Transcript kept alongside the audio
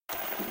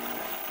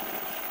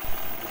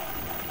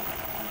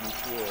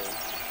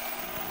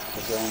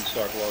of our own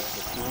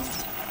psychological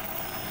phenomena.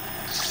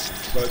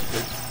 But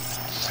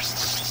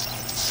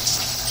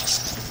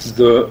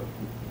the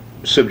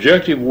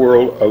subjective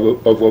world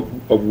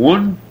of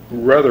one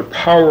rather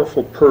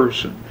powerful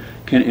person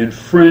can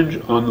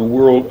infringe on the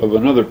world of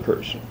another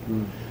person.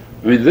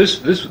 I mean,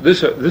 this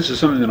is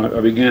something that I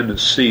began to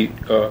see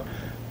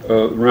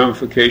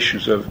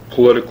ramifications of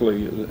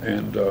politically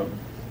and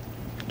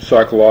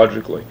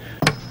psychologically.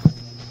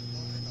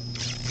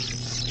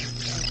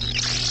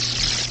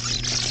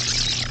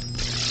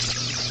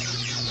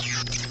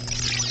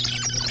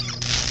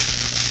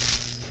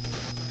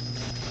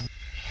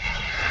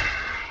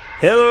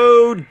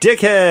 Hello,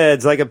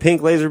 dickheads! Like a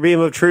pink laser beam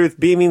of truth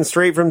beaming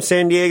straight from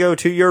San Diego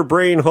to your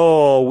brain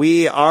hole.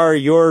 We are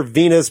your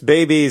Venus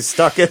babies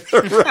stuck in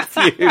the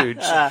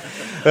refuge.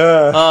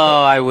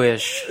 Oh, I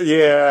wish.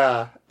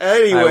 Yeah.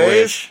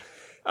 Anyways,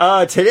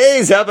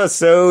 today's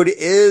episode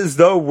is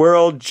The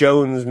World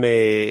Jones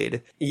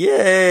Made.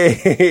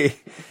 Yay!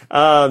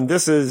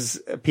 This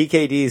is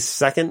PKD's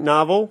second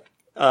novel.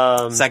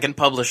 Second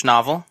published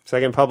novel.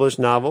 Second published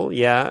novel,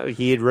 yeah.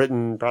 He had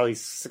written probably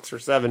 6 or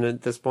 7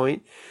 at this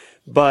point.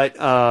 But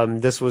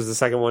this was the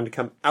second one to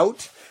come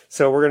out.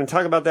 So we're going to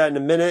talk about that in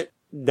a minute.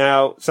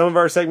 Now, some of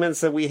our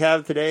segments that we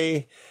have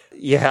today,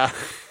 yeah,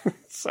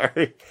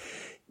 sorry.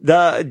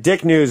 The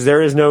Dick News,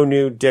 there is no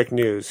new Dick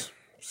News.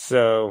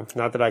 So,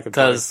 not that I could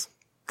find.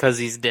 Because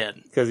he's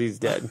dead. Because he's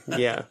dead,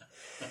 yeah.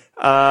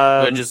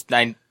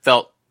 I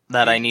felt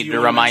that I need to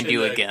remind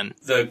you again.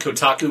 The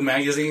Kotaku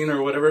magazine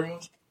or whatever it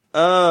was?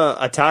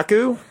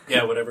 Otaku?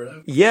 Yeah, whatever that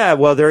was. Yeah,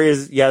 well,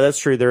 that's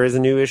true. There is a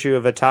new issue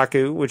of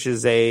Otaku, which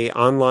is a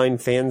online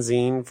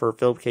fanzine for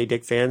Philip K.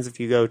 Dick fans. If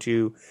you go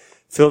to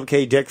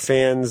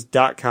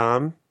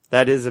philipkdickfans.com,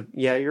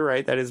 you're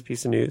right, that is a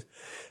piece of news.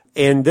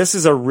 And this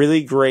is a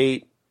really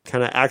great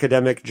kind of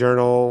academic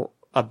journal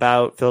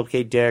about Philip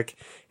K. Dick,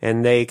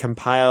 and they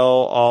compile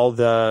all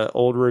the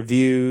old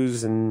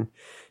reviews and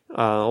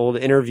old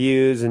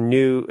interviews and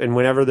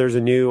whenever there's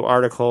a new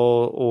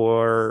article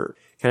or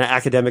kind of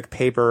academic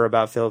paper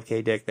about Philip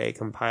K. Dick, they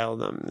compile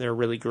them. They're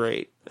really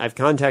great. I've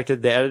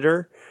contacted the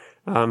editor.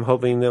 I'm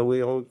hoping that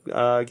we'll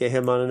get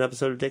him on an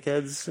episode of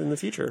Dickheads in the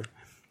future.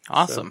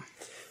 Awesome.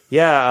 So,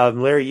 yeah,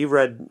 Larry, you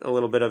read a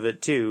little bit of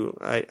it too.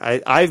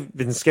 I've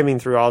been skimming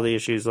through all the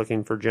issues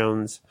looking for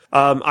Jones.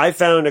 I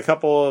found a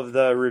couple of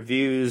the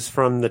reviews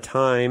from the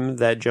time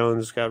that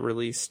Jones got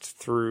released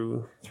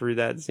through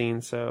that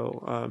zine,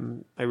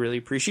 so I really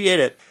appreciate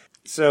it.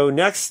 So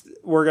next,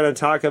 we're going to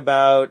talk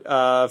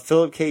about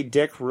Philip K.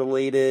 Dick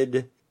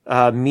related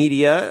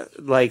media,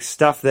 like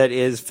stuff that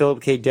is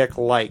Philip K.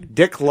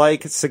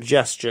 Dick-like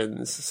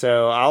suggestions.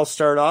 So I'll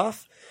start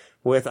off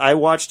with, I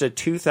watched a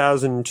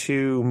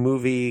 2002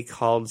 movie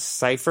called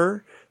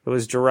Cypher. It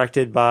was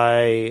directed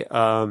by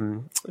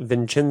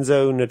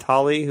Vincenzo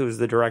Natali, who was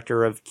the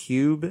director of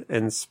Cube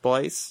and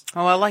Splice.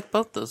 Oh, I like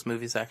both those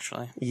movies,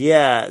 actually.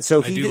 Yeah,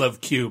 so I do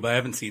love Cube. I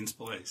haven't seen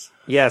Splice.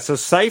 Yeah, so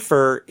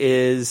Cypher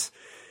is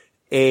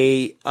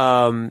a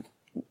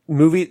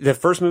movie, the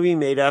first movie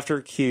made after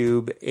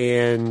Cube,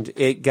 and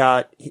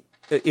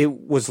it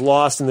was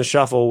lost in the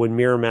shuffle when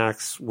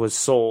Miramax was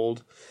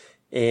sold.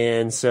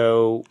 And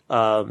so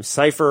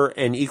Cypher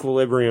and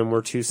Equilibrium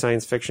were 2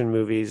 science fiction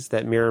movies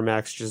that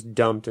Miramax just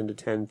dumped into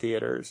 10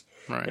 theaters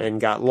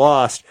and got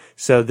lost.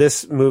 So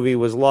this movie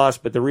was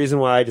lost, but the reason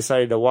why I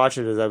decided to watch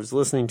it is I was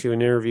listening to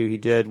an interview he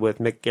did with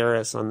Mick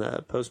Garris on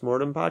the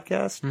Postmortem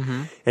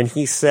podcast, and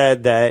he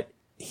said that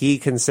he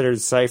considered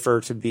Cypher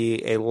to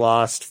be a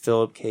lost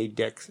Philip K.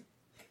 Dick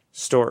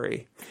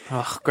story.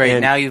 Oh, great.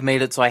 And now you've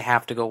made it so I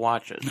have to go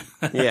watch it.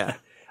 Yeah.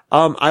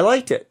 I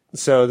liked it.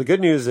 So the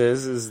good news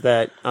is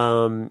that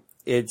the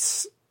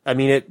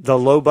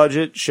low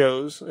budget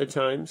shows at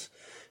times,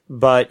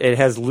 but it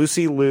has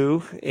Lucy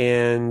Liu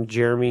and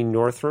Jeremy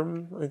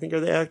Northam, I think,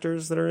 are the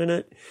actors that are in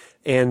it.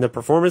 And the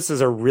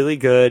performances are really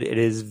good. It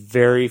is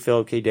very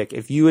Philip K. Dick.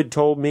 If you had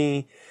told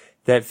me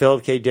that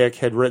Philip K. Dick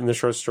had written the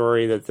short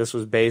story that this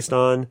was based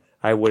on,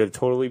 I would have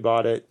totally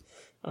bought it.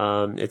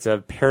 It's a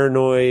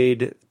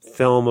paranoid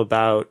film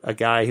about a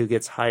guy who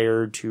gets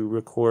hired to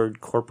record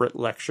corporate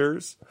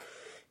lectures.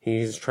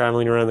 He's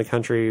traveling around the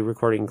country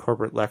recording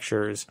corporate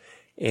lectures,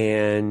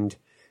 and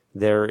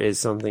there is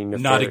something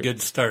nefarious. Not a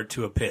good start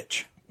to a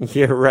pitch.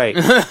 Yeah, right.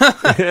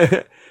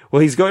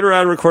 Well, he's going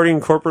around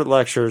recording corporate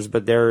lectures,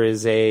 but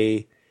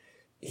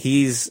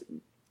he's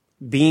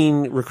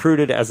being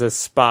recruited as a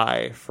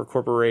spy for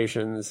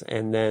corporations,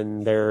 and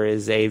then there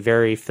is a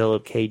very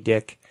Philip K.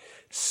 Dick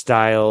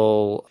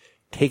style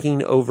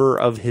taking over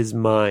of his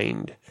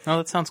mind. Oh,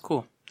 that sounds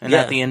cool. And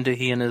at the end,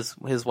 he and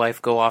his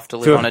wife go off to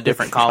live on a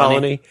different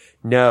colony?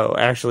 No,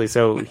 actually,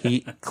 so he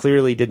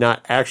clearly did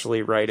not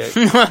actually write it.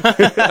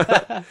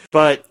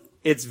 But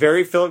it's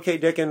very Philip K.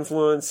 Dick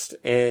influenced,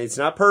 and it's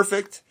not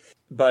perfect,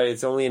 but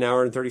it's only an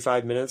hour and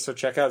 35 minutes, so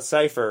check out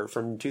Cypher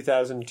from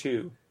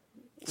 2002.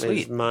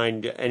 Sweet.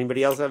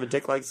 Anybody else have a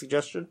Dick-like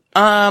suggestion?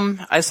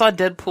 I saw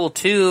Deadpool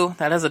 2.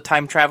 That has a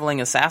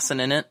time-traveling assassin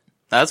in it.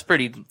 That's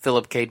pretty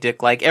Philip K.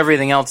 Dick-like.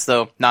 Everything else,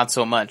 though, not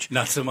so much.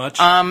 Not so much?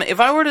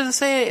 If I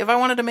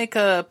wanted to make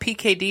a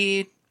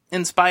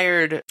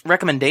PKD-inspired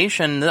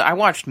recommendation, I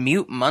watched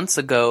Mute months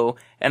ago,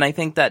 and I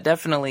think that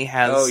definitely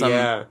has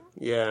some...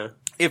 yeah.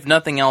 If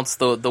nothing else,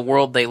 the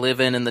world they live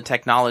in and the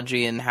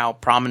technology and how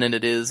prominent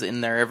it is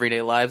in their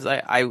everyday lives,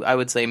 I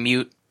would say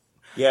Mute.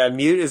 Yeah,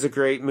 Mute is a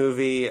great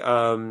movie.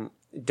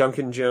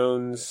 Duncan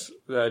Jones,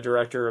 the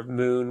director of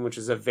Moon, which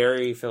is a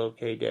very Philip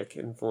K. Dick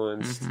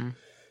influenced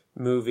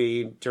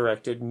movie,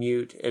 directed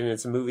Mute, and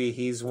it's a movie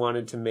he's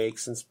wanted to make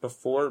since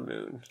before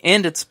Moon.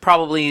 And it's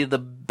probably the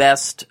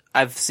best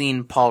I've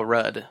seen Paul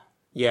Rudd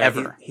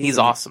ever. He's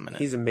awesome in it.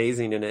 He's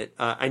amazing in it.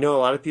 I know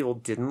a lot of people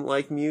didn't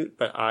like Mute,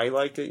 but I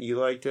liked it. You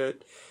liked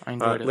it. I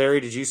enjoyed it.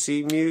 Larry, did you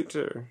see Mute?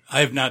 Or? I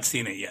have not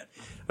seen it yet.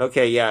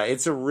 Okay, yeah,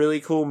 it's a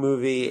really cool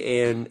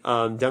movie, and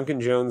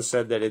Duncan Jones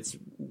said that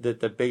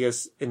the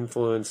biggest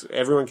influence,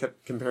 everyone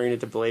kept comparing it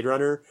to Blade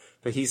Runner,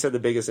 but he said the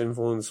biggest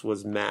influence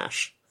was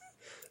MASH.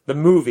 The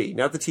movie,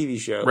 not the TV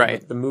show, right?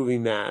 But the movie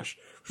MASH,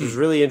 which was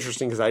really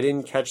interesting because I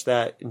didn't catch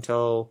that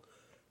until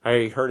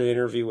I heard an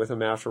interview with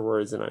him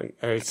afterwards, and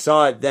I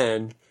saw it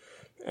then,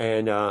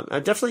 and I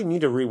definitely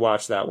need to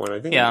rewatch that one. I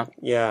think,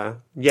 yeah.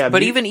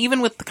 But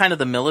even with kind of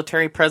the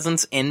military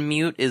presence in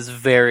Mute is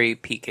very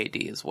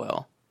PKD as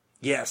well.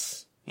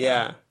 Yes.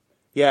 Yeah.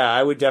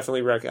 I would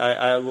definitely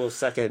I will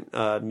second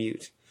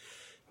Mute.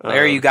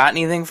 Larry, you got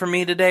anything for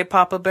me today,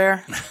 Papa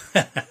Bear?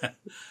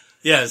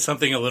 Yeah,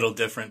 something a little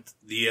different.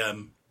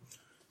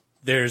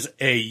 There's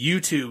a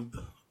YouTube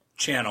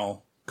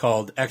channel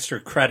called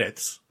Extra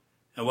Credits,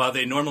 and while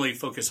they normally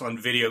focus on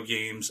video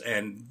games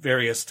and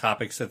various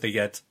topics that they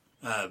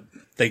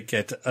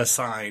get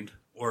assigned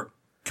or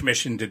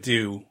commissioned to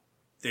do,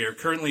 they are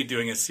currently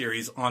doing a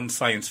series on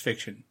science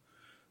fiction.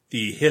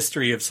 The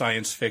history of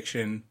science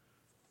fiction,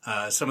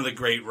 some of the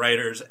great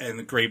writers and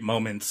the great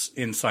moments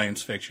in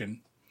science fiction,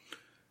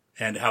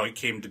 and how it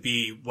came to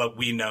be what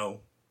we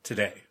know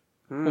today.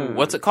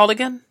 What's it called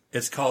again?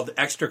 It's called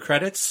Extra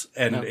Credits,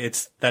 and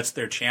that's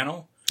their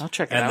channel. I'll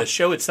check it out. And the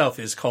show itself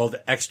is called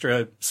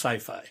Extra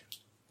Sci-Fi.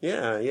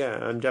 Yeah,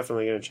 I'm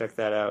definitely going to check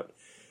that out.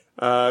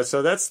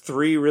 So that's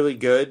 3 really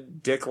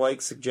good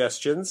Dick-like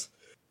suggestions,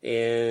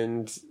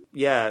 and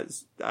yeah,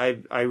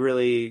 I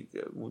really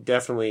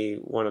definitely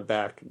want to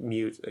back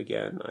Mute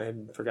again. I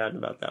had forgotten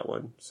about that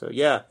one. So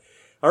yeah.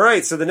 All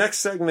right, so the next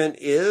segment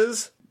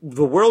is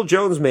The World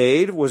Jones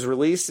Made was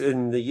released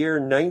in the year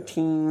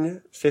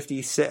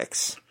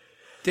 1956.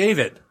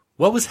 David,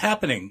 what was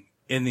happening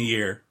in the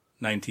year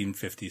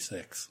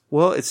 1956?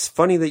 Well, it's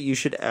funny that you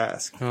should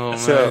ask. Oh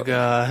my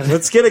God.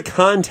 Let's get a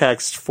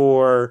context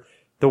for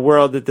the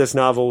world that this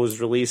novel was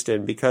released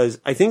in,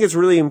 because I think it's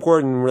really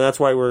important, and that's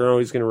why we're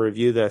always going to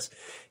review this,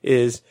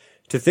 is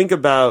to think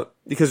about,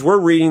 because we're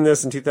reading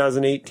this in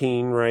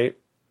 2018, right?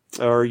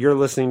 Or you're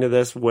listening to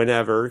this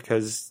whenever,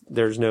 because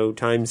there's no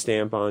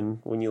timestamp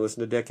on when you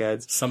listen to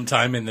Dickheads.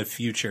 Sometime in the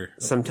future.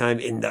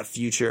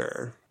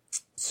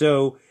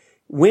 So,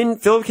 when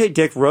Philip K.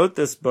 Dick wrote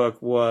this book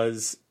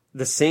was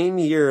the same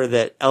year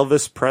that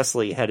Elvis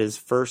Presley had his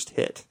first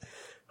hit,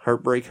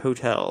 Heartbreak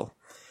Hotel.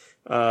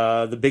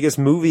 The biggest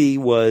movie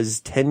was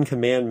 10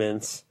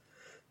 Commandments,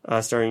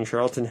 starring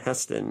Charlton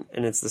Heston,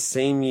 and it's the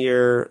same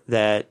year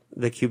that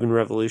the Cuban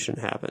Revolution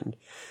happened.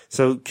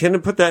 So kind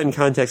of put that in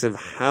context of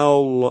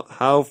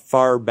how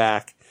far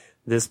back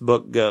this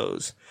book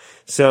goes.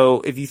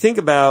 So if you think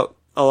about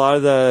a lot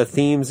of the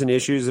themes and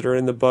issues that are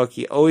in the book,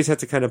 you always have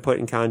to kind of put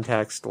in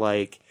context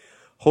like,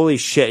 holy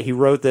shit, he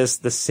wrote this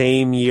the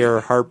same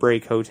year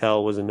Heartbreak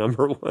Hotel was a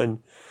 #1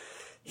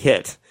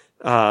 hit.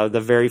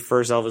 The very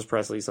first Elvis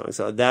Presley song.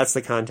 So that's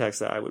the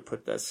context that I would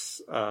put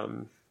this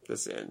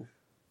in.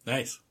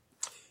 Nice.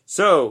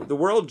 So, The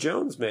World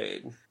Jones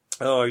Made.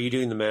 Oh, are you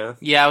doing the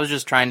math? Yeah, I was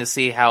just trying to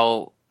see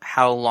how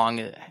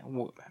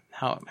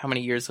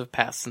many years have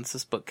passed since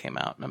this book came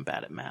out, and I'm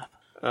bad at math.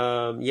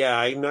 Yeah,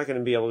 I'm not going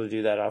to be able to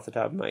do that off the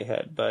top of my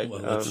head, but... Well,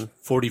 that's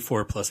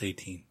 44 plus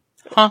 18.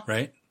 Huh?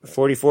 Right?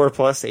 44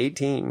 plus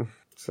 18.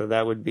 So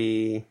that would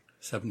be...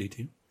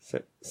 72.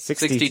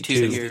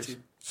 62 years.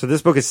 So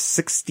this book is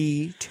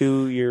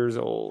 62 years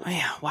old. Oh,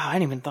 yeah, wow, I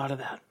hadn't even thought of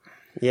that.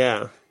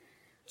 Yeah.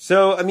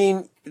 So, I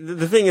mean,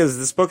 the thing is,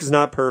 this book is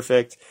not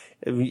perfect.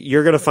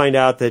 You're going to find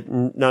out that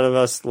none of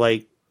us,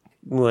 like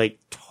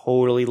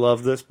totally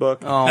love this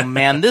book. Oh,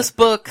 man, this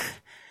book...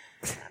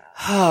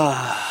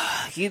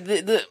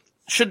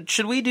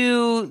 Should we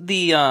do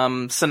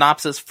the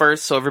synopsis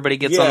first so everybody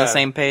gets on the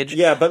same page?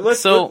 Yeah, but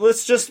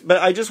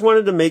but I just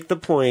wanted to make the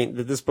point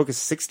that this book is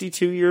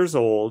 62 years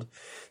old.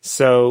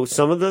 So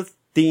some of the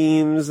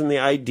themes and the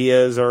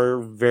ideas are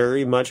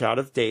very much out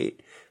of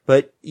date.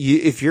 But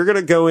if you're going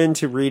to go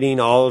into reading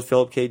all of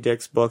Philip K.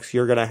 Dick's books,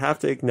 you're going to have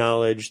to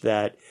acknowledge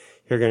that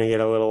you're going to get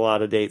a little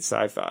out of date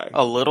sci-fi.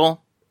 A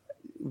little?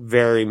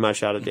 Very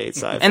much out of date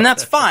sci-fi. And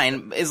that's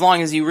fine, as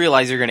long as you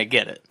realize you're going to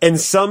get it. And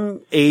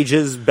some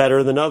ages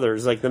better than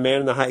others. Like The Man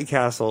in the High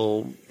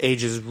Castle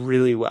ages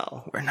really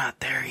well. We're not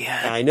there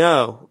yet. I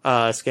know.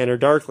 Scanner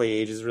Darkly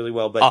ages really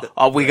well.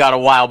 But we got a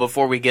while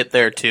before we get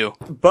there, too.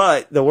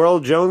 But The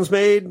World Jones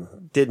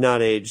Made did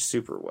not age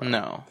super well.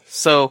 No.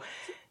 So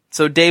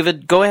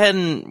David, go ahead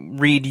and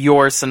read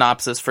your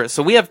synopsis first.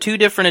 So we have two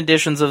different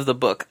editions of the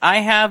book. I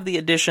have the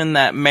edition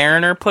that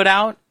Mariner put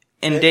out,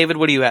 and David,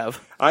 what do you have?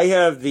 I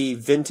have the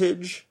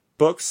vintage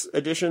books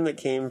edition that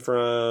came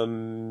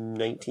from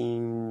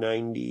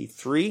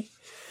 1993.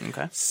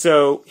 Okay.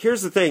 So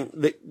here's the thing: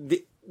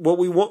 the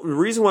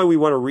reason why we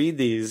want to read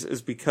these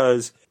is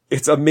because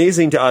it's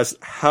amazing to us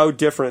how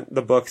different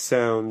the book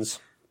sounds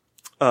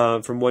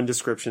from one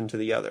description to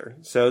the other.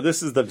 So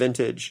this is the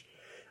vintage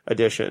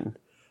edition.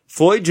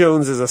 Floyd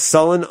Jones is a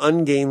sullen,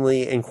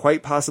 ungainly, and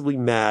quite possibly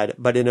mad,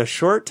 but in a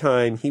short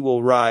time he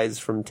will rise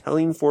from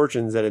telling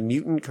fortunes at a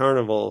mutant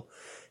carnival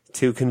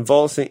to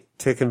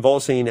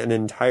convulsing an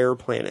entire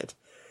planet.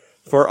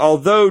 For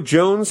although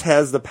Jones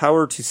has the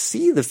power to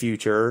see the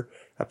future,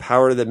 a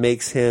power that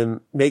makes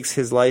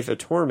his life a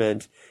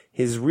torment,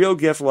 his real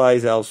gift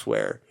lies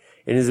elsewhere,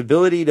 in his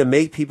ability to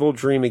make people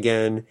dream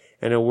again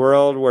in a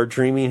world where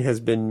dreaming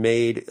has been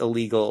made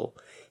illegal,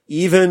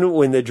 even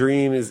when the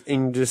dream is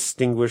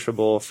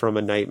indistinguishable from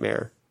a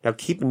nightmare. Now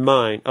keep in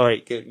mind,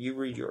 alright, you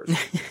read yours.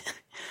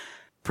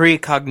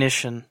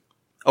 Precognition.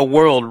 A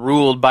world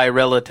ruled by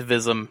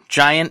relativism.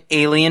 Giant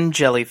alien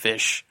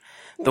jellyfish.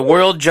 The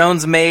world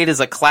Jones made is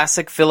a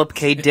classic Philip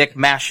K. Dick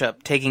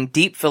mashup, taking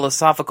deep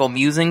philosophical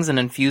musings and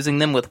infusing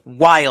them with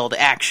wild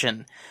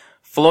action.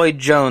 Floyd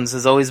Jones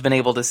has always been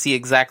able to see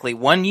exactly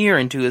 1 year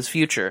into his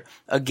future,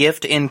 a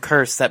gift and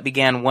curse that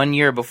began 1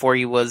 year before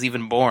he was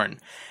even born.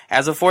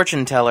 As a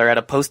fortune teller at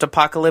a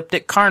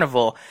post-apocalyptic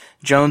carnival,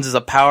 Jones is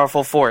a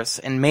powerful force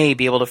and may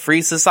be able to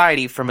free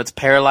society from its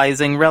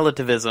paralyzing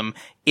relativism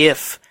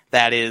if,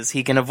 that is,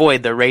 he can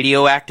avoid the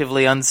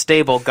radioactively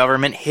unstable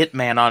government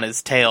hitman on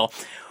his tail.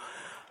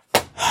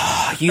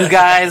 You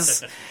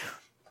guys,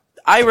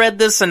 I read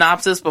this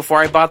synopsis before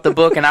I bought the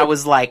book and I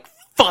was like,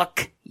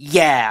 fuck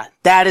yeah,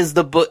 that is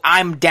the book.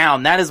 I'm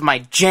down. That is my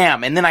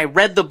jam. And then I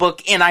read the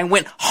book and I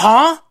went,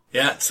 huh?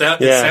 Yeah, it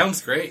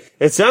sounds great.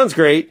 It sounds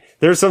great.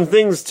 There's some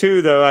things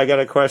too, though, I got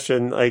a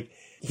question. Like,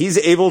 he's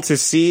able to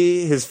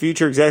see his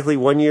future exactly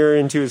 1 year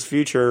into his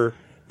future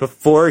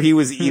before he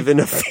was even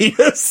a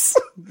fetus.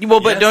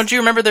 Well, but don't you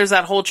remember there's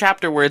that whole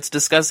chapter where it's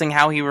discussing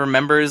how he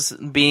remembers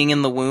being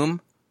in the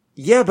womb?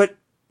 Yeah, but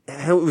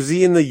was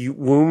he in the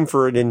womb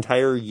for an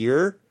entire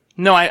year?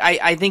 No,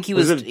 I think he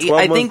was.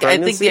 I think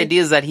the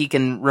idea is that he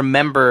can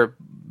remember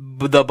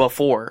the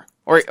before,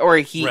 or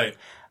he. Right.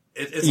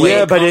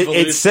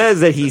 It says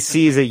that he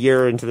sees a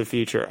year into the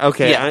future.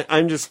 Okay, yeah.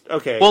 I'm just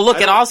okay. Well,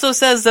 look, it also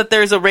says that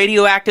there's a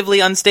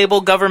radioactively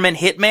unstable government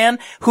hitman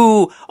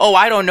who,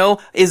 I don't know,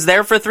 is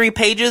there for 3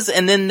 pages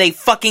and then they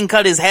fucking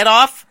cut his head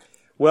off.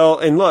 Well,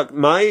 and look,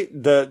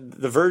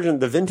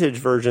 the vintage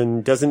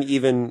version doesn't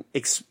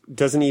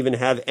even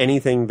have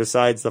anything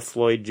besides the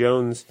Floyd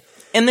Jones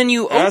and then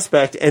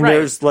aspect, and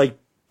there's like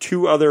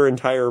 2 other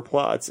entire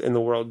plots in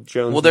the world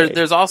Jones. Well,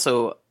 there's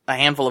also a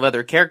handful of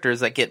other characters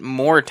that get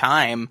more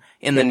time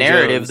in the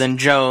narrative than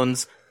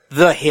Jones,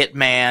 the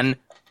hitman.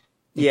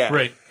 Yeah.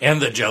 Right.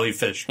 And the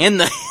jellyfish. Is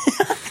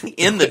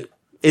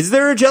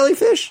there a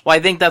jellyfish? Well, I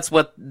think that's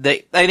what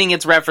I think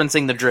it's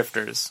referencing the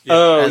drifters.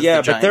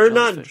 Yeah. But they're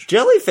not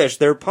jellyfish,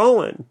 they're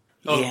pollen.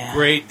 Oh, yeah.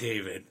 Great,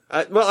 David.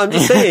 Well, I'm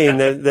just saying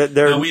that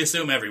they're... No, we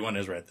assume everyone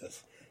has read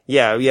this.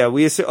 Yeah,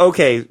 we assume...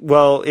 Okay,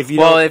 well, if you're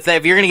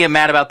going to get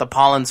mad about the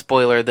pollen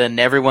spoiler, then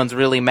everyone's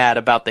really mad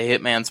about the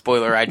Hitman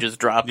spoiler I just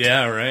dropped.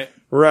 Yeah, right.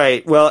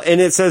 Right, well,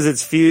 and it says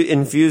it's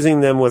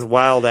infusing them with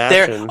wild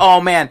action.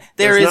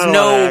 There is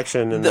no...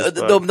 action in this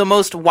book. The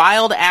most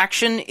wild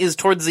action is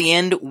towards the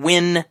end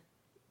when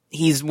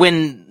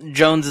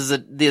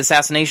the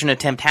assassination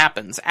attempt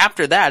happens.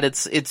 After that,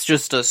 it's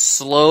just a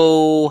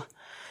slow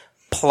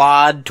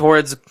plod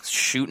towards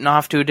shooting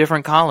off to a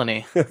different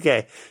colony.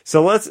 Okay,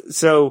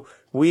 so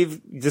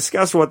we've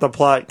discussed what the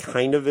plot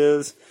kind of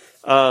is.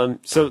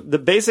 So the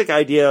basic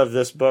idea of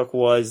this book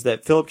was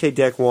that Philip K.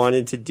 Dick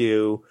wanted to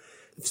do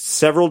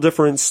several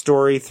different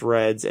story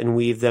threads and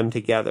weave them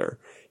together.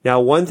 Now,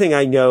 one thing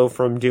I know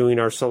from doing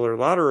our Solar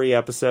Lottery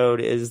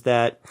episode is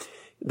that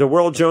The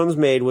World Jones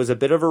Made was a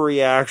bit of a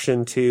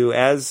reaction to,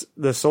 as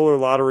the Solar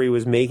Lottery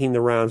was making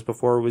the rounds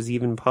before it was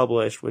even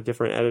published with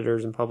different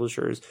editors and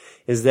publishers,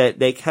 is that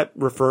they kept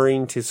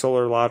referring to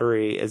Solar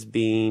Lottery as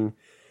being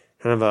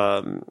kind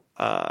of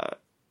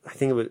I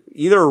think it was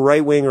either a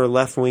right-wing or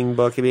left-wing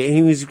book. I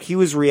mean, he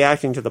was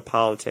reacting to the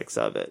politics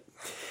of it.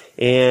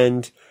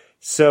 And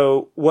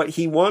so what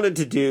he wanted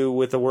to do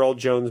with The World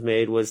Jones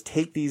Made was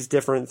take these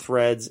different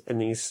threads and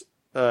these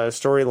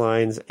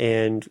storylines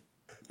and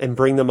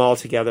bring them all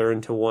together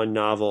into one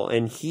novel.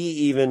 And he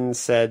even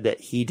said that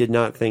he did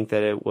not think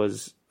that it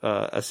was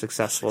a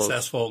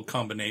successful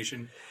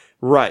combination.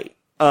 Right.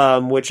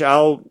 Which in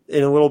a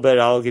little bit,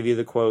 I'll give you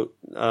the quote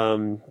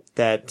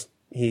that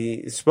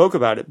he spoke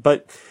about it.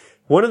 But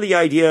one of the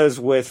ideas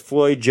with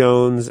Floyd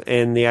Jones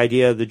and the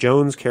idea of the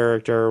Jones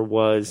character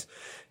was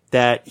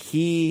that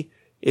he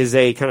is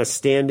a kind of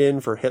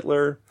stand-in for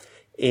Hitler,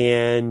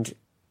 and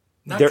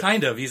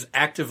he's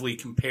actively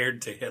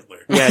compared to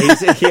Hitler.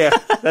 Yeah,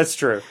 that's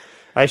true.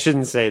 I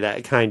shouldn't say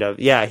that, kind of.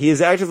 Yeah, he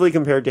is actively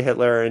compared to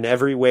Hitler in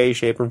every way,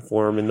 shape, and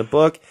form in the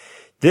book.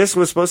 This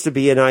was supposed to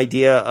be an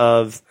idea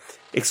of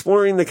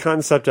exploring the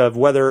concept of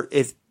whether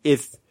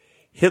if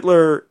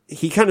Hitler,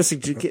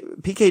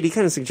 PKD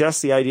kind of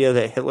suggests the idea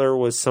that Hitler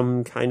was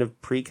some kind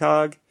of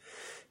precog,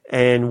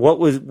 and what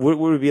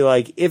would it be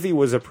like if he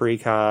was a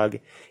precog.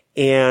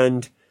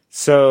 And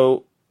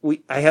so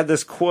I had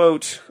this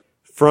quote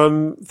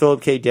from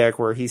Philip K. Dick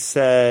where he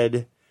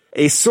said,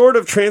 a sort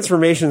of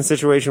transformation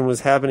situation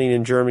was happening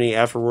in Germany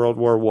after World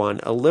War I.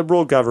 A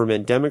liberal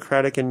government,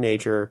 democratic in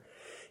nature,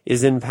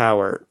 is in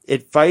power.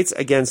 It fights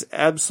against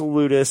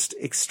absolutist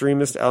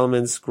extremist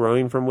elements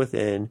growing from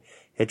within.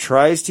 It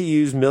tries to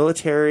use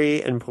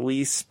military and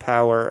police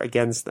power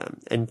against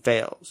them and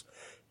fails.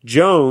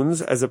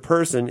 Jones, as a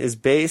person, is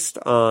based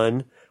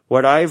on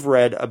what I've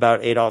read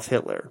about Adolf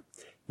Hitler.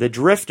 The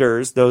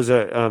drifters, those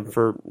are, I'm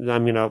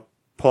going to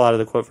pull out of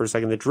the quote for a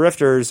second. The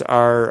drifters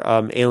are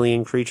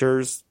alien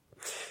creatures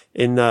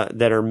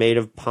that are made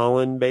of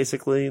pollen,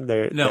 basically.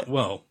 They're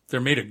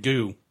made of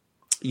goo.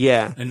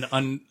 Yeah.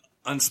 An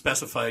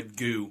unspecified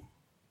goo.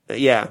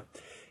 Yeah.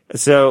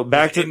 So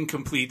back to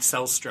incomplete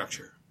cell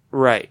structure.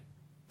 Right.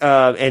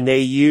 And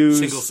they use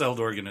single-celled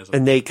organisms.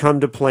 And they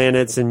come to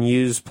planets and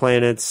use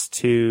planets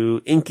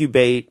to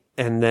incubate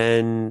and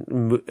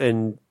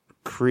then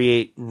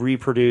create,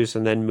 reproduce,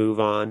 and then move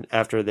on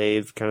after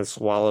they've kind of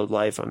swallowed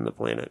life on the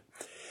planet.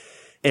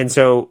 And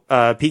so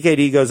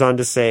PKD goes on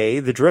to say,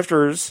 the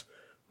drifters,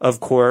 of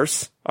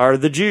course, are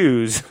the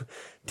Jews.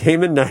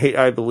 Damon Knight,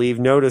 I believe,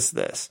 noticed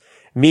this.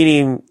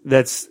 Meaning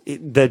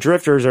the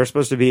drifters are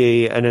supposed to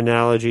be an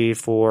analogy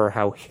for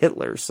how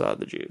Hitler saw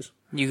the Jews.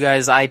 You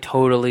guys, I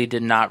totally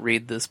did not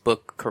read this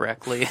book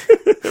correctly.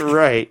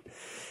 Right.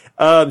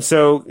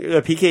 So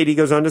PKD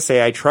goes on to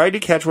say, I tried to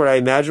catch what I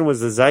imagined was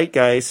the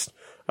zeitgeist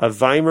of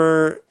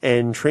Weimar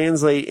and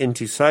translate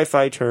into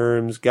sci-fi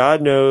terms.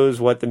 God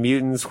knows what the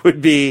mutants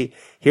would be.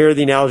 Here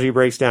the analogy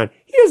breaks down.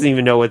 He doesn't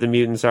even know what the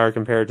mutants are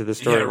compared to the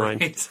storyline.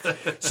 Yeah,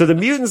 right. So the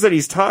mutants that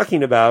he's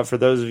talking about, for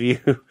those of you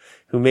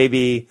who may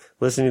be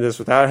listening to this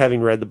without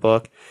having read the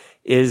book,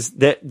 is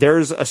that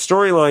there's a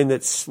storyline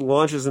that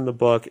launches in the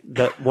book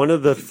that one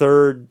of the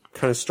third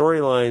kind of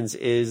storylines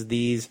is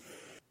these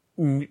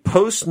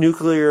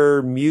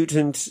post-nuclear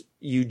mutant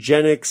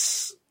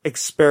eugenics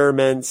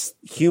experiments,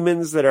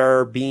 humans that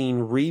are being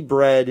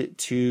rebred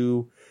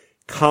to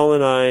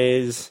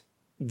colonize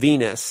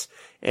Venus.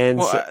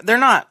 And they're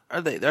not.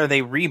 Are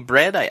they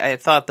rebred? I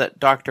thought that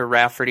Dr.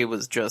 Rafferty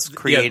was just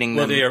creating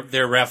them.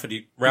 They're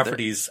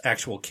Rafferty's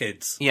actual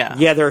kids. Yeah.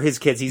 Yeah, they're his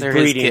kids. He's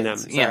breeding them.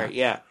 Sorry,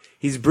 yeah.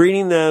 He's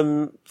breeding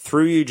them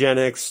through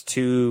eugenics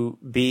to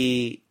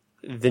be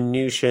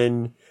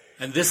Venusian.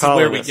 And this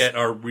colonists. Is where we get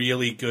our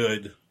really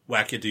good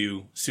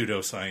wackadoo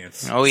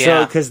pseudoscience. Oh yeah.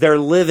 So, because they're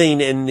living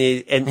in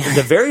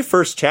the very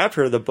first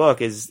chapter of the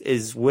book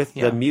is with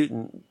the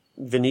mutant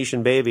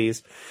Venusian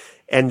babies.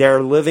 And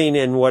they're living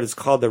in what is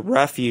called the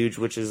refuge,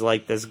 which is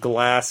like this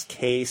glass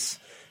case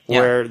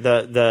where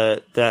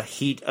the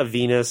heat of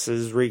Venus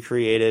is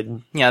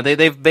recreated. Yeah,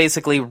 they've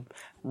basically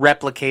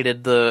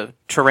replicated the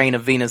terrain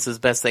of Venus as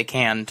best they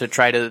can to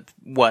try to,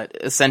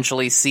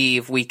 essentially see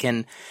if we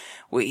can...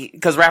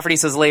 Because Rafferty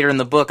says later in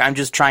the book, I'm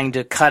just trying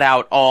to cut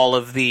out all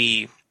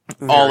the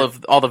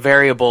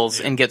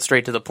variables and get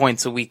straight to the point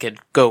so we could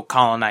go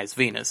colonize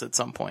Venus at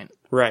some point.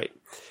 Right.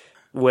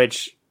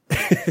 Which...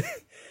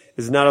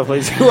 is not a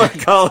place you want to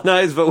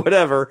colonize, but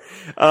whatever.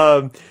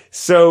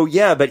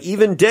 But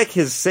even Dick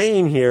is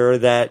saying here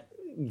that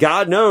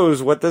God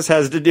knows what this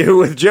has to do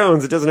with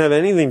Jones. It doesn't have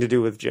anything to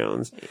do with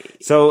Jones.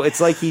 So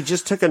it's like he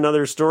just took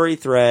another story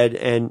thread,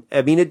 and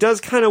I mean, it does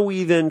kind of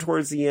weave in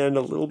towards the end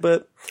a little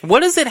bit.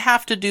 What does it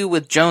have to do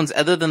with Jones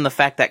other than the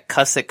fact that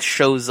Cussick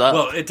shows up?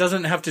 Well, it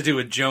doesn't have to do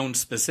with Jones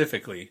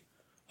specifically.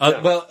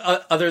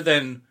 Other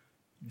than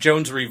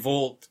Jones'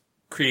 revolt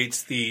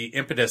creates the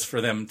impetus for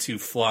them to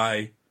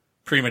fly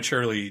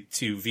prematurely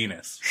to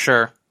Venus.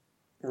 Sure.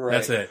 Right.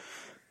 That's it.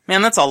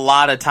 Man, that's a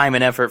lot of time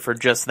and effort for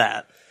just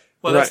that.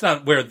 Well, that's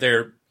not where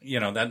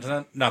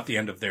that's not the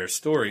end of their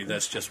story.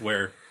 That's just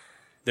where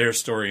their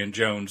story and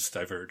Jones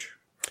diverge.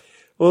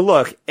 Well,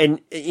 look, and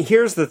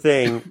here's the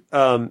thing.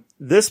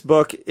 This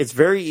book, it's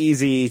very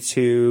easy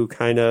to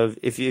kind of,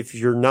 if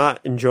you're not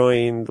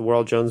enjoying the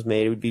world Jones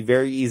made, it would be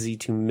very easy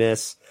to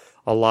miss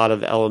a lot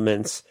of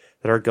elements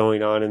that are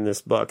going on in this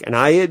book. And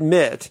I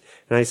admit,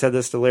 and I said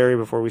this to Larry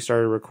before we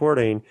started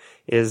recording,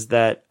 is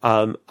that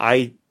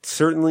I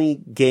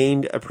certainly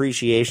gained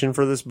appreciation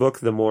for this book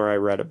the more I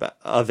read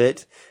of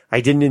it.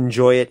 I didn't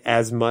enjoy it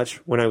as much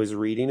when I was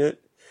reading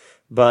it,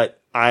 but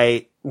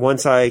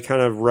once I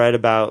kind of read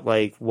about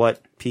like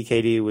what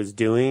PKD was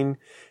doing,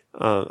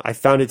 I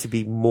found it to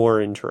be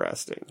more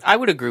interesting. I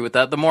would agree with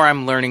that. The more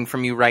I'm learning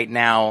from you right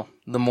now,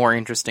 the more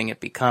interesting it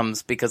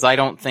becomes, because I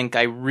don't think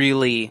I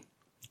really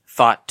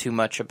thought too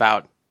much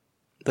about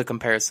the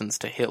comparisons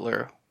to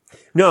Hitler.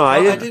 No,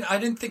 I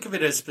didn't think of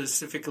it as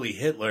specifically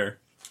Hitler,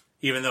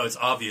 even though it's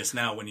obvious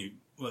now when you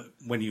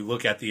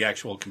look at the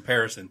actual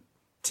comparison.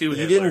 to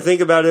Hitler. You didn't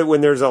think about it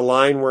when there's a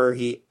line where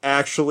he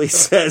actually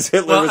says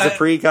Hitler was a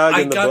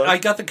precog in the book? I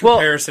got the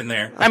comparison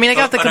there. I mean, I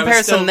got the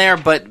comparison there,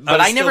 but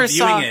I never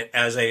saw it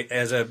as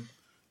a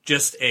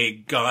just a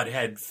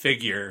godhead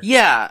figure.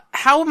 Yeah,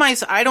 how am I?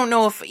 I don't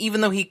know if,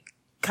 even though he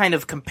kind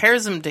of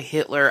compares him to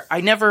Hitler,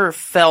 I never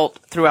felt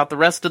throughout the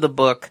rest of the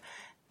book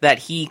that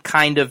he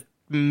kind of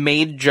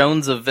made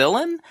Jones a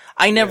villain.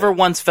 I never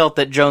once felt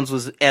that Jones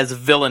was as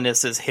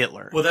villainous as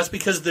Hitler. Well, that's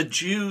because the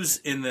Jews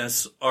in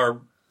this are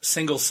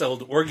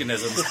single-celled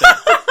organisms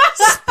that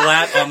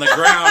splat on the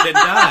ground and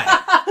die.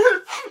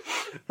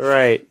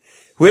 Right.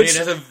 Which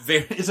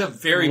it's a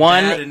very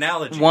bad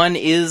analogy. One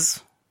is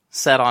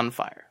set on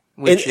fire,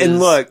 which is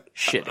look,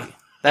 shitty.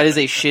 That is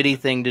a shitty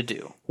thing to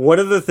do. One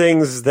of the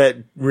things that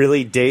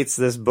really dates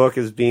this book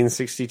as being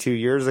 62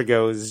 years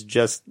ago is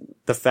just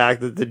the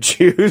fact that the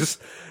Jews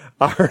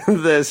are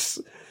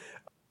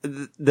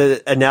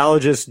the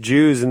analogous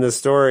Jews in the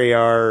story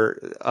are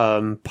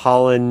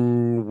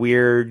pollen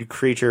weird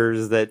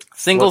creatures that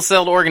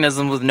single-celled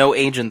organisms with no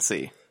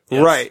agency.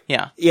 Yes. Right.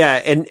 Yeah. Yeah.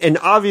 And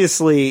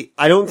obviously,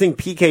 I don't think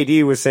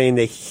PKD was saying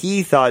that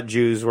he thought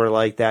Jews were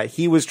like that.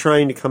 He was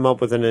trying to come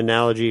up with an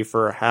analogy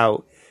for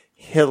how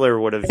Hitler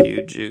would have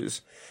viewed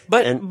Jews.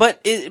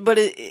 But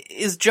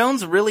is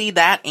Jones really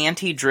that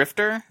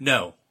anti-drifter?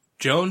 No.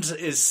 Jones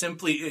is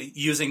simply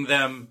using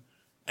them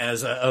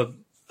as a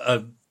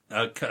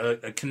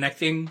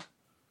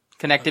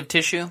connective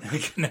tissue.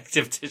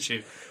 Connective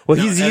tissue. Well,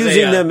 he's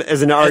using them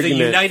as an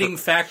argument, as a uniting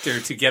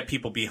factor to get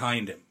people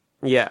behind him.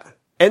 Yeah.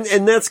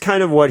 And that's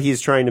kind of what he's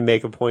trying to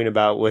make a point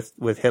about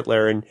with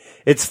Hitler. And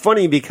it's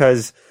funny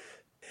because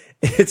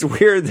it's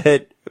weird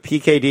that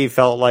PKD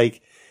felt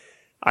like,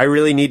 I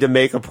really need to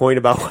make a point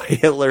about why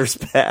Hitler's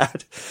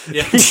bad.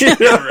 Yeah.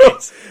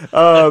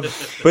 Right.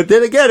 But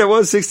then again, it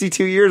was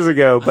 62 years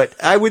ago. But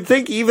I would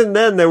think even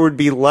then there would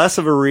be less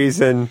of a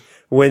reason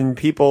when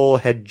people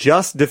had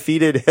just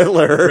defeated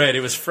Hitler. Right.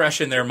 It was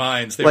fresh in their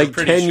minds. They like were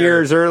pretty 10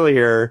 years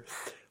earlier.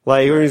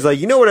 Like when he's like,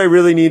 you know what I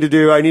really need to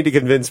do? I need to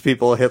convince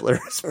people Hitler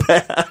is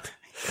bad.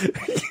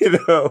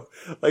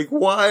 Like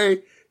why?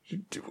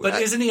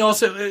 But isn't he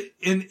also,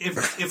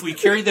 if we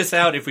carry this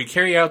out, if we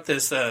carry out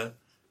this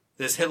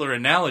Hitler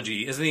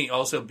analogy, isn't he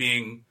also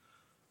being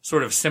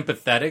sort of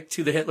sympathetic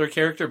to the Hitler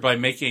character by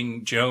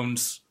making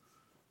Jones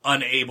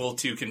unable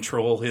to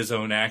control his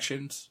own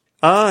actions?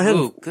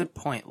 Ooh, good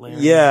point, Larry.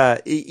 Yeah,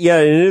 and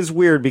it is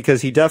weird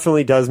because he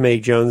definitely does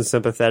make Jones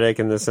sympathetic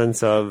in the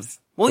sense of.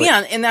 Well, yeah,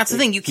 and that's the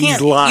thing. You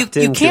can't.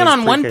 You can't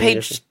on one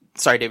page.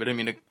 Sorry, David. I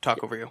didn't mean to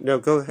talk over you. No,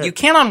 go ahead. You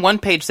can't on one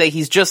page say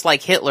he's just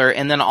like Hitler,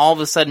 and then all of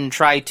a sudden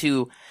try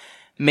to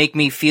make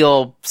me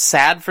feel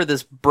sad for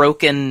this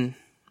broken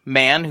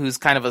man who's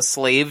kind of a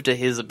slave to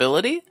his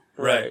ability.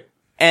 Right.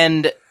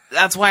 And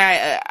that's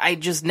why I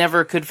just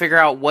never could figure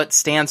out what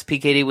stance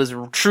PKD was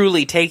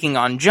truly taking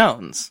on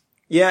Jones.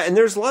 Yeah, and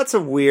there's lots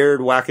of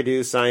weird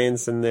wackadoo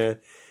science in the.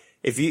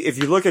 If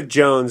you look at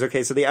Jones,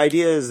 okay, so the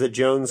idea is that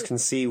Jones can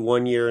see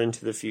 1 year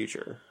into the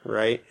future,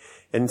 right?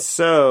 And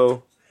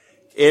so,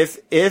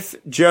 if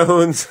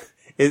Jones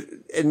is,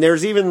 and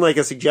there's even like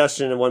a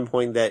suggestion at one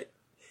point that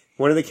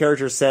one of the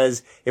characters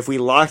says, if we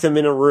locked him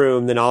in a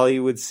room, then all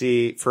you would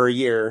see for a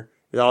year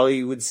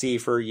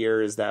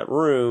is that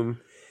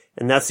room,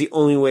 and that's the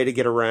only way to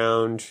get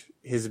around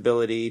his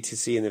ability to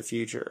see in the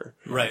future.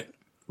 Right.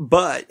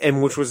 But,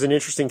 and which was an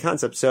interesting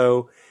concept.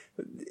 So,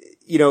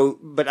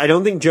 but I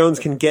don't think Jones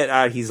can get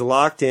out. He's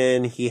locked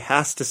in. He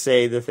has to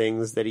say the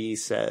things that he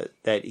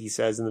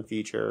says in the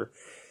future.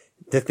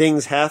 The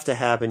things have to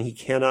happen. He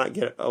cannot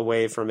get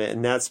away from it.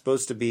 And that's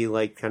supposed to be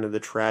like kind of the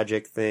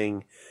tragic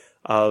thing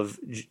of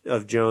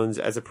Jones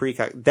as a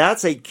precog.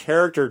 That's a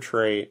character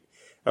trait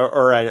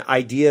or an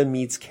idea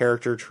meets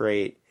character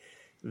trait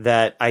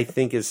that I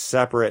think is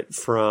separate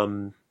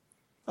from,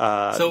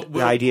 the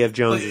idea of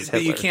Jones as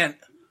Hitler. But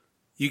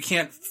you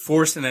can't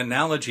force an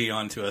analogy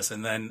onto us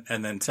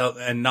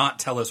and not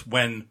tell us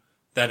when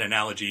that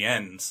analogy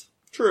ends.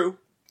 True.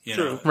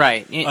 True.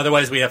 Right.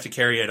 Otherwise we have to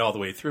carry it all the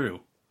way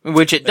through.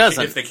 Which it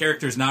doesn't. If the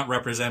character's not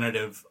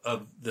representative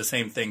of the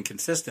same thing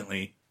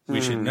consistently,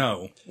 we should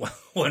know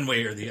one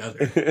way or the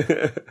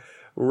other.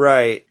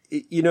 Right.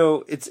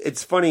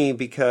 It's funny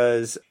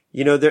because,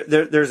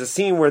 there's a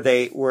scene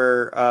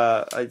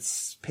where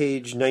it's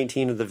page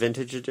 19 of the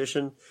vintage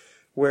edition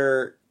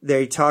where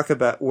they talk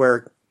about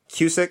where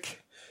Cusick,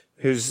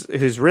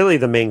 who's really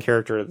the main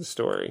character of the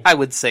story. I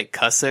would say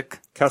Cusick.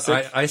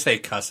 Cusick? I say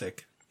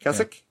Cusick.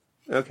 Cusick?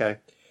 Yeah. Okay.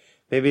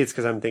 Maybe it's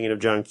because I'm thinking of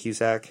John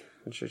Cusack,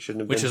 which I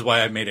shouldn't have been. Which is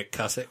why I made it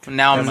Cusick.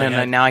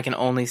 Now I can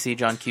only see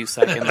John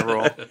Cusack in the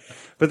role.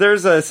 But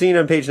there's a scene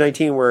on page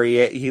 19 where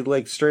he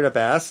like straight up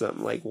asks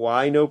him, like,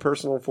 why no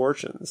personal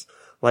fortunes?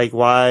 Like,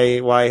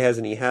 why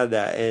hasn't he had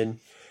that? And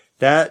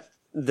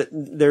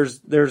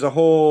there's a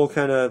whole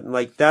kind of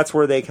like, that's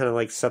where they kind of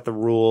like set the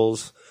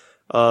rules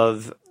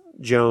of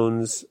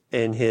Jones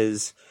and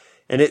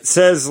it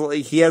says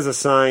like, he has a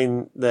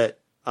sign that,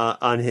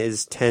 on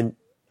his tent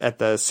at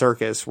the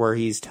circus where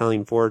he's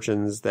telling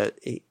fortunes that,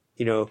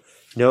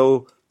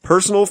 no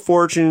personal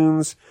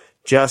fortunes,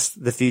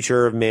 just the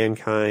future of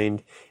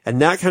mankind.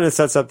 And that kind of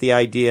sets up the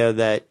idea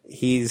that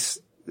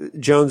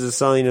Jones is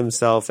selling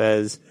himself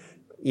as,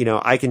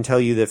 I can tell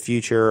you the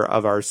future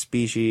of our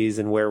species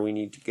and where we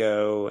need to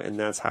go. And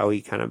that's how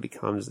he kind of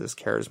becomes this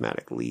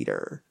charismatic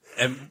leader.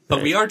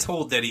 But we are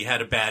told that he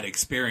had a bad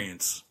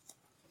experience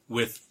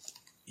with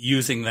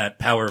using that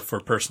power for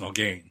personal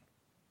gain.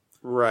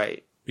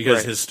 Right.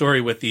 Because his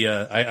story with the,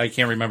 I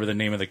can't remember the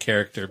name of the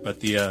character, but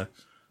the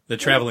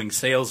traveling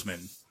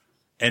salesman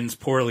ends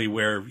poorly,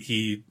 where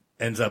he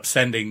ends up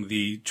sending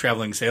the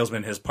traveling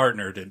salesman, his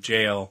partner, to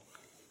jail,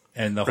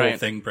 and the whole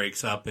thing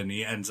breaks up, and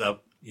he ends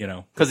up,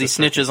 because he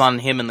snitches on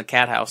him in the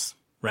cat house.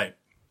 Right.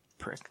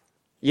 Prick.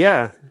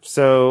 Yeah.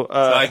 So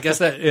I guess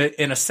that,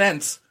 in a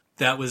sense,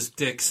 that was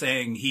Dick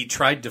saying he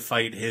tried to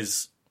fight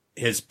his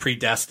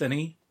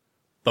predestiny,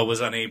 but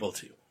was unable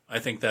to. I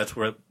think that's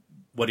what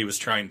he was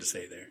trying to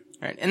say there.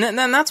 Right. And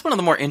then that's one of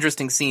the more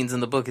interesting scenes in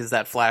the book, is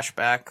that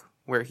flashback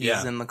where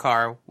he's in the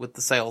car with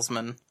the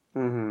salesman.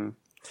 Mm-hmm.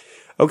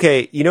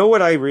 Okay, you know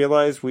what I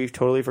realized we've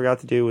totally forgot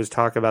to do was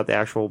talk about the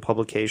actual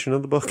publication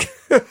of the book.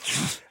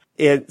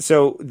 And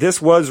so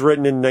this was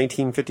written in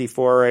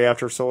 1954, right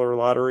after Solar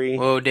Lottery.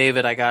 Whoa,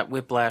 David, I got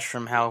whiplash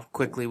from how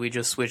quickly we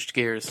just switched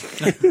gears.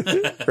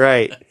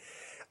 Right.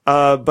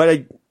 But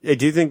I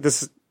do think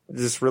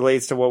this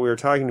relates to what we were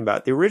talking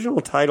about. The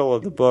original title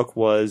of the book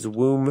was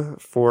Womb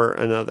for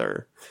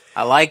Another.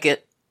 I like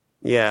it.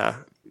 Yeah.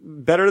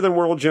 Better than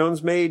World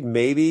Jones Made?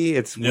 Maybe.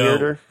 It's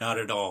weirder. Not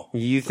at all.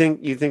 You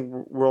think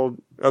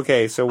World...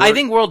 Okay, so... I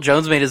think World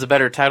Jones Made is a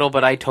better title,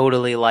 but I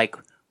totally like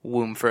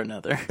Womb for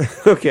Another.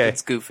 Okay.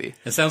 It's goofy.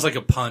 It sounds like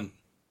a pun.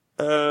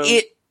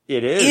 It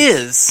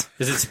is.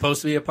 Is it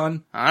supposed to be a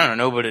pun? I don't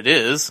know, but it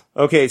is.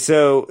 Okay,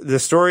 so the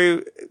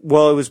story...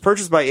 Well, it was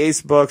purchased by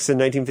Ace Books in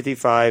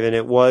 1955, and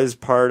it was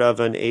part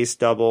of an Ace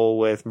double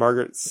with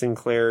Margaret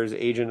Sinclair's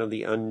Agent of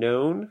the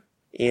Unknown.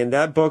 And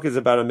that book is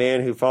about a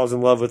man who falls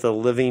in love with a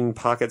living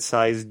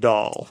pocket-sized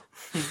doll.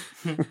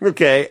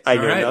 Okay, I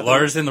know nothing.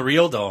 Lars and the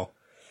Real Doll.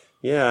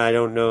 Yeah, I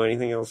don't know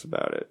anything else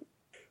about it.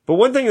 But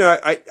one thing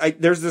that I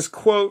there's this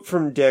quote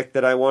from Dick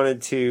that I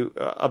wanted to,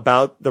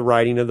 about the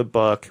writing of the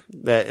book,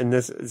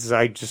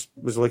 I just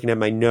was looking at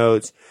my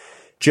notes.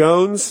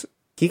 Jones,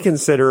 he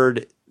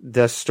considered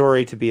the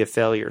story to be a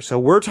failure. So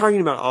we're talking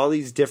about all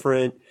these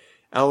different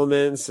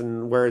elements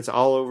and where it's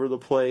all over the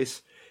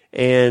place.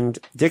 And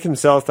Dick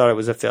himself thought it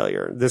was a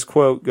failure. This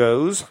quote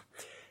goes,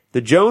 "The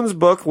Jones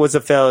book was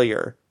a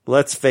failure,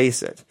 let's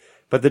face it,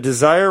 but the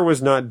desire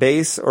was not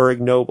base or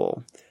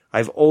ignoble.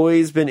 I've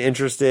always been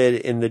interested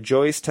in the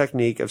Joyce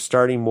technique of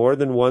starting more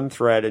than one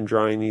thread and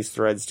drawing these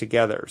threads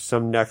together,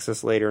 some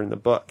nexus later in the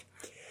book.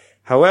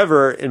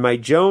 However, in my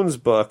Jones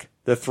book,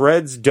 the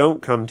threads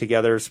don't come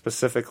together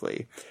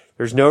specifically.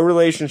 There's no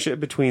relationship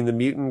between the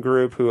mutant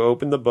group who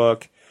opened the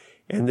book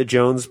and the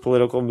Jones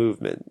political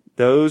movement.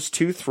 Those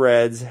two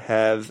threads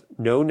have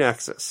no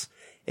nexus.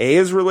 A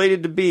is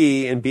related to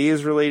B, and B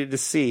is related to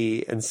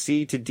C, and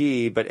C to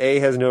D, but A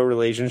has no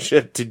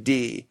relationship to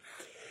D.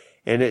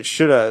 And it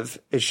should have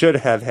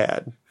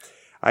had.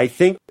 I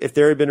think if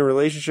there had been a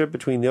relationship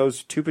between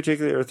those two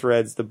particular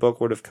threads, the book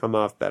would have come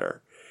off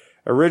better.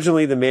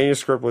 Originally, the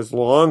manuscript was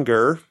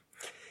longer.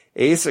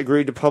 Ace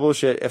agreed to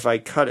publish it if I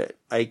cut it.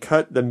 I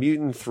cut the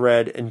mutant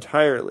thread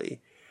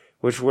entirely,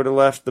 which would have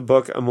left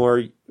a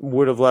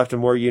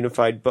more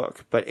unified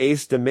book. But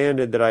Ace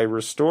demanded that I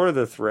restore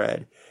the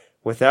thread.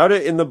 Without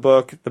it in the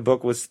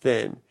book was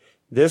thin.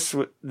 This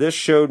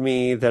showed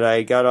me that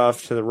I got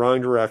off to the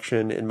wrong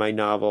direction in my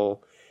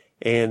novel,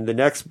 and the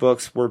next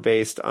books were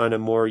based on a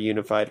more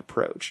unified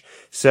approach."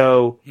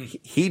 So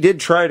he did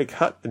try to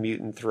cut the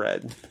mutant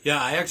thread.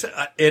 Yeah,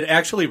 it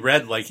actually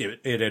read like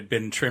it had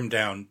been trimmed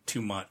down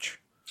too much.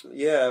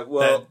 Yeah,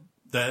 well,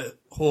 the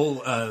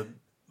whole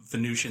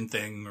Venusian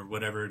thing or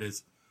whatever it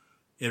is,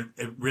 it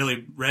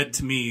really read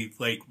to me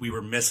like we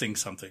were missing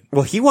something.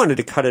 Well, he wanted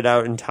to cut it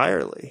out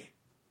entirely,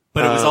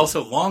 but it was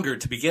also longer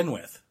to begin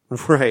with.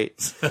 Right.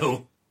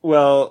 So,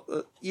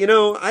 well,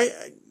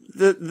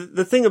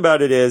 The thing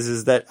about it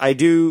is that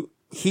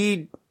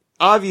he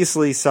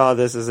obviously saw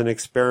this as an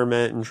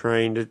experiment in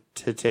trying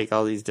to take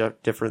all these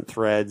different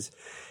threads.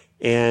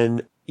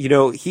 And,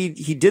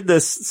 he did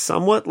this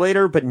somewhat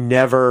later, but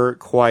never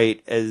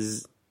quite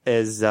as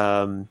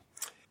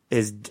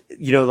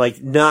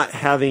not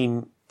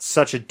having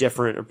such a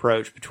different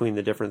approach between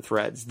the different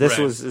threads. This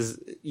was,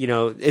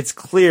 it's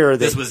clear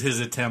that this was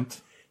his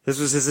attempt. This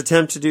was his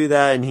attempt to do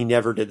that, and he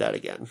never did that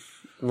again.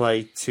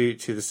 Like, to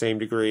the same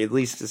degree, at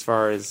least as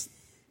far as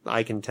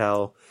I can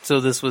tell.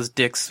 So this was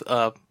Dick's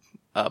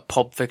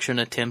Pulp Fiction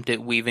attempt at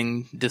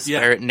weaving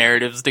disparate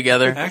narratives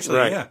together?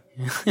 Actually, yeah.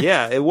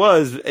 Yeah, it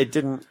was. It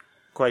didn't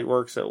quite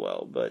work so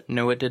well, but...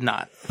 No, it did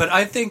not. But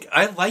I think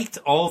I liked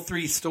all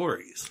three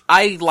stories.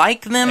 I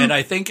like them, and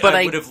I think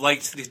I would have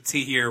liked to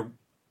hear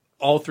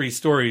all three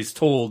stories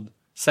told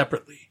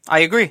separately. I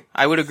agree.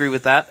 I would agree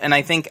with that. And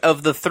I think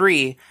of the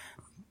three,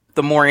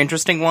 the more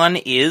interesting one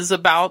is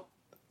about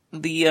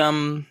the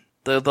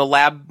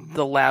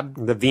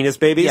Venus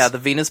Babies? Yeah, the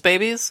Venus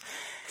Babies.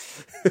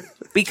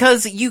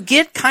 Because you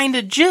get kind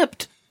of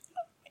gypped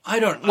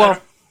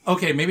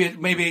Okay,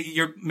 maybe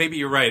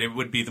you're right. It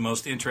would be the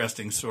most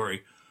interesting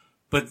story,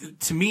 but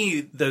to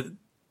me,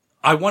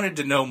 I wanted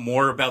to know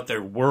more about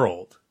their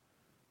world.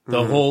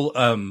 The whole.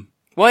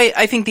 Well,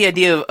 I think the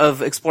idea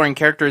of exploring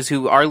characters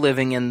who are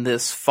living in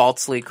this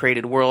falsely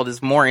created world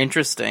is more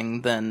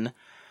interesting than.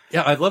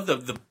 Yeah, I love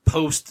the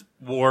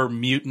post-war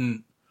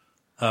mutant.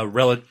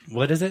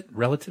 What is it?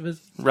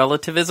 Relativism?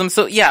 Relativism.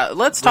 So yeah,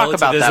 let's talk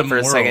about that for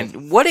a world.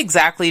 second. What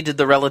exactly did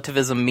the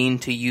relativism mean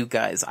to you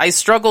guys? I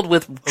struggled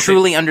with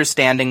truly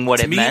understanding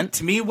what it meant.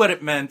 To me, what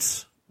it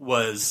meant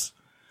was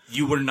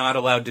you were not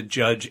allowed to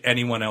judge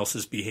anyone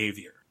else's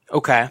behavior.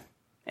 Okay.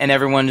 And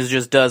everyone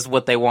just does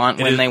what they want,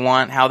 when they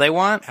want, how they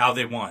want? How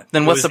they want.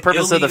 Then what's the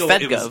purpose of the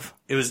FedGov?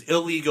 It was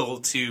illegal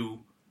to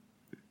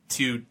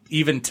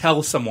even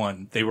tell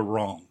someone they were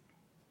wrong.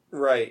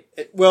 Right.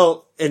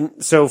 Well,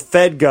 and so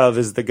FedGov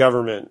is the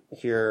government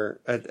here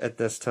at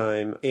this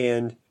time.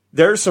 And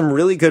there's some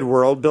really good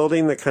world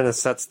building that kind of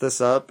sets this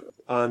up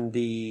on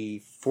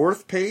the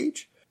 4th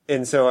page.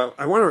 And so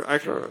I want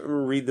to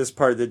read this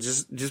part that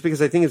just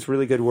because I think it's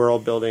really good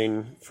world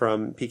building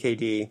from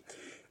PKD.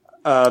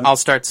 I'll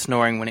start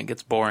snoring when it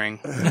gets boring.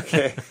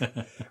 Okay.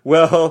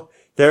 Well,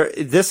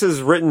 this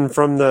is written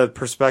from the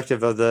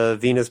perspective of the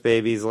Venus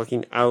babies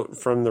looking out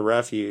from the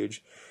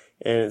refuge.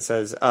 And it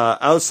says,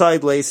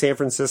 outside lay San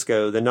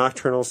Francisco, the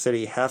nocturnal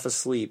city, half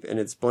asleep in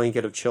its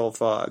blanket of chill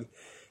fog.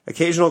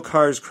 Occasional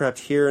cars crept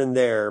here and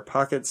there.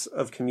 Pockets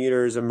of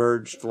commuters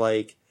emerged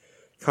like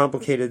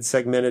complicated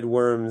segmented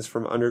worms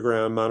from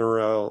underground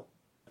monorail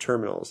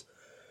terminals.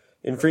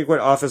 Infrequent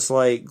office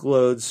light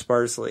glowed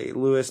sparsely.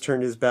 Lewis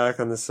turned his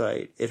back on the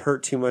sight. It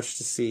hurt too much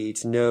to see,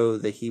 to know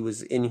that he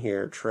was in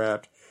here,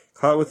 trapped,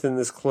 caught within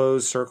this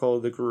closed circle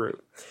of the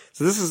group.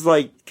 So this is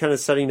like kind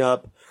of setting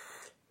up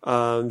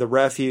the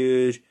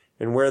refuge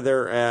and where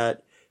they're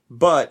at.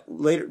 But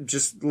later,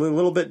 just a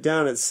little bit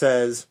down, it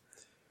says,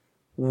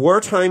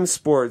 wartime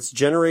sports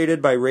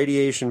generated by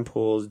radiation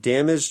pools,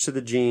 damage to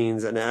the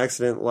genes, an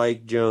accident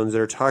like Jones.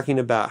 They're talking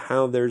about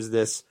how there's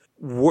this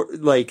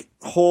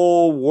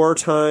whole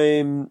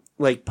wartime,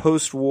 like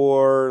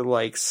post-war,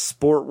 like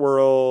sport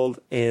world,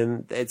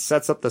 and it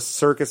sets up the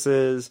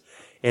circuses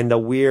and the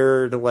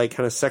weird, like,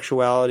 kind of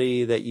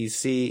sexuality that you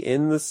see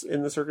in the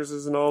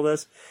circuses and all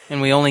this.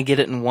 And we only get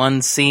it in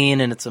one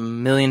scene, and it's a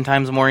million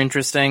times more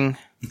interesting.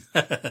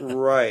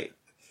 Right.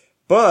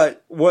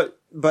 But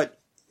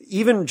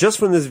even just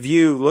from this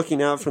view,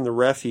 looking out from the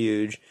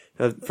refuge,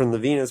 from the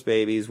Venus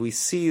babies, we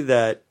see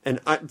that,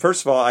 and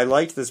first of all, I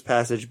liked this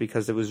passage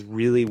because it was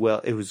really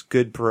it was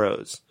good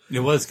prose. It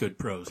was good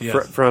prose,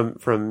 yes. From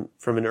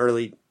an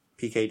early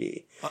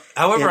PKD.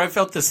 However, I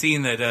felt the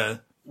scene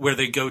that, where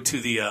they go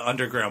to the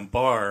underground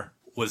bar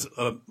was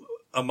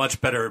a much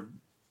better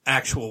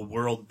actual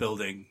world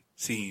building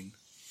scene.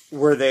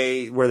 Where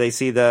they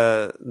see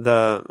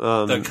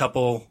the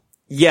couple.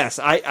 Yes,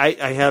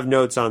 I have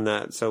notes on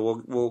that,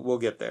 so we'll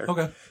get there.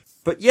 Okay.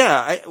 But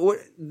yeah,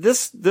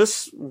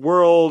 this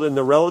world and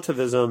the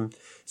relativism.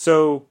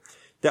 So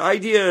the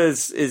idea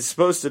is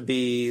supposed to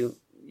be,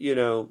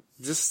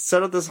 just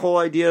set up this whole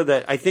idea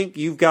that I think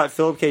you've got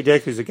Philip K.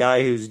 Dick, who's a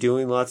guy who's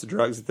doing lots of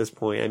drugs at this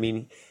point. I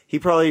mean, he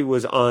probably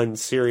was on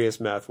serious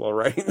meth while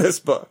writing this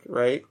book,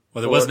 right?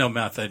 Well, there was no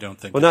meth, I don't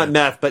think. Well, not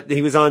meth, but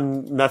he was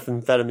on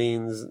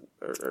methamphetamines.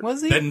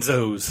 Was he?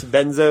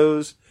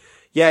 Benzos.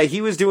 Yeah, he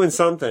was doing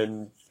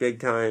something big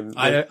time.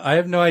 I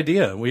have no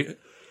idea.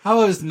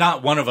 How has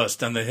not one of us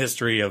done the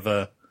history of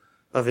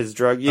his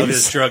drug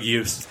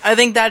use? I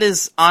think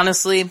that's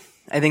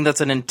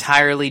an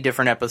entirely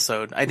different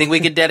episode. I think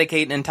we could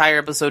dedicate an entire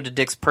episode to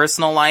Dick's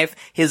personal life,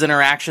 his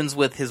interactions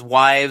with his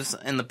wives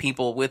and the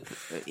people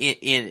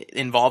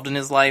involved in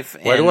his life.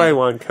 Why do I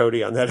want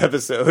Cody on that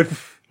episode?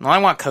 Well, I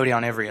want Cody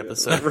on every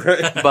episode,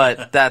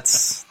 but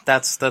that's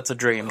a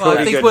dream. Well,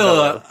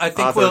 I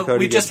think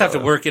we just have to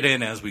work it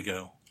in as we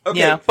go. Okay.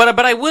 Yeah, but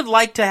I would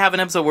like to have an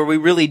episode where we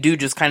really do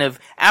just kind of,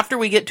 after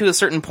we get to a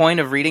certain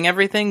point of reading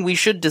everything, we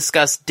should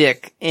discuss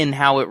Dick in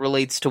how it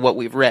relates to what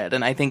we've read,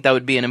 and I think that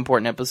would be an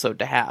important episode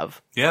to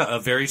have. Yeah, a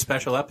very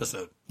special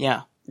episode.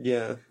 Yeah.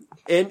 Yeah.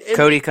 And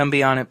Cody, come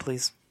be on it,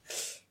 please.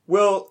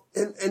 Well,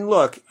 and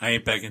look. I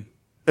ain't begging.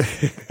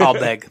 I'll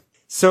beg.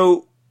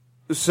 So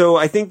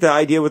I think the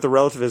idea with the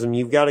relativism,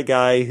 you've got a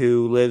guy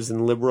who lives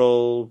in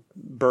liberal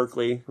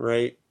Berkeley,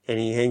 right? And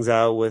he hangs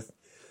out with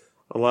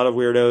a lot of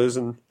weirdos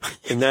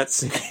in that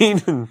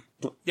scene. And,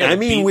 yeah, I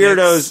mean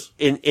weirdos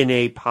in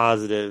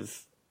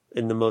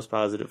the most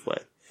positive way.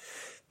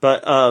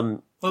 But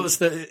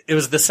it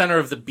was the center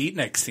of the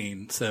beatnik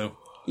scene, so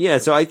yeah,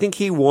 so I think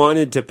he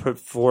wanted to put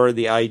forward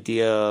the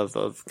idea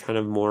of kind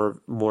of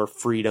more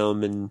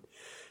freedom and,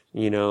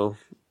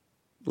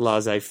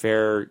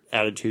 laissez-faire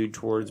attitude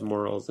towards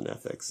morals and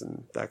ethics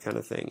and that kind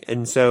of thing.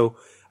 And so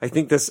I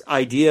think this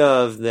idea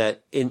of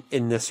that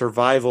in the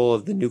survival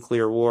of the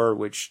nuclear war,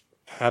 which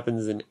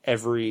happens in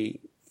every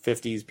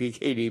 50s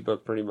PKD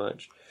book pretty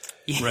much.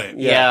 Right.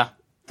 Yeah.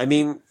 I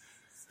mean,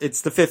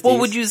 it's the 50s. Well,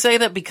 would you say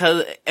that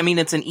because,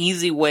 it's an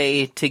easy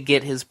way to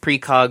get his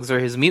precogs or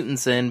his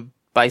mutants in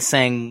by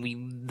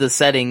saying the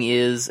setting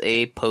is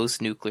a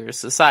post-nuclear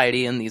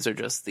society, and these are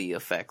just the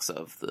effects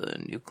of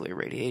the nuclear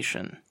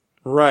radiation.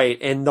 Right,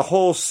 and the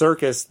whole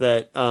circus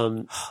that,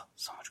 So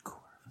much cooler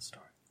of a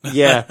story.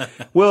 yeah.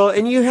 Well,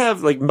 and you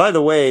have, like, by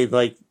the way,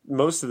 like,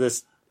 most of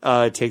this,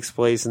 takes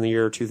place in the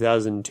year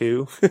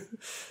 2002,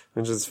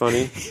 which is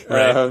funny.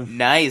 Right.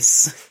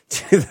 Nice.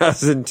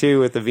 2002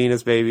 with the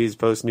Venus Babies,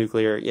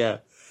 post-nuclear, yeah.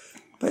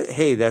 But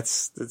hey,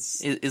 that's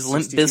Is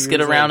Limp 62 Bizkit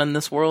years around old. in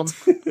this world?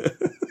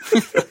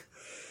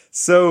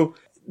 So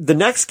the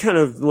next kind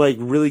of like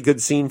really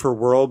good scene for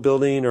world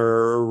building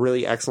or a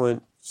really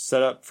excellent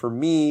setup for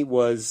me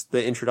was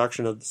the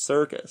introduction of the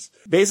circus.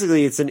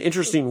 Basically, it's an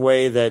interesting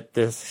way that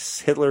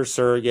this Hitler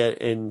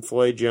surrogate and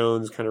Floyd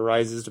Jones kind of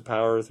rises to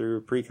power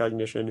through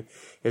precognition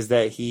is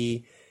that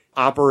he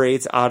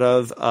operates out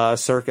of a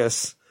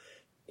circus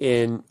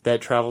that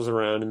travels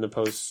around in the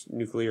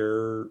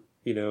post-nuclear,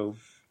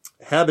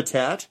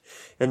 habitat.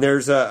 And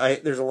there's a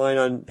line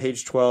on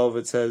page 12.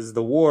 It says,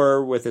 the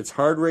war, with its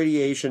hard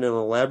radiation and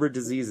elaborate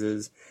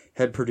diseases,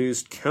 had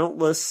produced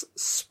countless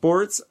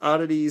sports,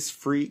 oddities,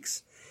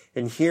 freaks,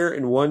 and here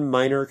in one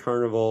minor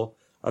carnival,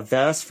 a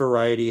vast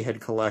variety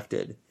had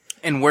collected.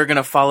 And we're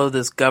gonna follow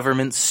this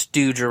government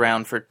stooge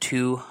around for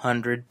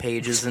 200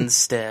 pages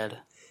instead.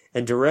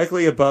 And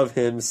directly above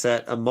him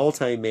sat a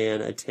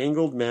multi-man, a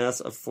tangled mass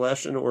of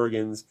flesh and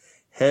organs,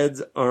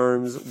 heads,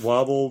 arms,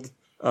 wobbled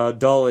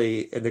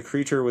dully, and the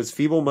creature was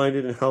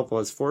feeble-minded and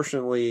helpless.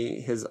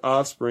 Fortunately, his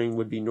offspring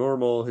would be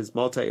normal, his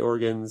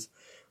multi-organs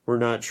were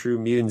not true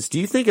mutants. Do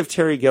you think if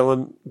Terry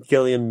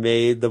Gilliam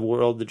made the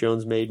World the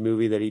Jones Made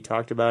movie that he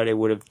talked about, it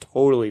would have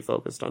totally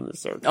focused on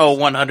this circus? Oh,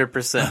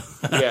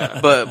 100%. Yeah.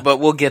 But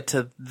we'll get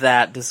to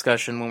that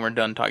discussion when we're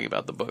done talking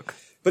about the book.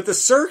 But the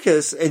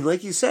circus, and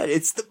like you said,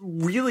 it's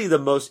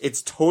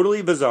it's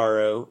totally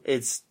bizarro.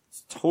 It's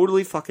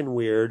totally fucking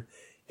weird.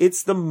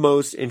 It's the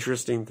most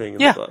interesting thing in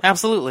the book. Yeah,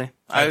 absolutely.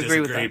 I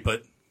agree with that.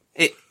 But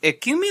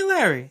Excuse me,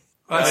 Larry.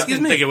 I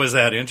didn't think it was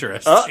that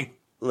interesting.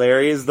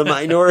 Larry is the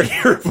Minority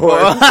Report.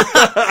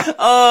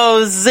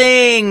 Oh,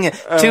 zing!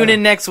 Tune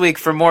in next week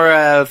for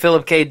more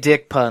Philip K.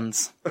 Dick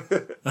puns.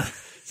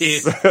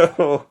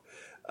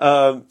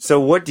 So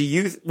what do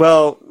you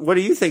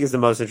think is the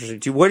most interesting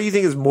to you? What do you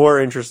think is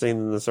more interesting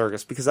than the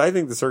circus? Because I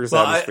think the circus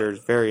atmosphere is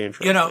very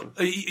interesting.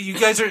 You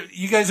guys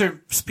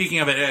are speaking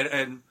of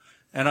it,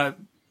 and I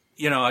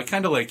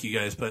kind of like you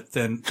guys, but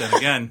then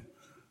again,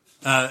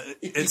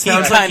 it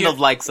sounds He kind of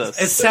likes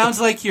us. It sounds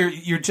like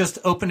you're just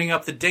opening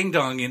up the ding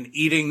dong and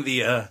eating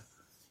the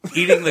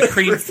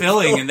cream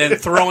filling and then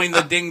throwing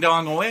the ding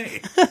dong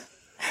away.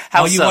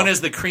 How All you so? want is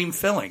the cream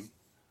filling.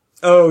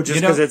 Oh, just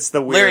because it's the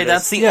weirdest. Larry,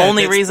 that's the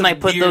only reason I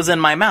put those in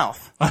my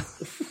mouth.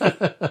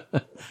 But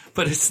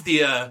it's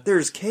the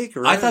there's cake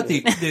around I thought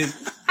it.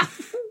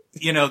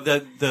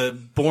 the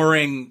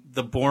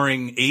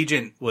boring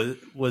agent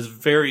was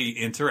very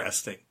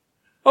interesting.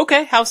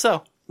 Okay, how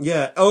so?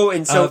 Yeah. Oh,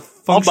 and so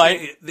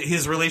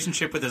His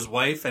relationship with his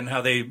wife and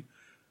how they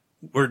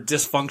were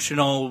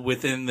dysfunctional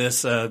within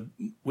this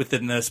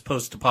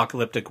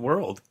post-apocalyptic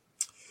world.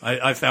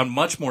 I found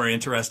much more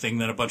interesting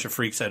than a bunch of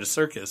freaks at a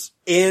circus.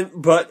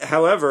 But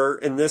however,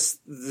 in this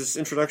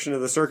introduction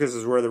of the circus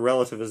is where the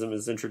relativism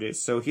is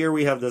introduced. So here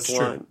we have this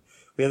line.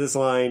 We have this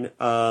line,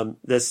 I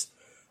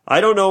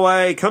don't know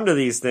why I come to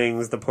these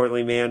things, the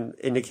portly man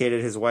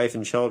indicated his wife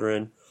and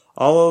children.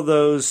 All of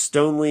those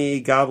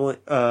stonily gobbling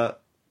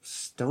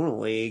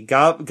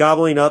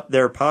up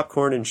their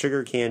popcorn and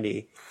sugar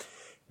candy.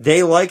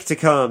 They like to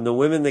come. The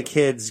women, the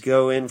kids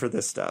go in for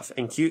this stuff.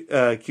 And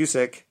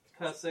Cusick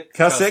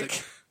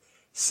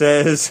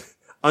says,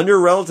 under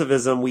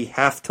relativism, we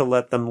have to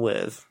let them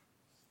live.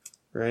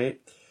 Right?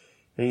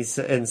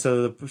 And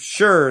so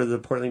the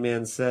portly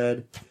man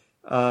said,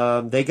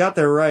 they got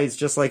their rights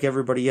just like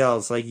everybody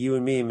else, like you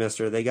and me,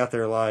 mister. They got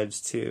their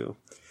lives too.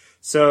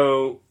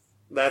 So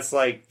that's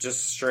like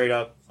just straight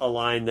up a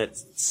line that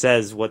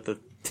says what the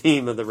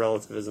theme of the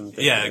relativism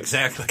thing is.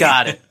 Exactly.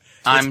 Got it.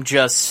 I'm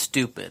just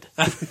stupid.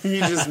 You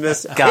just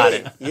missed it. Got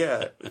it.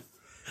 Yeah.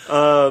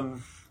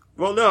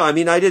 Well, no, I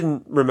mean, I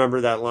didn't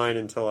remember that line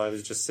until I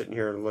was just sitting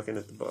here looking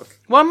at the book.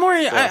 Well,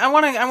 I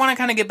want to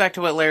kind of get back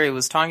to what Larry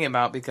was talking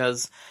about,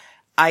 because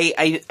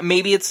I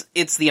maybe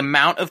it's the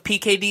amount of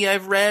PKD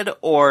I've read,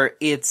 or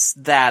it's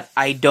that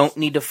I don't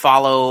need to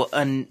follow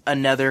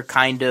another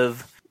kind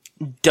of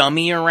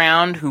dummy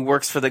around who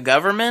works for the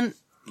government.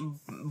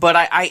 But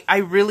I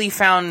really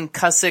found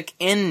Cusick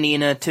and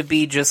Nina to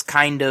be just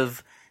kind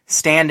of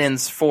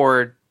stand-ins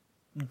for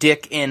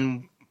Dick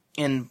in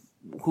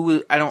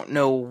who I don't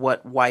know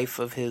what wife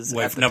of his.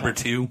 Wife number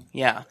 2.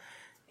 Yeah,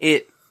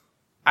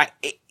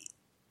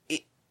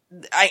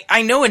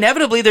 I know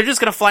inevitably they're just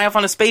going to fly off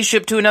on a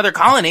spaceship to another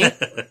colony.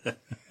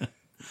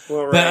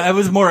 Well, right. But I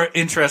was more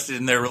interested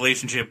in their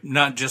relationship,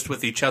 not just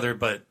with each other,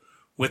 but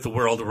with the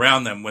world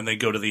around them. When they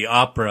go to the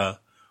opera,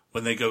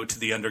 when they go to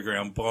the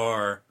underground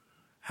bar,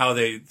 how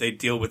they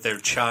deal with their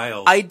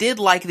child. I did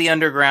like the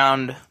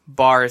underground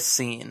bar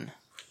scene.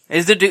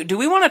 Do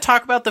we want to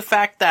talk about the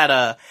fact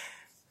that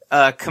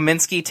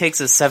Kaminsky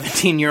takes a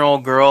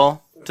 17-year-old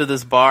girl to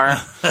this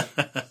bar.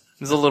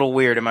 It's a little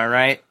weird, am I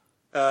right?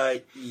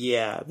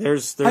 Yeah.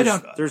 There's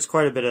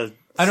quite a bit of.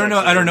 I don't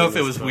know if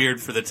it was book.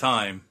 weird for the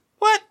time.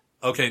 What?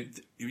 Okay,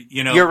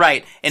 you know. You're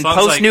right. In songs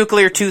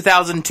post-nuclear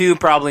 2002,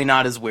 probably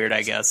not as weird,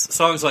 I guess.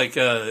 Songs like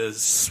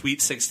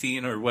Sweet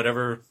 16 or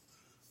whatever,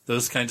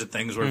 those kinds of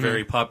things were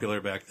very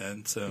popular back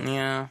then. So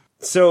Yeah.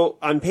 So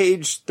on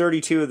page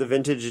 32 of the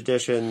vintage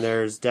edition,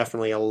 there's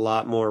definitely a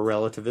lot more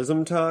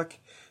relativism talk.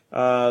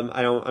 I'm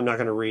not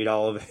going to read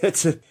all of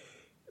it,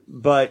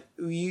 but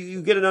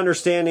you get an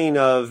understanding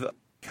of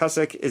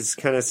Cusick is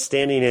kind of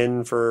standing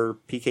in for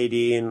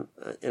PKD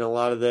in a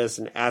lot of this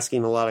and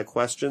asking a lot of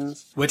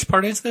questions. Which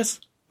part is this?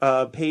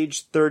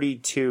 Page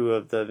 32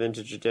 of the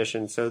vintage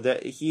edition. So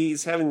that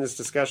he's having this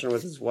discussion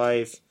with his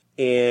wife,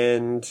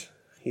 and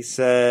he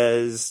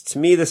says, "To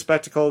me, the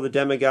spectacle of the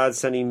demigods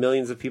sending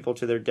millions of people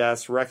to their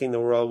deaths, wrecking the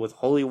world with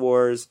holy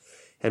wars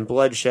and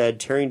bloodshed,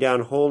 tearing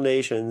down whole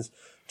nations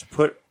to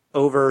put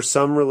over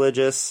some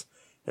religious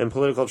and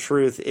political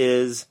truth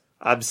is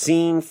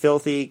obscene,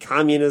 filthy.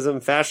 Communism,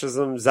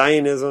 fascism,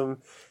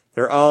 Zionism,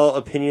 they're all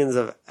opinions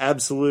of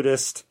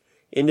absolutist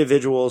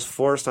individuals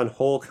forced on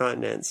whole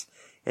continents,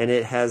 and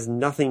it has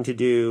nothing to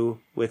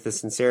do with the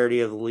sincerity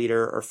of the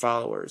leader or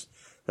followers.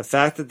 The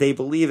fact that they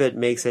believe it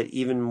makes it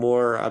even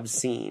more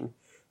obscene.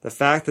 The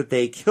fact that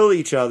they kill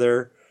each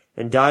other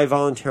and die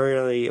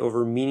voluntarily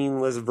over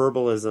meaningless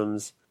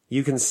verbalisms.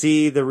 You can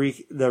see the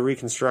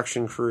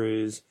reconstruction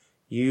crews.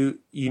 You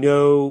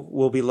know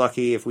we'll be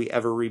lucky if we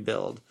ever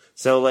rebuild."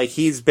 So, like,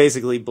 he's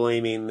basically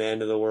blaming the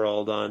end of the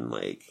world on,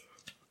 like,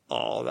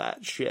 all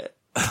that shit.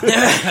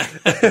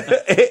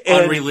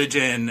 On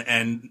religion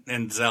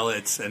and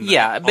zealots. And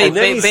Yeah,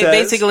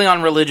 basically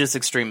on religious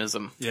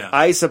extremism. Yeah.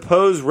 I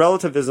suppose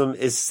relativism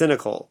is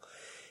cynical.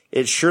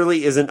 It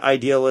surely isn't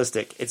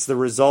idealistic. It's the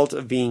result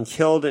of being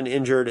killed and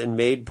injured and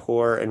made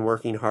poor and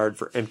working hard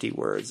for empty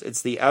words.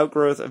 It's the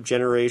outgrowth of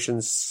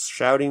generations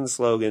shouting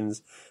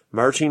slogans,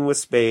 marching with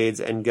spades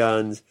and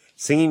guns,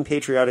 singing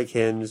patriotic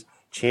hymns,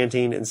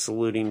 chanting and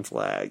saluting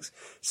flags.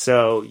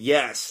 So,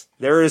 yes,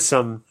 there is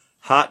some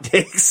hot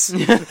takes.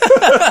 Yeah,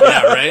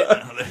 right?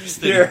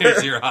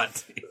 Here's your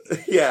hot take.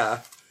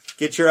 Yeah.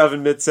 Get your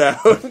oven mitts out.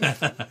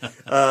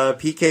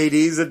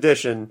 PKD's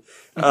edition.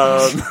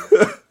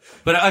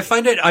 But I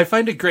find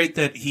it great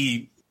that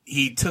he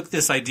took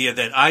this idea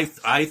that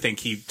I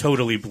think he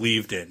totally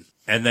believed in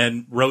and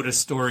then wrote a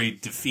story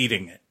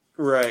defeating it.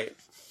 Right.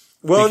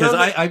 Well, because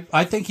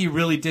I think he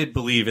really did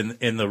believe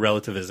in the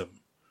relativism.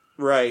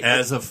 Right.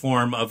 As a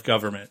form of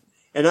government.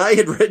 And I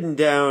had written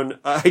down,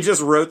 I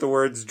just wrote the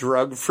words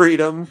drug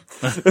freedom.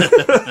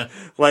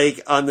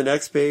 Like on the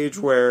next page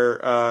where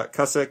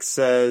Cusick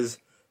says,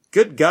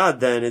 "Good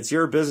God, then, it's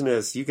your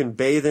business. You can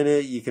bathe in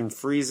it, you can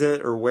freeze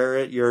it or wear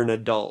it. You're an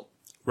adult."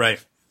 Right.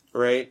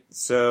 Right?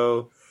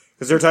 So,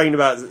 because they're talking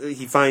about,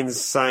 he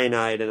finds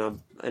cyanide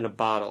in a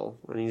bottle.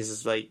 And he's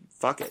just like,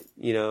 fuck it.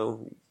 You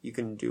know, you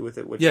can do with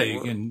it what you want. Yeah,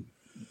 you can.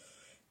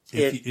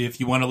 If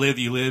you want to live,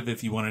 you live.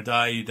 If you want to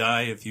die, you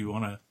die. If you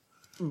want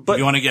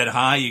to get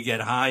high, you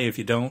get high. If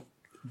you don't.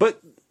 But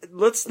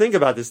let's think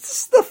about this.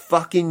 This is the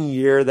fucking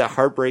year that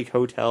Heartbreak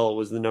Hotel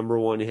was the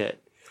 #1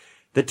 hit.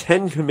 The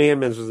 10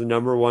 Commandments was the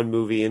 #1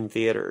 movie in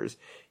theaters.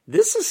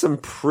 This is some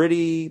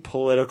pretty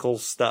political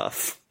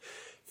stuff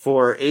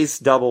for Ace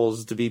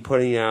Doubles to be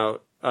putting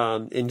out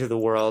into the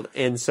world.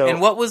 And so, And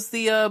what was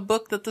the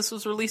book that this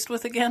was released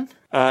with again?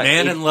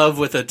 Man in Love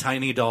with a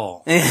Tiny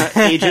Doll.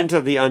 Agent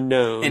of the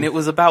Unknown. And it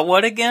was about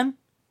what again?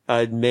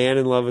 A man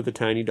in love with a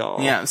tiny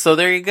doll. Yeah, so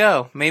there you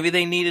go. Maybe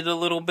they needed a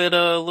little bit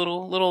of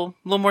little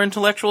more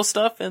intellectual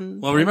stuff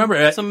and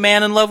remember some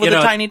man in love with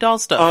a tiny doll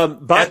stuff.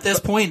 But at this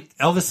point,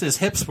 Elvis's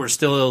hips were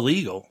still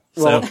illegal.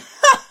 Well, So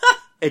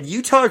and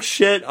you talk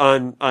shit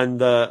on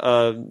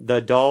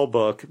the doll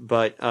book,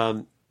 but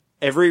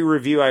every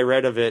review I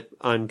read of it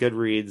on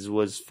Goodreads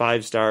was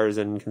 5 stars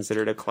and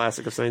considered a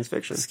classic of science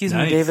fiction. Excuse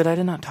me, David, I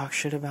did not talk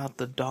shit about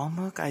the doll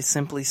book. I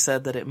simply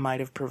said that it might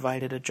have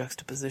provided a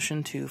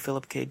juxtaposition to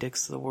Philip K.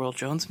 Dick's The World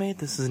Jones Made.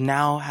 This is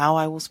now how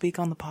I will speak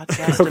on the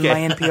podcast in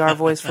my NPR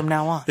voice from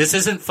now on. this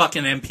isn't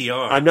fucking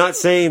NPR. I'm not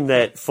saying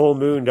that Full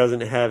Moon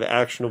doesn't have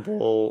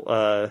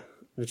actionable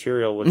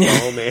material with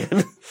Doll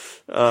Man.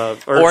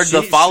 or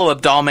the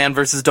follow-up Doll Man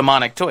versus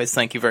Demonic Toys.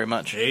 Thank you very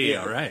much. Hey,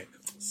 all right.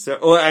 So,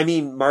 well, I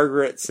mean,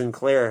 Margaret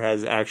Sinclair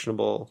has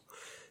actionable.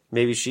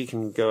 Maybe she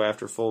can go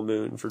after Full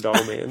Moon for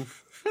Doll Man.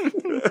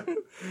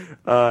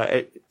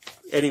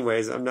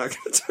 Anyways, I'm not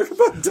going to talk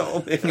about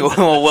Doll Man.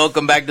 Well,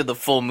 welcome back to the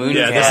Full Moon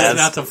Yeah, cast. this is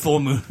not the Full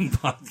Moon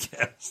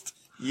podcast.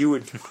 You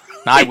would.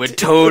 I would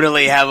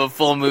totally have a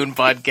Full Moon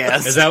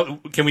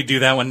podcast. Can we do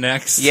that one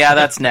next? Yeah,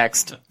 that's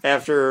next.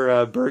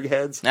 After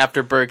Bergheads?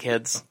 After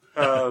Bergheads.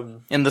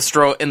 In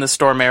the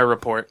Storm Air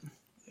Report.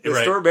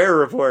 The Storm Air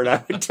Report,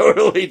 I would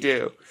totally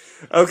do.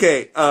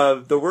 Okay,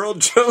 The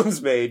World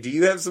Jones Made. Do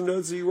you have some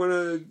notes that you want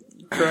to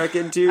crack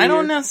into? I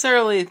don't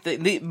necessarily.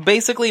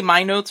 Basically,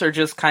 my notes are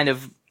just kind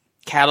of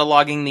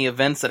cataloging the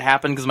events that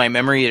happen because my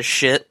memory is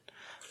shit,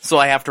 so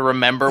I have to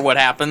remember what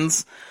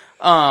happens.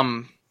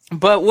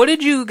 But what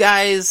did you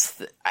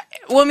guys?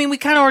 Well, I mean, we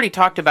kind of already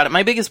talked about it.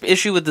 My biggest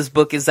issue with this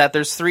book is that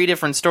there's 3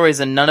 different stories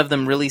and none of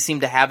them really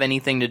seem to have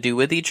anything to do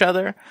with each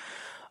other.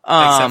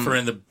 Except for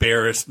in the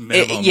barest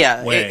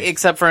minimum way.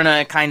 Except for in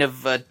a kind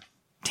of a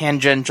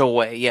tangential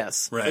way,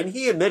 yes. Right. And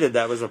he admitted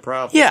that was a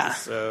problem. Yeah.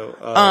 So,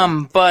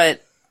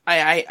 but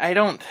I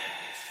don't...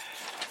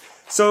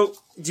 So,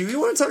 do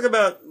you want to talk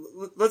about...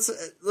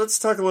 Let's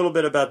talk a little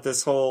bit about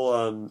this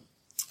whole...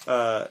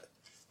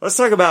 let's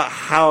talk about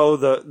how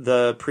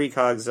the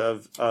precogs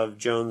of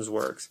Jones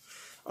works.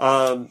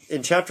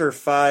 In chapter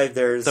 5,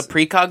 there's... The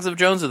precogs of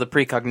Jones or the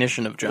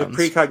precognition of Jones?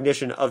 The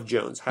precognition of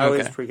Jones. How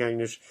is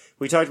precognition?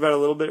 We talked about it a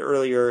little bit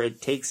earlier.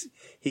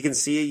 He can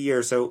see a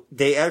year, so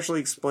they actually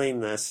explain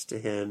this to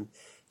him.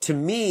 To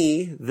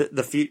me,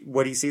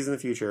 what he sees in the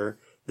future,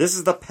 this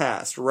is the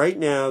past. Right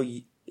now,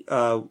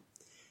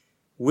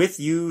 with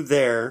you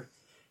there,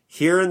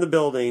 here in the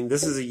building,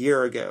 this is a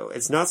year ago.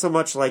 It's not so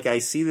much like I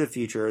see the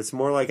future. It's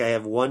more like I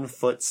have one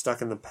foot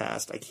stuck in the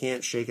past. I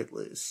can't shake it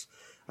loose.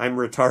 I'm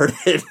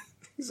retarded.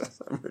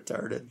 I'm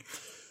retarded.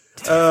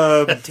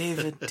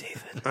 David.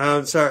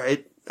 I'm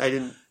sorry. I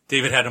didn't.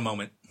 David had a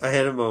moment. I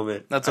had a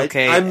moment. That's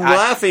okay. I'm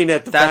laughing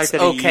at the fact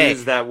that he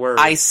used that word.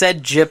 I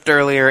said gypped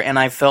earlier, and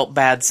I felt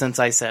bad since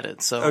I said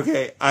it. So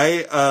okay,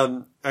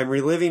 I'm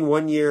reliving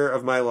 1 year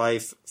of my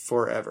life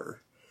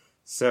forever.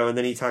 So, and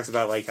then he talks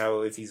about like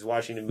how if he's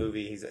watching a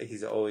movie,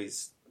 he's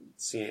always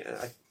seeing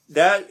it.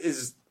 That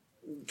is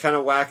kind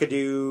of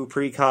wackadoo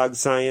precog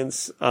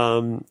science.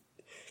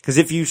 Because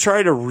if you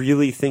try to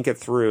really think it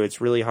through, it's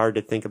really hard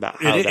to think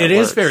about how it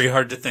is very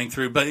hard to think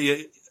through. But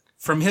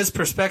from his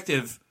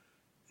perspective,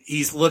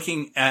 he's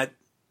looking at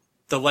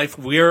the life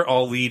we're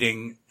all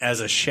leading as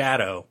a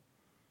shadow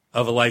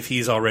of a life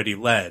he's already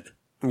led.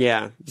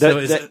 Yeah.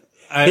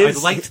 I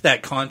liked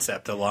that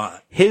concept a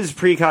lot. His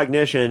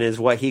precognition is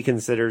what he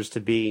considers to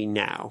be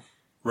now.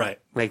 Right.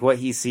 Like what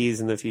he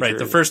sees in the future. Right.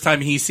 The first time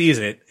he sees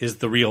it is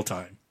the real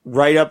time.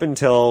 Right up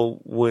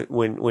until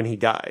when he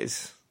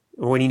dies.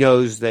 When he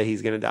knows that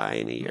he's going to die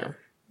in a year.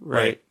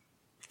 Right.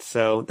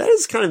 So that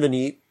is kind of a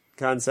neat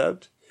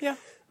concept. Yeah.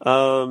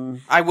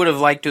 I would have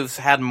liked to have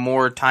had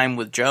more time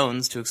with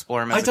Jones to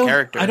explore him as a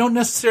character. I don't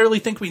necessarily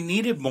think we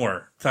needed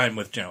more time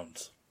with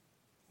Jones.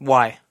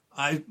 Why?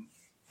 I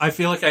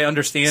feel like I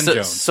understand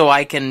Jones. So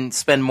I can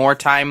spend more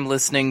time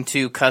listening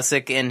to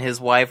Cusick and his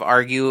wife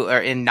argue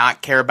and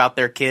not care about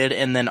their kid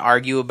and then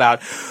argue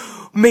about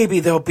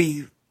maybe there'll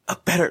be a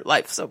better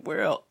life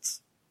somewhere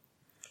else.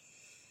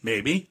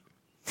 Maybe.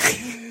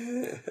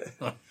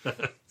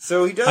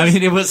 So he does. I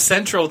mean, it was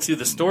central to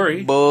the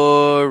story.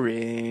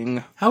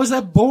 Boring. How is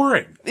that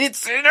boring?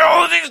 It's in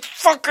all these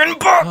fucking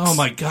books. Oh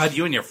my god,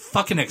 you and your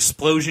fucking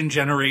explosion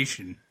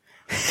generation.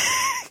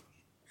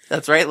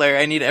 That's right, Larry.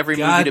 I need every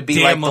movie to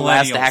be like the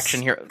last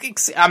action hero.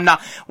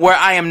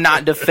 I am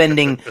not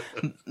defending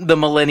the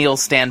millennial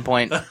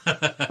standpoint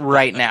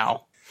right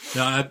now.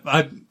 No,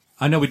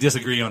 I know we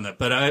disagree on that,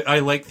 but I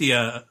like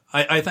the,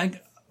 I think,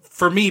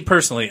 for me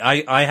personally,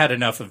 I had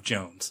enough of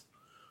Jones.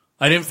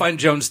 I didn't find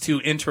Jones too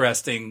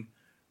interesting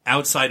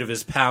outside of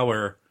his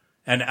power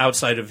and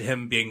outside of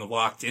him being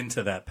locked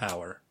into that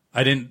power.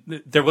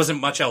 There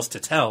wasn't much else to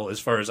tell as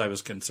far as I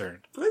was concerned.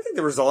 I think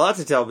there was a lot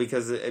to tell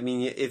because, I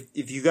mean,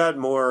 if you got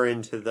more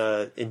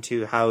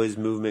into how his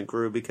movement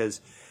grew,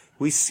 because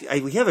we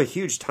have a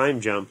huge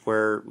time jump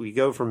where we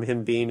go from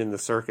him being in the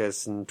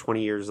circus and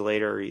 20 years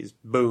later he's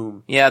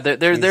boom. Yeah,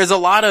 there's a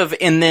lot of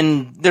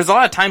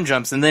time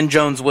jumps, and then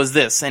Jones was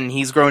this, and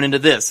he's grown into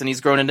this, and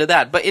he's grown into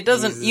that. But it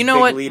doesn't, he's you know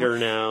what? Leader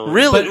now.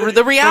 Really, but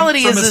the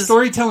reality from a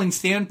storytelling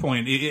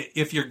standpoint,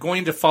 if you're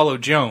going to follow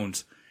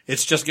Jones,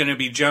 it's just going to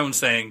be Jones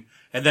saying,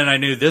 and then I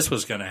knew this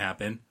was going to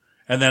happen.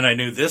 And then I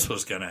knew this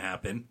was going to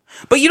happen.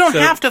 But you don't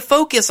have to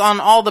focus on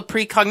all the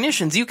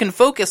precognitions. You can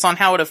focus on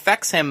how it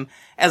affects him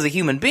as a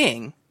human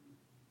being.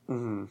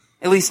 Mm-hmm.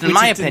 At least in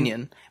my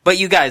opinion. But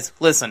you guys,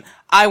 listen.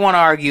 I want to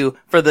argue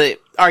for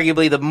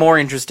arguably the more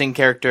interesting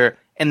character,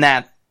 and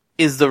that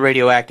is the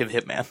radioactive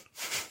hitman.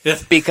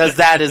 Because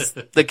that is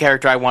the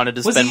character I wanted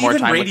to spend more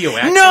time with.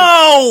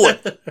 No!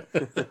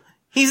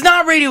 He's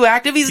not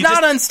radioactive. He's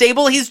not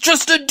unstable. He's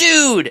just a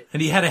dude.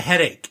 And he had a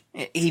headache.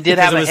 He did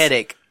have a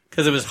headache.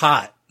 Because it was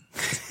hot.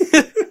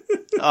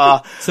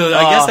 So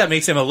I guess that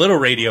makes him a little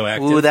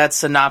radioactive. Ooh, that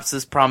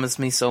synopsis promised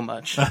me so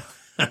much.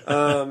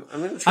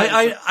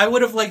 I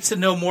would have liked to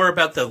know more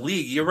about the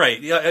League. You're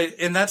right.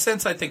 In that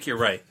sense, I think you're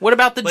right. What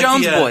about the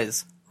Jones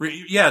boys?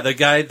 The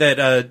guy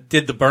that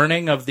did the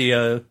burning of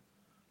the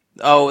the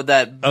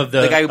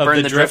guy who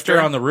burned the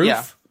drifter on the roof.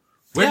 Yeah.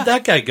 Where'd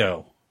that guy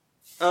go?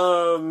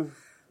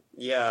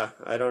 Yeah,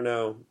 I don't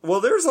know.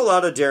 Well, there's a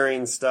lot of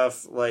daring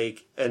stuff,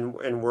 like,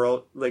 and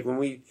world, like, when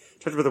we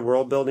talked about the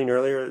world building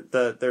earlier,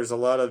 there's a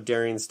lot of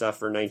daring stuff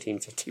for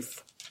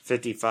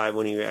 1955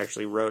 when he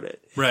actually wrote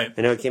it. Right.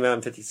 I know it came out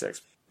in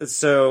 56.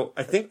 So,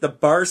 I think the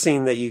bar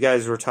scene that you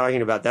guys were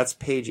talking about, that's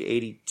page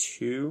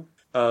 82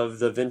 of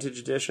the vintage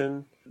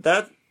edition.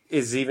 That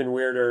is even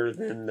weirder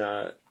than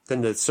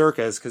the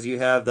circus, because you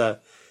have the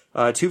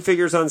two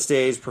figures on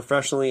stage,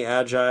 professionally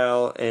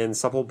agile and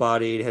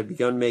supple-bodied, had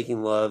begun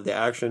making love. The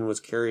action was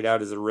carried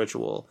out as a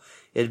ritual.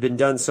 It had been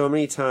done so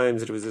many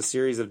times that it was a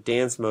series of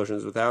dance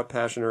motions without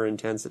passion or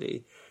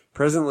intensity.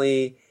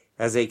 Presently,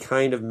 as a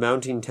kind of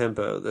mounting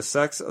tempo, the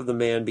sex of the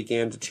man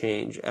began to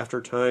change.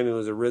 After time, it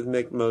was a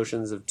rhythmic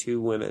motions of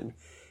two women.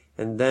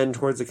 And then,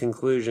 towards the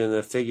conclusion,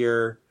 the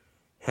figure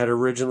had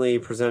originally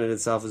presented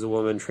itself as a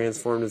woman,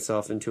 transformed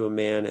itself into a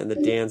man, and the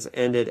dance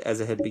ended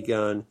as it had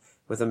begun,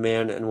 with a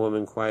man and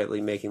woman quietly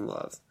making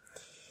love.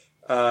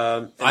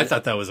 I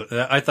thought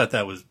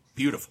that was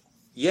beautiful.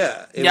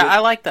 Yeah. I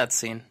like that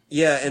scene.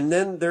 Yeah, and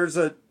then there's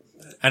a...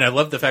 And I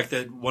love the fact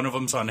that one of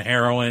them's on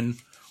heroin,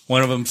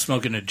 one of them's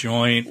smoking a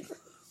joint,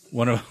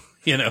 one of,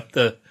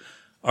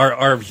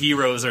 our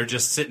heroes are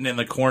just sitting in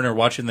the corner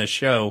watching the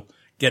show,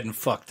 getting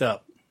fucked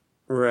up.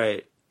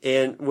 Right.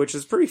 And which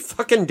is pretty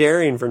fucking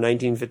daring for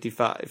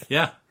 1955.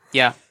 Yeah.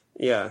 Yeah.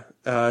 Yeah.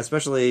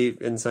 Especially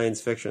in science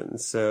fiction.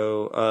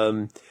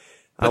 So,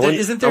 I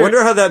isn't there...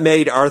 wonder how that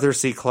made Arthur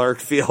C.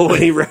 Clarke feel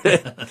when he read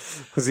it.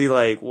 Was he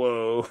like,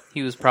 whoa?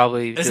 He was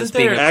probably just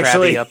there being a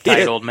crabby,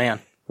 uptight old man.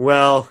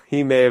 Well,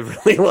 he may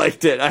have really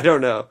liked it. I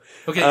don't know.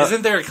 Okay,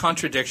 isn't there a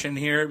contradiction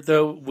here,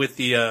 though, with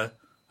the,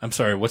 I'm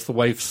sorry, what's the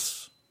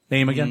wife's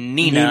name again?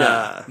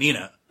 Nina.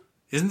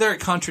 Isn't there a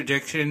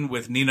contradiction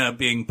with Nina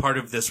being part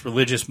of this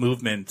religious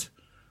movement,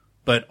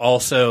 but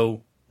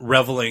also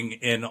reveling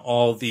in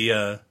all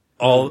the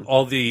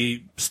all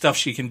the stuff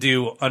she can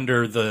do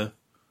under the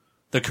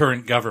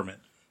current government?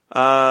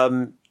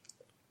 Talk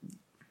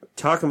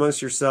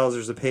amongst yourselves.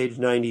 There's a page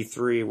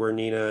 93 where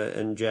Nina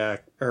and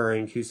Jack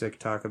and Cusick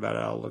talk about it.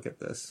 I'll look at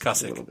this a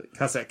little bit.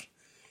 Cusick.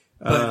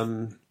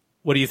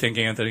 What do you think,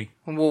 Anthony?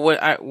 Well,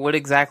 what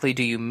exactly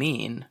do you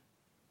mean?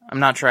 I'm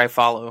not sure I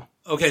follow.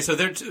 Okay, so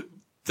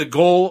the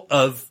goal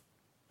of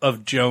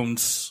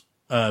Jones'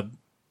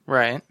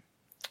 right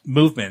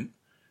movement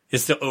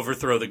is to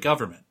overthrow the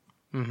government,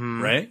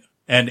 right?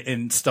 And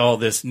install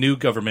this new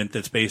government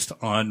that's based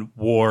on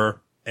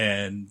war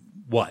and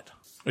what?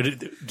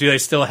 Do they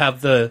still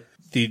have the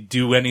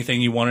do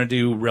anything you want to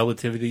do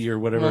relativity or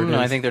whatever it is? No,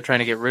 I think they're trying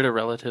to get rid of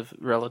relativism.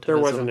 There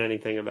wasn't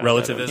anything about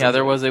relativism. Yeah,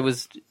 there was. It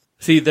was.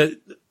 See,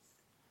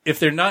 if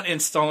they're not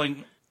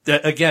installing...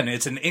 Again,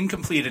 it's an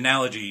incomplete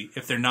analogy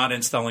if they're not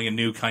installing a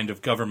new kind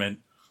of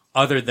government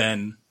other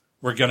than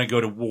we're going to go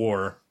to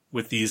war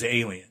with these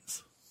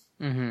aliens.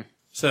 Mm-hmm.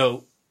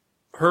 So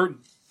her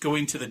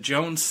going to the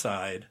Jones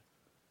side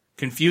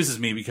confuses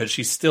me because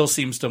she still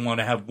seems to want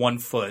to have one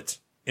foot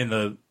in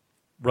the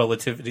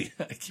relativity.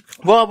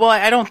 Well,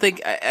 I don't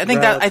think.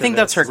 I think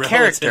that's her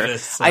character.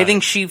 I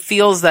think she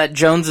feels that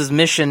Jones's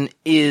mission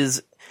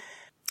is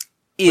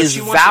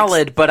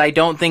valid, but I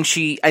don't think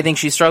I think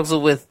she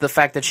struggles with the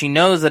fact that she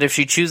knows that if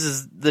she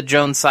chooses the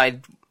Jones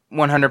side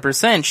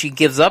 100%, she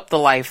gives up the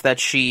life that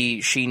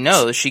she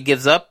knows. She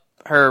gives up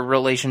her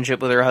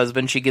relationship with her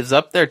husband. She gives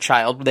up their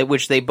child,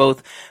 which they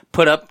both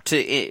put up to.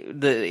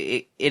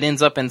 It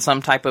ends up in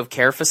some type of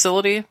care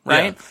facility,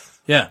 right?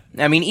 Yeah.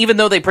 I mean, even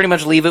though they pretty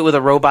much leave it with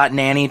a robot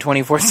nanny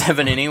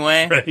 24/7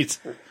 anyway. Right.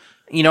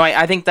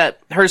 I think that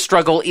her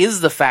struggle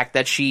is the fact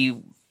that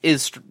she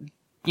is...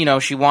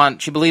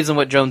 she believes in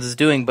what Jones is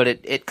doing, but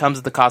it comes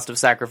at the cost of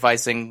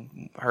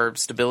sacrificing her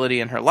stability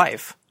in her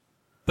life.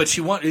 But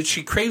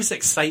she craves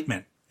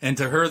excitement, and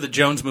to her, the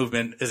Jones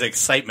movement is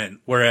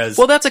excitement. Whereas,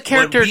 that's a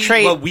character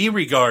trait. What we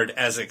regard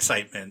as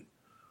excitement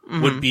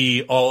would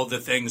be all the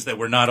things that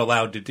we're not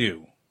allowed to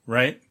do,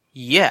 right?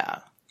 Yeah,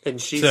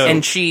 and she's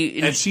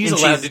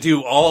allowed to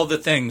do all the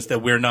things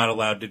that we're not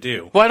allowed to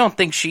do. Well, I don't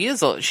think she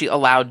is. She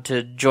allowed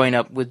to join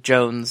up with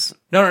Jones.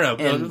 No.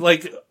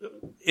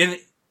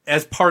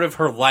 As part of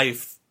her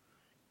life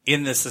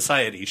in this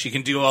society, she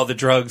can do all the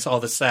drugs, all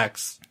the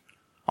sex.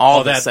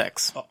 All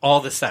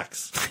the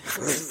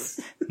sex.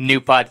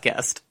 New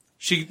podcast.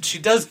 She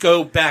does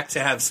go back to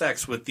have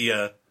sex with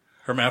the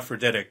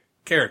hermaphroditic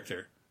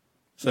character.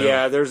 So,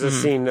 yeah, there's a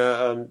scene,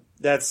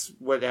 that's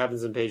what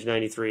happens in page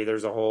 93.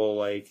 There's a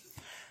whole,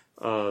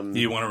 do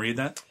you want to read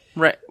that?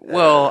 Right.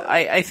 Well,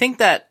 I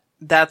think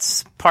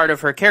that's part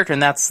of her character,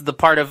 and that's the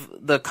part of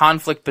the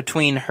conflict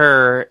between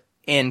her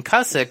and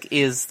Cusick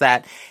is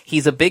that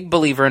he's a big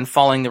believer in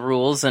following the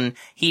rules, and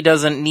he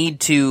doesn't need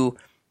to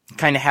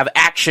kind of have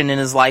action in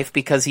his life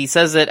because he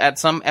says it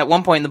at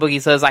one point in the book.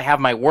 He says, "I have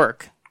my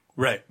work."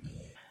 Right.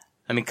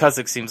 I mean,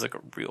 Cusick seems like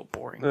a real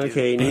boring dude.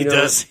 Okay, he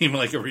does seem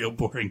like a real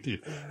boring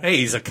dude. Hey,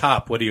 he's a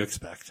cop. What do you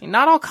expect?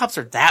 Not all cops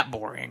are that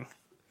boring.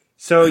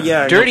 So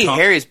yeah, Dirty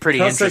Harry's pretty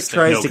Cusick interesting.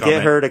 tries to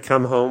get her to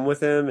come home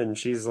with him, and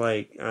she's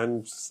like,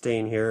 "I'm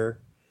staying here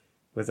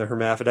with the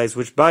hermaphrodites."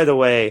 Which, by the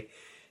way,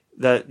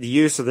 the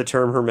use of the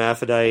term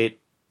hermaphrodite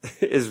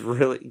is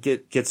really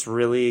gets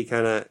really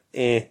kind of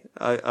it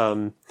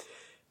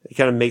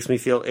kind of makes me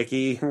feel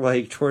icky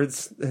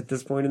towards at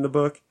this point in the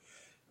book.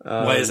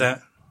 Why is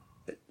that?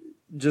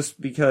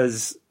 Just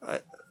because I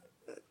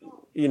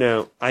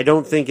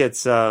don't think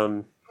it's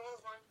Whoa.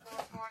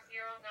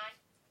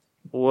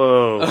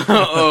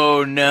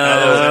 Oh no.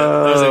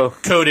 That was a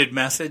coded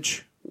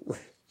message.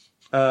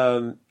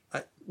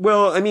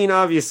 Well, I mean,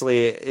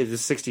 obviously, it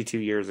was 62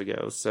 years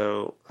ago,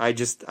 so it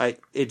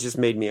just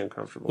made me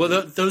uncomfortable.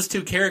 Well, those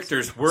two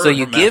characters were. So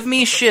you give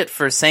me shit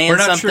for saying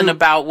something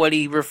about what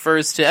he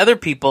refers to other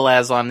people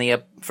as on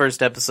the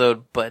first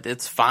episode, but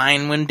it's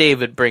fine when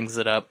David brings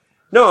it up.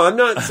 No, I'm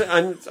not.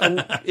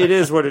 It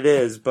is what it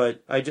is,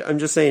 but I'm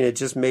just saying it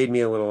just made me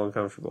a little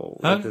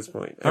uncomfortable at this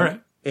point. All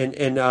right.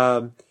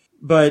 So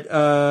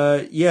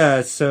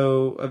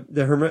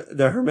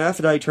the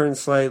hermaphrodite turned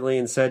slightly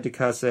and said to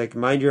Cusick,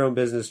 "Mind your own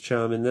business,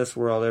 chum. In this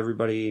world,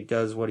 everybody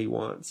does what he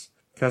wants."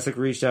 Cusick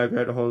reached out,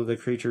 grabbed a hold of the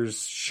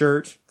creature's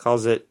shirt,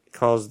 calls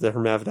the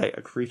hermaphrodite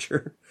a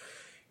creature,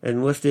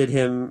 and lifted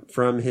him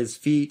from his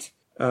feet.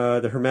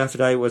 The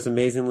hermaphrodite was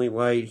amazingly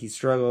light. He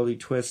struggled, he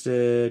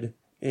twisted,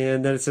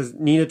 and then it says,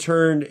 Nina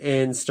turned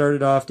and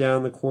started off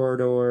down the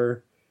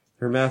corridor.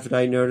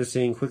 Hermaphrodite,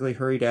 noticing, quickly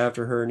hurried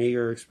after her, an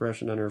eager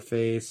expression on her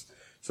face.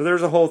 So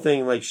there's a whole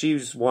thing, like, she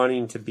was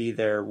wanting to be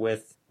there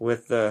with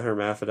the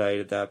hermaphrodite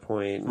at that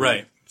point.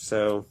 Right.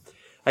 So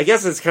I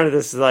guess it's kind of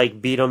this,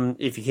 like, beat 'em,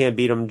 if you can't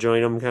beat 'em,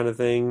 join 'em kind of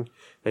thing.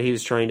 That he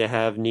was trying to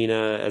have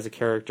Nina as a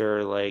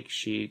character, like,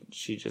 she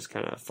just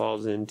kind of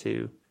falls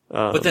into.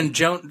 But then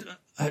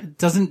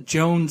doesn't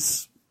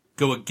Jones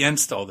go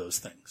against all those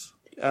things?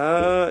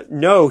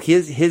 No,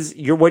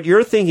 what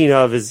you're thinking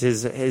of is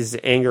his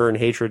anger and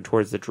hatred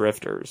towards the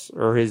drifters,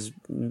 or his.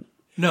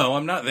 No,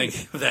 I'm not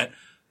thinking of that.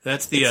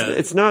 That's the.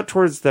 It's not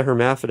towards the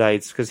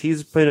hermaphrodites, because he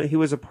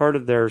was a part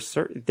of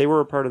they were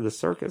a part of the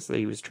circus that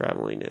he was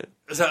traveling in.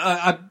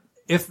 So,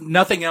 if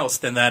nothing else,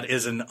 then that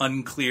is an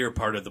unclear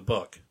part of the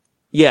book.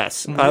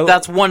 Yes,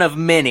 that's one of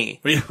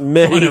many.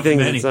 Many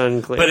things that's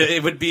unclear. But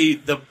it would be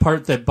the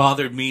part that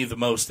bothered me the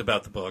most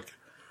about the book.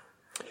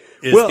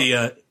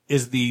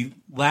 Is the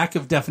lack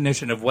of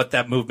definition of what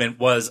that movement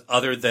was,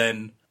 other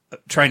than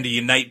trying to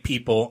unite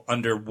people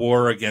under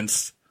war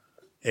against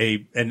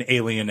an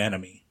alien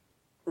enemy.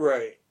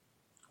 Right.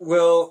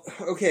 Well,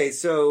 okay,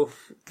 so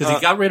because he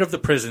got rid of the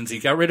prisons, he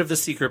got rid of the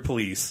secret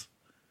police,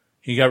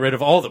 he got rid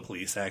of all the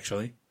police,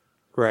 actually.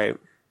 Right.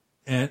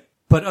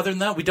 But other than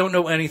that, we don't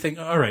know anything.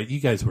 All right,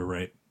 you guys were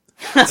right.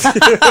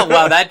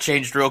 Wow, that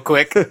changed real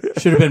quick.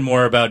 Should have been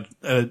more about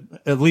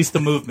at least the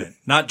movement,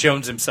 not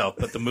Jones himself,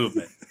 but the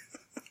movement.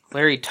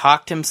 Larry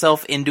talked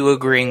himself into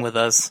agreeing with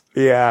us.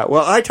 Yeah,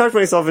 well, I talked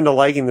myself into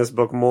liking this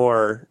book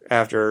more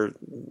after,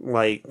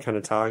 like, kind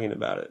of talking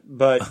about it.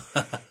 But,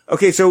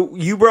 okay, so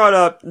you brought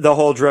up the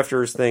whole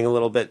drifters thing a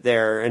little bit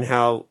there, and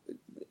how,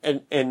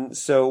 and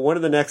so one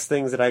of the next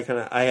things that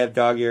I have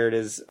dog-eared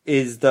is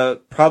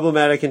the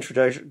problematic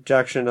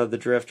introduction of the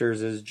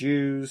drifters as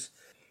Jews.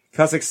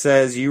 Cusick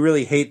says, you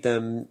really hate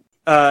them.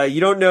 You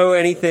don't know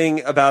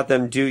anything about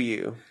them, do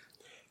you?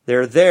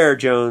 They're there,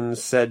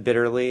 Jones said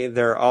bitterly.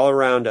 They're all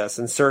around us,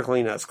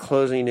 encircling us,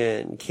 closing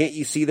in. Can't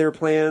you see their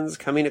plans?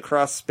 Coming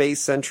across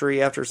space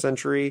century after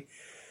century,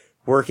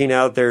 working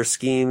out their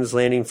schemes,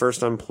 landing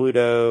first on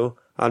Pluto,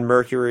 on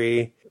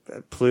Mercury.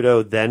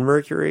 Pluto, then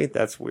Mercury?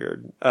 That's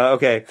weird.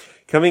 Okay.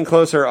 Coming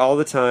closer all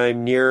the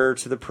time, nearer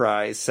to the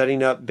prize,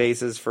 setting up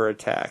bases for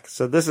attack.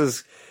 So this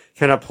is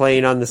kind of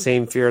playing on the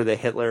same fear that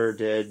Hitler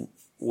did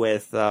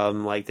with,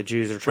 like, the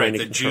Jews are trying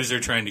to... Jews are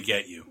trying to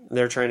get you.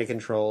 They're trying to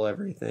control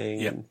everything.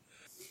 Yep. And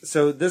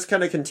so this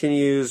kind of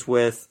continues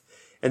with...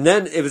 And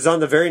then it was on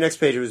the very next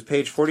page. It was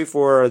page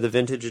 44 of the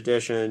vintage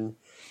edition,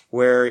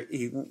 where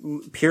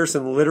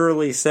Pearson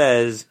literally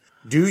says,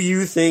 do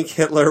you think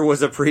Hitler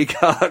was a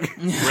precog?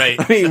 Right.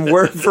 I mean,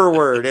 word for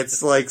word.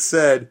 It's like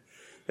said.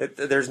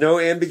 There's no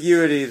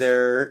ambiguity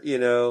there,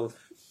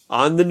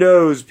 on the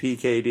nose,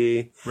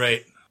 PKD.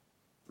 Right.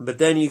 But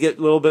then you get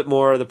a little bit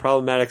more of the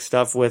problematic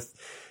stuff with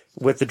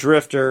the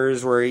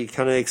drifters, where he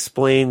kind of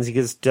explains,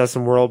 does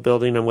some world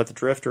building on what the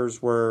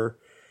drifters were.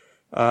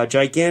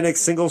 Gigantic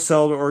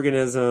single-celled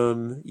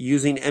organism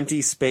using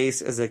empty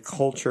space as a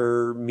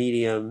culture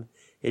medium.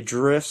 It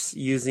drifts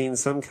using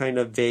some kind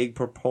of vague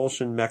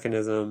propulsion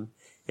mechanism.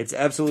 It's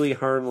absolutely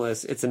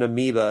harmless. It's an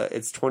amoeba.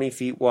 It's 20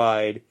 feet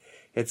wide.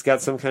 It's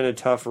got some kind of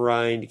tough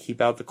rind to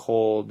keep out the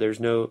cold.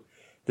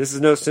 This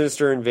is no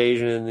sinister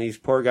invasion. These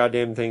poor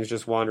goddamn things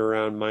just wander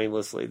around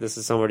mindlessly. This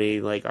is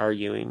somebody, like,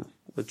 arguing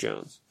with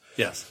Jones.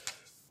 Yes.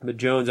 But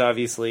Jones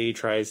obviously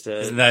tries to...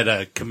 Isn't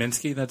that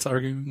Kaminsky that's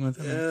arguing with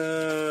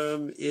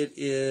him? It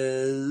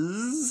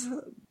is...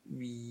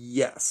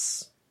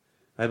 Yes.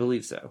 I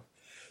believe so.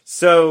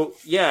 So,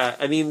 yeah,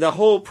 I mean, the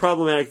whole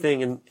problematic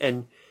thing,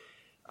 and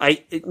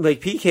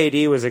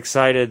PKD was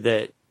excited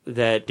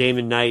that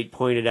Damon Knight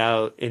pointed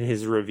out in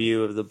his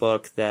review of the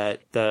book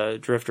that the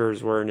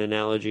drifters were an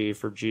analogy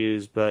for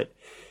Jews, but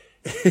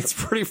it's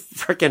pretty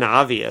freaking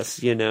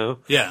obvious,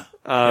 Yeah.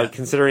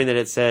 Considering that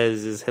it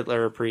says, is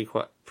Hitler a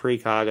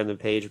precog on the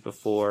page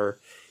before?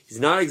 He's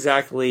not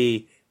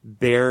exactly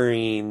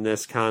burying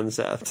this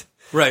concept.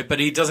 Right, but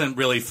he doesn't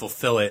really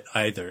fulfill it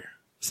either.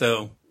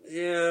 So.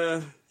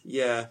 Yeah.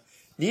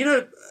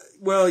 Nina,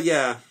 well,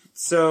 yeah.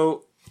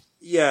 So,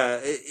 yeah,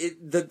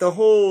 the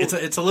whole...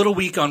 It's a little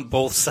weak on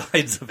both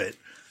sides of it.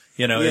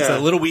 It's a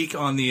little weak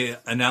on the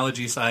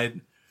analogy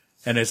side,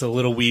 and it's a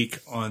little weak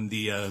on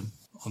the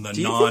on the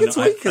Do you think it's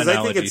weak? Because I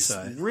think non-analogy it's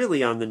side.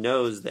 really on the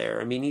nose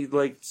there. I mean, he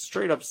like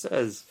straight up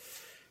says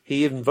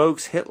he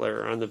invokes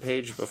Hitler on the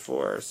page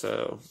before,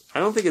 so I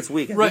don't think it's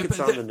weak. I think it's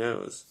on the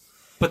nose.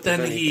 But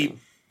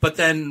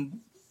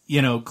then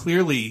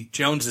clearly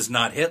Jones is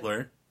not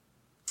Hitler.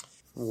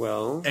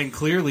 Well, and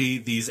clearly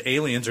these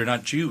aliens are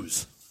not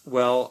Jews.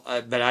 Well,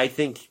 but I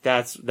think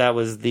that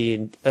was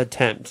the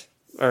attempt,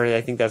 or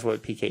I think that's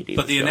what PKD.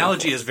 But the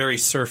analogy is very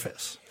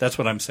surface. That's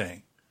what I'm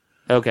saying.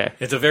 Okay,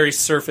 it's a very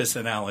surface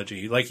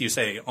analogy, like you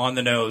say, on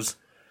the nose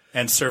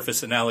and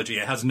surface analogy.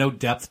 It has no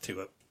depth to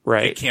it.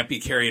 Right, it can't be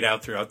carried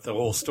out throughout the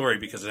whole story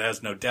because it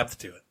has no depth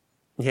to it.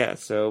 Yeah.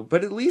 So,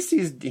 but at least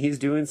he's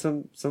doing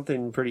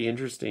something pretty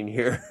interesting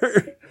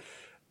here.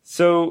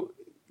 So,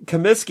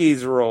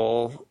 Comiskey's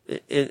role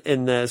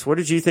in this, what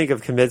did you think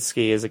of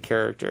Comiskey as a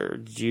character?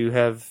 Did you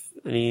have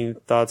any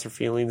thoughts or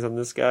feelings on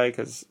this guy?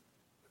 Because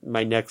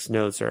my next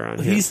notes are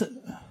on him.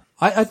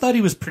 I thought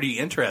he was pretty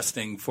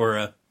interesting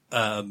for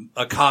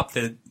a cop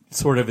that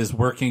sort of is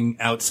working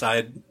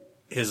outside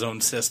his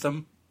own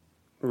system.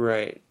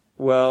 Right.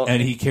 Well,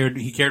 and he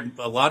cared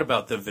a lot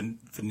about the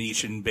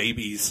Venetian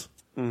babies.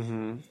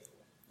 Mm-hmm.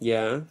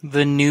 Yeah.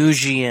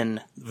 Venusian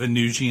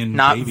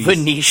not babies.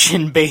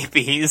 Venetian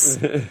babies.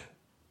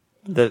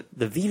 The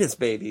Venus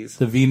babies.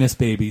 The Venus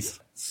babies.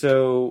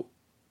 So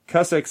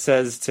Cusick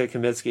says to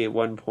Comiskey at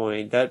one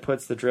point, that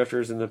puts the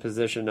drifters in the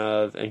position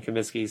of, and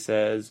Comiskey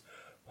says,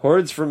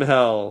 hordes from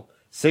hell,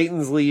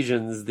 Satan's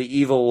legions, the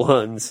evil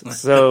ones.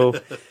 So,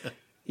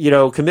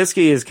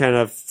 Comiskey is kind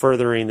of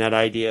furthering that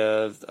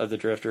idea of the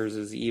drifters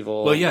as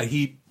evil. Well, yeah,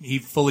 he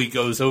fully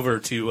goes over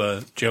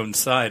to Jones'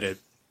 side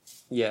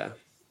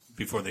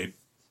before they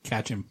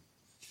catch him.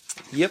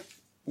 Yep.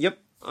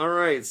 All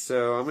right,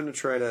 so I'm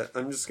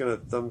just going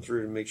to thumb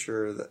through to make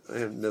sure that I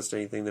haven't missed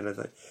anything that I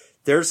thought.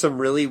 There's some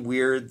really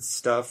weird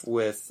stuff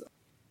with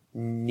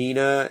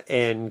Nina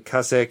and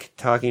Cusick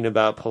talking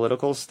about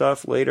political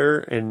stuff later,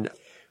 and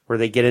where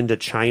they get into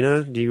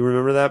China. Do you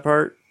remember that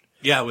part?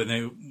 Yeah,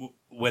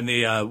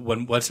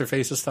 when what's her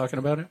face is talking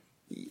about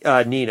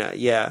it? Nina,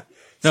 yeah.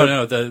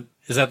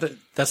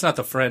 That's not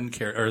the friend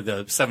character or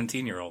the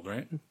 17-year-old,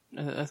 right?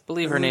 I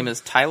believe her name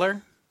is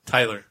Tyler.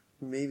 Tyler.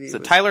 Maybe is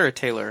it Tyler or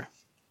Taylor?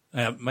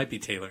 It might be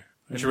Taylor.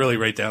 I should really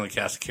write down the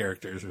cast of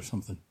characters or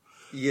something.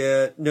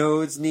 Yeah,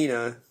 no, it's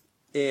Nina.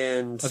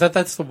 And I thought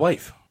that's the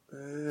wife.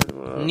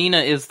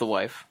 Nina is the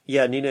wife.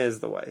 Yeah, Nina is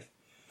the wife.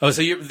 Oh,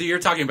 so you're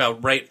talking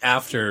about right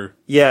after?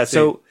 Yeah.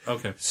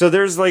 Okay. So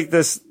there's like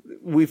this.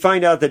 We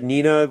find out that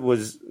Nina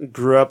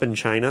grew up in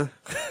China.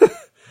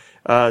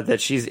 That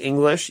she's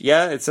English.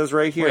 Yeah, it says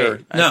right here.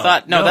 Wait,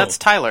 that's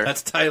Tyler.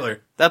 That's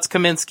Tyler. That's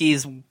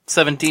Kaminsky's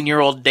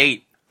 17-year-old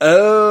date.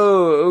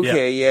 Oh,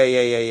 okay.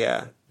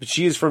 Yeah. But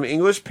she's from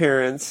English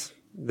parents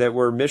that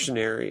were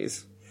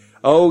missionaries.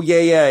 Oh,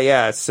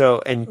 yeah.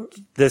 So, and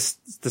the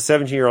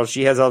 17-year-old,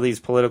 she has all these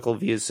political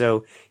views.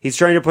 So he's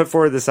trying to put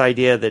forward this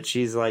idea that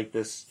she's like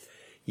this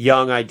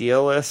young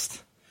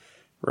idealist,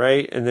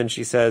 right? And then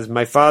she says,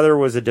 my father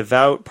was a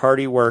devout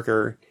party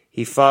worker.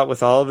 He fought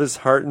with all of his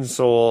heart and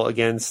soul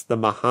against the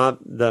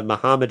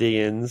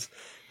Mohammedans,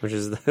 which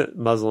is the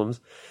Muslims,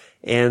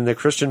 and the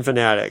Christian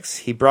fanatics.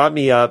 He brought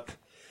me up.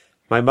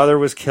 My mother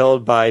was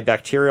killed by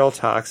bacterial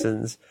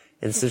toxins,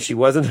 and since she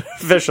wasn't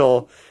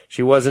official,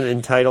 she wasn't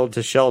entitled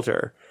to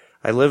shelter.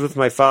 I lived with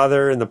my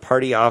father in the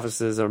party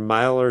offices a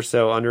mile or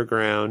so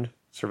underground,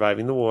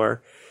 surviving the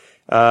war.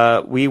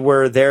 We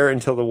were there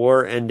until the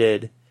war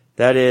ended.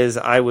 That is,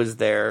 I was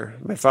there.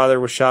 My father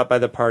was shot by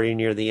the party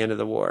near the end of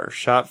the war.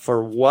 Shot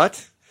for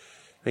what?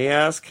 They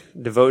ask.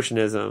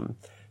 Devotionism.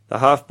 The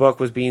Hoff book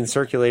was being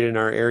circulated in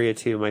our area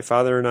too. My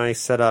father and I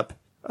set up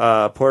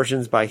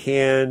portions by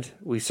hand.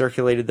 We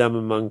circulated them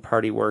among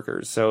party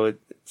workers. So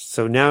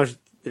now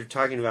they're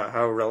talking about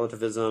how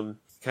relativism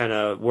kind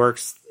of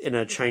works in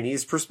a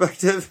Chinese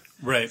perspective.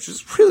 Right. Which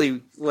is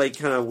really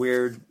kind of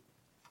weird.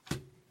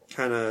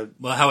 Well,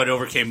 how it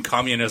overcame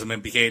communism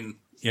and became,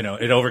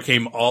 it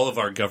overcame all of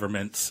our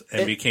governments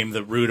and became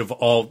the root of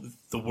all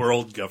the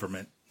world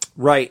government.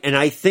 Right. And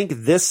I think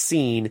this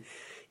scene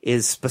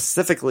is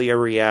specifically a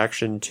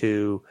reaction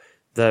to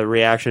the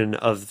reaction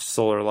of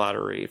Solar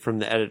Lottery from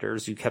the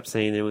editors who kept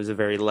saying it was a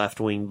very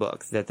left-wing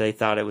book, that they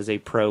thought it was a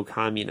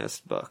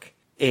pro-communist book.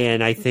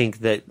 And I think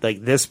that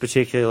this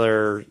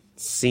particular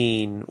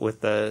scene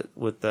with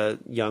the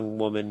young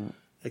woman,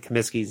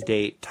 Comiskey's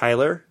date,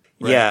 Tyler,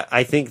 right. Yeah,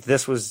 I think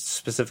this was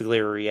specifically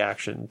a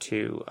reaction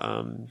to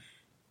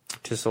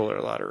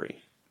Solar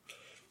Lottery.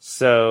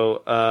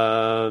 So,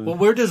 well,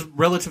 where does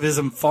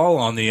relativism fall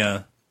on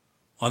the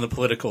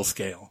political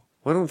scale?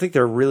 Well, I don't think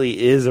there really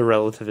is a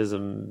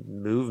relativism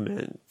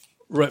movement.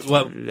 Right.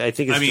 Well, I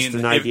think it's just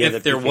an idea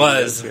if there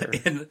was,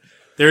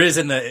 there is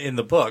in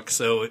the book.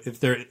 So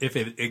if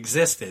it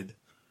existed.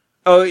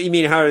 Oh, you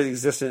mean how it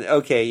existed?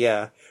 Okay,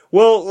 yeah.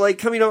 Well,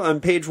 coming up on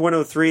page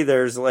 103,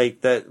 there's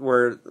that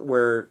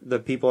where the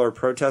people are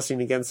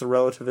protesting against the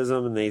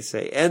relativism, and they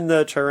say, "End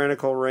the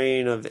tyrannical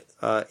reign of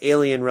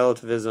alien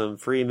relativism,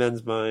 free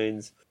men's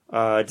minds."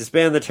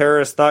 Disband the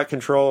terrorist thought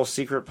control,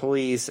 secret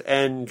police,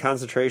 end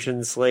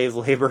concentration slave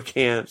labor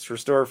camps,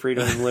 restore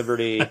freedom and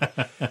liberty.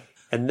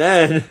 And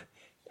then,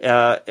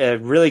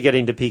 really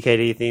getting to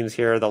PKD themes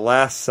here, the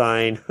last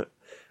sign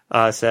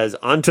says,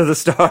 onto the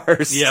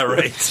stars. Yeah,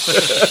 right.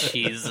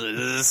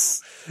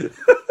 Jesus.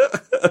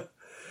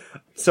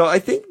 So I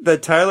think the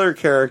Tyler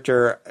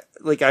character,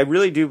 like, I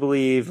really do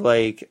believe,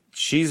 like,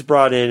 she's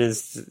brought in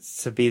as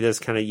to be this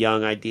kind of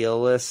young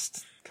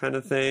idealist kind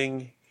of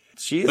thing.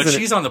 But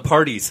she's on the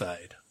party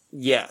side.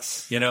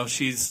 Yes. You know,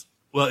 she's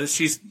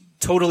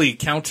totally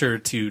counter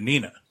to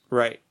Nina.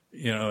 Right.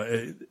 You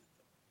know,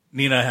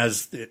 Nina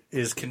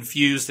is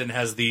confused and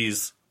has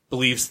these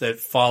beliefs that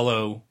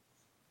follow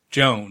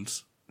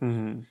Jones.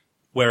 Mm-hmm.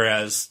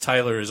 Whereas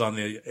Tyler is on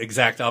the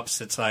exact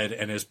opposite side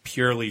and is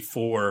purely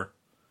for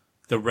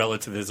the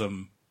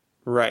relativism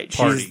right.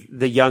 party. She's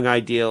the young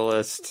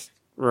idealist.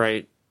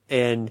 Right.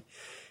 And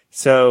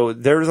so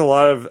there's a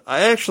lot of,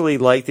 I actually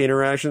like the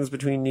interactions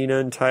between Nina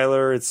and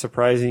Tyler. It's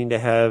surprising to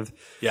have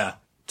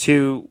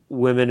two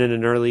women in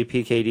an early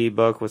PKD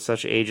book with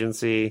such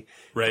agency.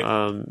 Right.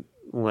 And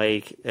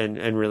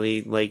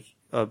really like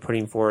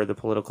putting forward the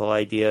political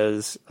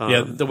ideas.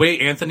 The way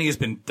Anthony has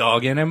been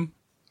dogging him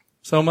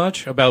so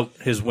much about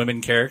his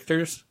women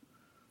characters.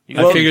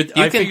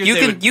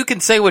 You can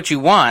say what you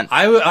want.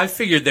 I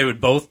figured they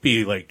would both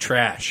be like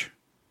trash.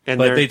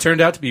 But they turned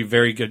out to be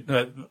very good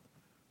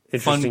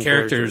fun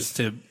characters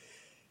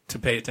to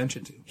pay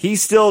attention to. He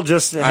still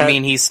just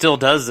he still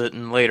does it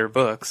in later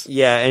books.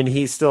 Yeah, and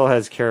he still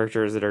has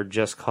characters that are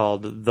just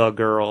called the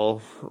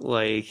girl,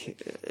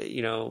 like,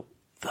 you know,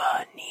 the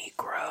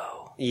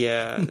Negro.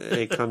 Yeah,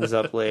 it comes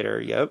up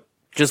later. Yep.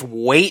 Just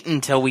wait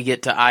until we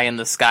get to Eye in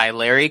the Sky,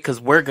 Larry, because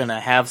we're going to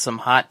have some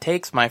hot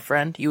takes, my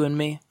friend, you and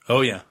me.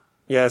 Oh, yeah.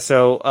 Yeah,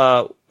 so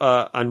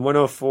on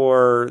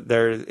 104,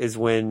 there is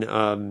when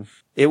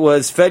it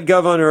was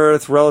FedGov on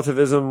Earth,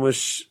 relativism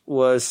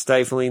was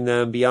stifling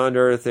them. Beyond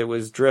Earth, it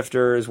was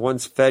drifters.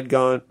 Once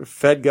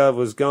FedGov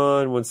was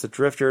gone, once the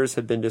drifters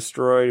had been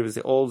destroyed, it was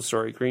the old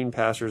story, green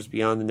pastures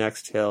beyond the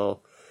next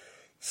hill.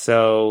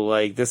 So,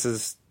 like, this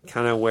is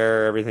kind of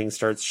where everything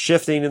starts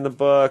shifting in the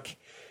book.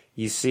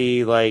 You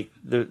see, like,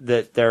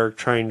 that they're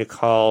trying to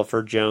call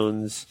for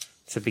Jones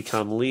to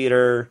become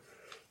leader.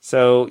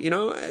 So, you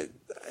know,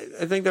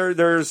 I think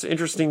there's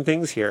interesting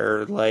things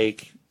here.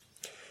 Like,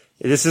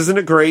 this isn't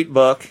a great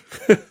book.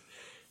 It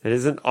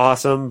isn't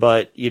awesome,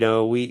 but, you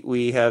know,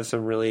 we have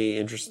some really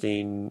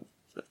interesting,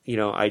 you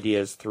know,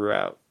 ideas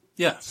throughout.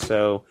 Yeah.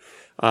 So,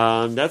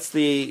 that's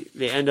the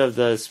end of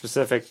the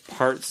specific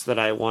parts that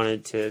I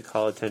wanted to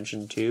call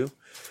attention to.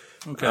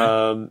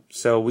 Okay.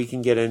 So we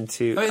can get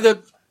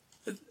into...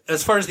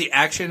 As far as the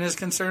action is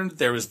concerned,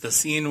 there was the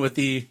scene with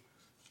the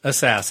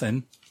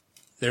assassin.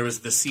 There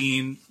was the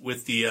scene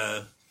with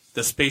the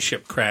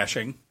spaceship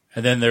crashing.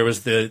 And then there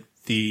was the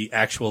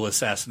actual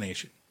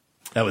assassination.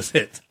 That was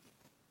it.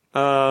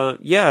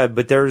 Yeah,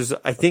 but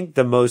I think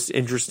the most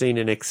interesting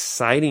and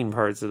exciting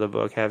parts of the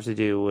book have to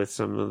do with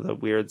some of the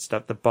weird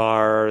stuff, the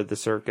bar, the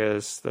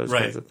circus, those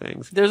kinds of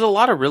things. There's a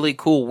lot of really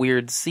cool,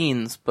 weird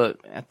scenes, but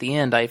at the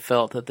end I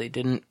felt that they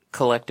didn't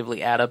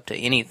collectively add up to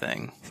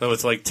anything. So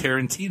it's like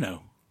Tarantino.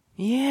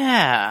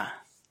 Yeah.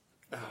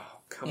 Oh,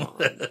 come on.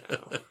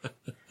 No.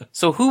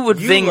 So who would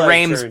Ving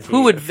Rhames?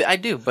 Who would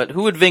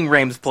Ving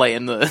Rhames play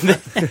in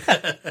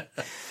the?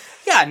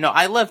 Yeah, no,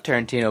 I love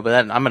Tarantino, but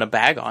I'm gonna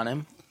bag on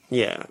him.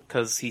 Yeah,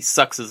 because he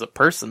sucks as a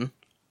person.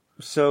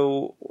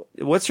 So,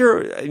 what's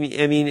your? I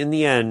mean, in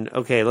the end,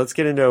 okay, let's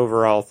get into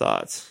overall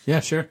thoughts. Yeah,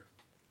 sure.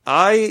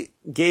 I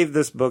gave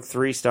this book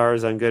 3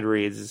 stars on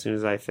Goodreads as soon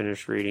as I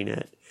finished reading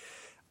it.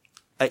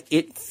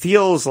 It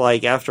feels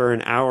like after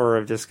an hour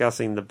of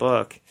discussing the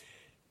book,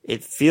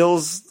 it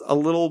feels a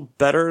little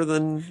better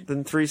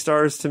than 3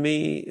 stars to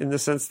me in the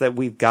sense that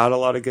we've got a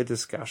lot of good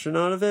discussion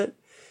out of it.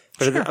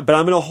 But I'm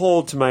going to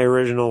hold to my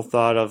original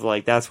thought of,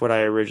 like, that's what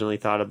I originally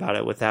thought about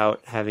it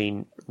without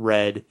having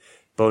read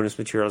bonus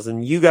materials.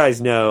 And you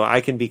guys know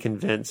I can be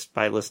convinced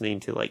by listening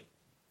to, like,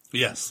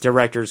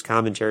 director's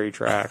commentary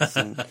tracks.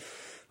 And,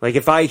 like,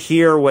 if I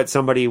hear what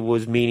somebody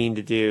was meaning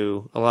to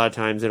do, a lot of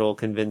times it'll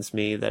convince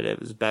me that it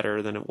was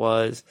better than it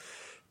was.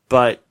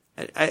 But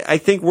I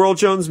think World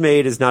Jones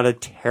Made is not a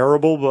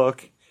terrible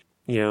book.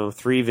 You know,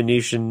 3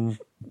 Venusian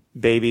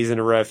Babies in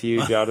a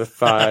Refuge out of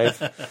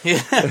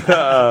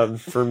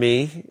 5 for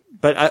me.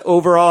 But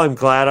overall, I'm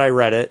glad I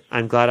read it.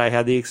 I'm glad I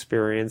had the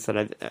experience that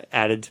I've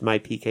added to my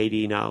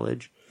PKD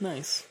knowledge.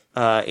 Nice.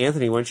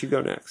 Anthony, why don't you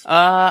go next?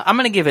 I'm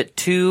going to give it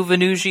 2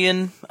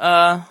 Venusian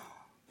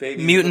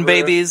mutant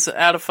babies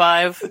out of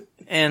 5.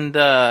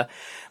 And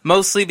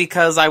mostly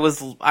because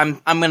I'm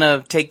going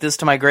to take this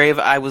to my grave.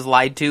 I was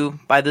lied to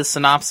by this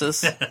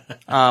synopsis.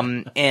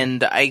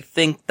 And I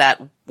think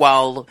that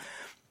while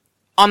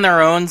on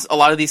their own, a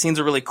lot of these scenes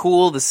are really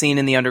cool. The scene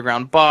in the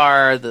underground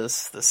bar, the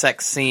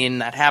sex scene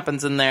that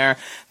happens in there,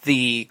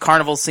 the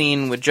carnival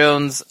scene with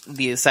Jones,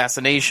 the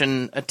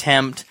assassination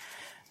attempt.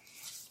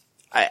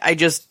 I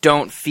just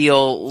don't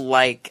feel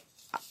like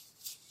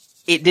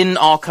it didn't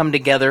all come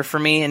together for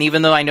me. And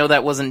even though I know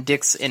that wasn't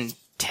Dick's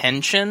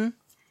intention,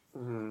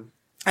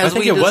 I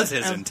think it was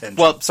his intention.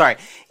 Well, sorry.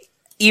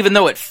 Even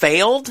though it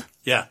failed,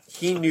 Yeah.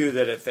 He knew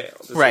that it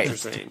failed. Is right?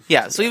 What you're saying.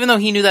 Yeah. So even though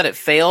he knew that it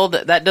failed,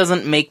 that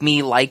doesn't make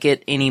me like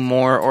it any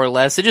more or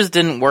less. It just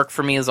didn't work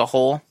for me as a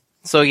whole.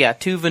 So yeah,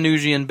 2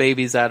 Venusian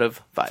Babies out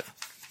of 5.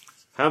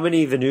 How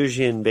many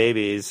Venusian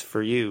babies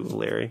for you,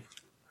 Larry?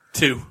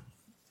 2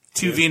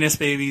 Venus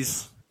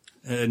babies,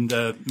 and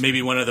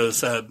maybe one of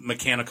those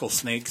mechanical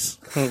snakes.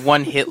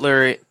 1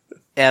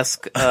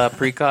 Hitler-esque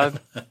precog.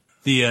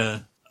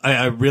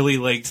 I really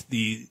liked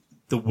the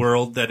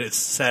world that it's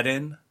set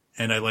in,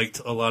 and I liked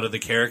a lot of the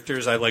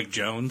characters. I like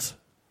Jones.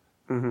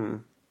 Mm-hmm.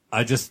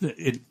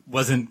 It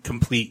wasn't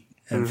complete.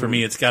 And for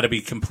me, it's got to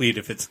be complete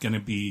if it's going to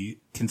be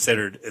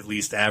considered at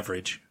least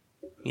average.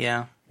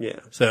 Yeah.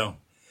 Yeah. So,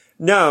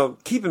 No,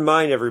 keep in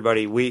mind,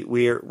 everybody,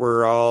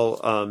 we're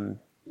all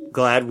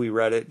glad we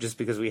read it just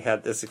because we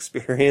had this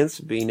experience,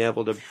 being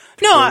able to...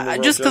 No,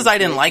 just because I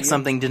didn't like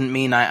something didn't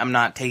mean I'm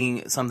not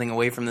taking something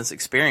away from this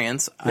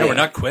experience. no, we're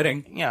not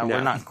quitting. Yeah, No.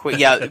 we're not quitting.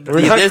 Yeah,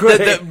 We're not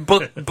quitting.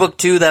 book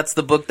 2, that's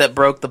the book that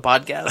broke the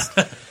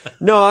podcast.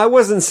 No, I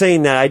wasn't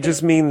saying that. I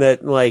just mean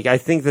that, like, I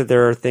think that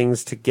there are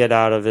things to get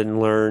out of it and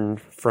learn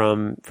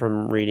from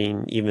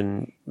reading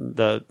even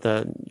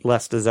the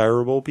less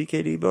desirable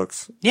PKD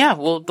books. Yeah,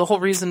 well, the whole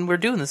reason we're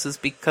doing this is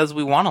because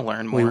we want to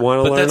learn more. We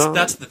want to But learn.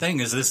 that's the thing,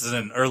 is this is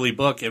an early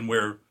book, and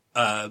we're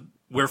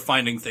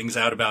finding things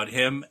out about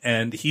him,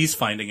 and he's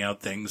finding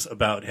out things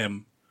about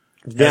him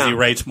as he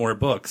writes more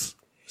books.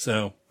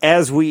 So,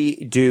 as we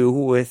do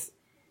with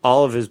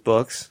all of his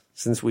books,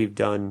 since we've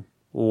done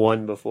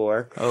one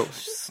before. Oh,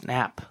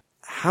 snap.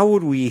 How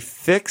would we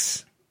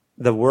fix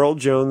the world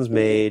Jones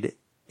made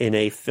in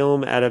a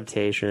film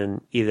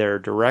adaptation, either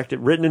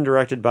written and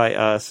directed by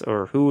us,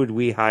 or who would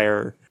we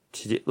hire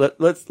to do?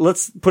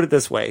 Let's put it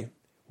this way.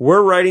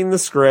 We're writing the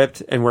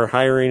script and we're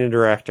hiring a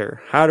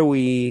director. How do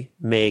we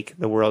make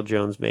the world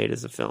Jones made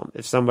as a film?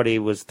 If somebody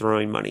was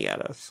throwing money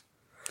at us,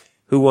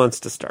 who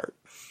wants to start?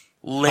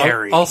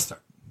 Larry. I'll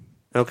start.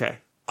 Okay.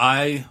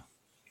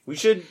 We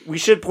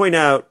should point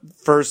out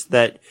first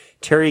that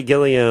Terry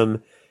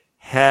Gilliam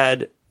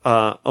had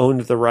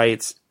owned the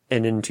rights,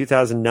 and in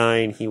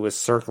 2009 he was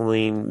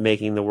circling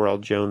making the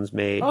world Jones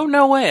made. Oh,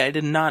 no way. I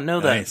did not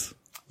know Nice. that.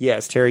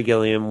 Yes, Terry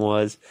Gilliam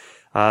was.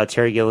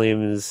 Terry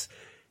Gilliam is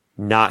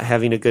not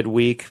having a good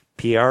week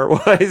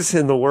PR-wise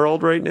in the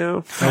world right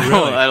now. Oh,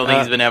 really? I don't think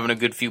he's been having a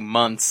good few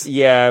months.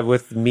 Yeah,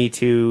 with Me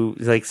Too,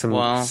 like some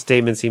Well.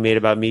 statements he made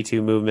about Me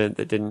Too movement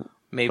that didn't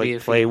Maybe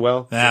if play he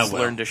well. just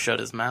learned to shut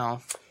his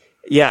mouth.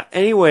 Yeah,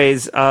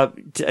 anyways,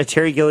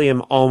 Terry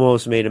Gilliam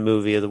almost made a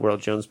movie of the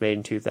world Jones made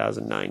in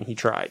 2009. He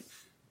tried.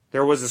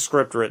 There was a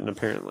script written,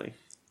 apparently.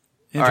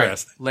 Interesting. All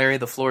right, Larry,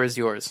 the floor is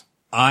yours.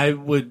 I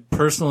would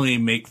personally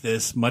make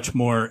this much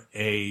more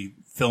a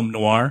film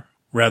noir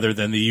rather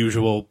than the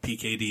usual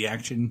PKD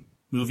action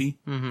movie.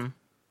 Mm-hmm.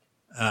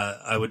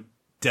 I would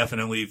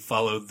definitely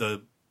follow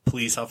the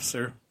police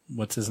officer.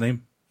 What's his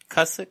name?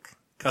 Cussick?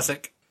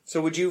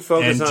 So would you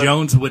focus And on...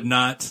 Jones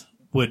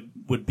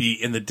would be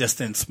in the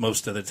distance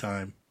most of the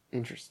time.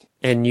 Interesting.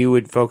 And you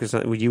would focus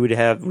on... Would you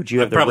have I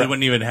the... probably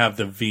wouldn't even have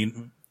the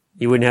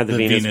You wouldn't have the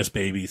Venus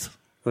babies.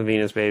 The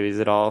Venus babies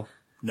at all?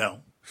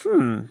 No.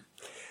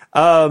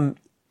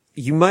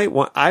 You might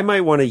want... I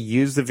might want to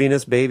use the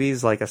Venus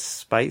babies like a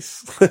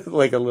spice.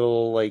 like a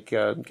little,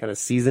 kind of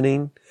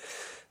seasoning.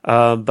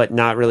 But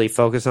not really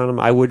focus on them.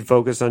 I would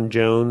focus on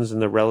Jones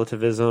and the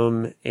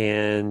relativism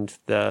and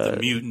The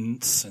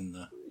mutants and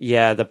the...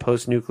 Yeah, the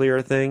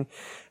post-nuclear thing.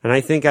 And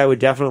I think I would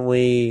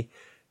definitely,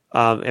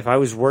 if I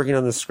was working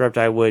on the script,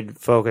 I would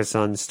focus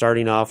on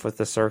starting off with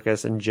the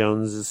circus and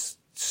Jones's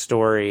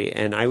story.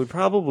 And I would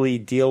probably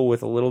deal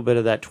with a little bit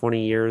of that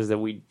 20 years that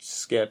we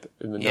skip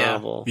in the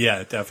novel.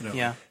 Yeah, definitely.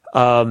 Yeah.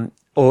 And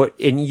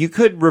you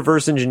could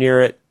reverse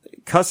engineer it.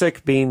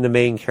 Cussick being the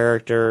main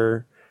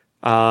character,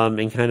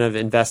 and kind of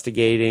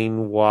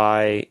investigating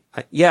why.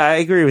 Yeah, I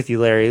agree with you,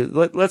 Larry.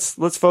 Let's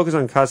focus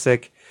on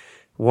Cussick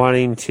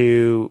wanting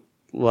to,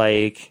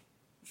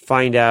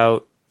 find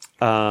out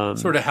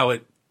Sort of how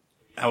it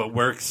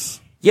works.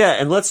 Yeah,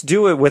 and let's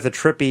do it with a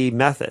trippy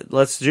method.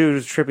 Let's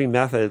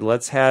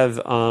have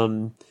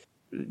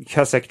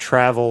Cussick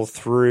travel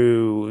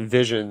through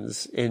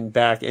visions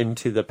back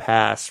into the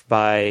past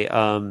by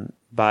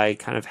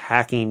kind of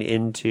hacking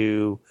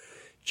into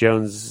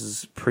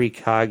Jones's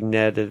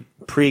precognitive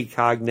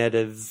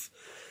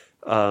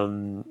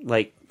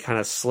kind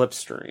of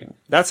slipstream.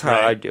 That's how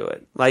I'd do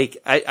it.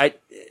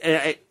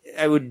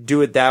 I would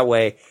do it that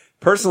way.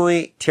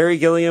 Personally, Terry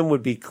Gilliam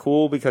would be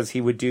cool because he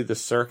would do the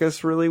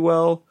circus really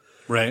well.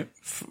 Right.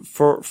 For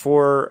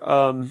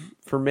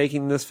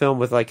making this film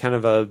with kind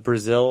of a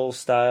Brazil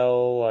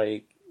style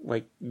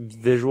like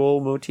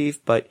visual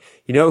motif, but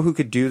you know who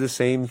could do the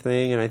same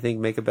thing and I think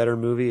make a better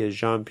movie is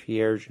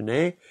Jean-Pierre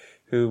Jeunet,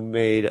 who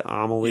made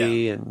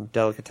Amelie and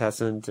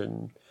Delicatessen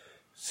and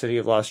City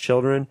of Lost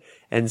Children.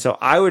 And so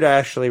I would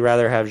actually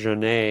rather have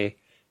Jeunet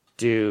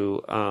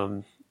do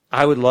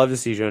I would love to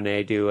see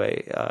Jeunet do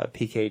a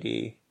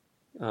PKD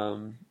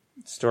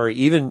story,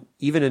 even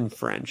in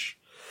French.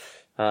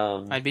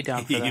 I'd be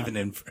down for that. Even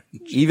in French.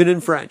 Even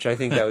in French, I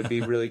think that would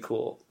be really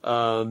cool.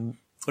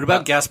 What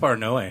about Gaspar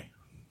Noé?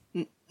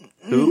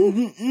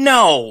 Who?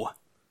 No.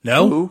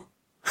 No?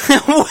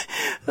 Who?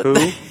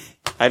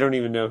 I don't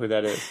even know who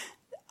that is.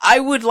 I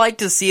would like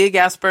to see a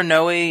Gaspar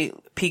Noé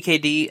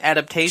PKD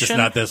adaptation. Just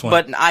not this one.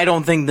 But I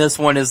don't think this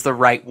one is the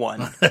right one.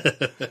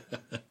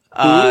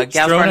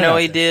 Gaspar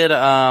Noé did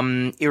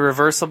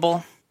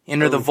Irreversible,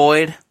 Enter the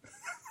Void.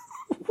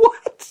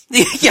 What?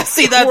 Yeah,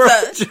 see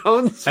that's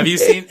Jones. Have you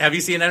seen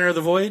Enter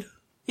the Void?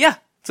 Yeah,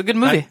 it's a good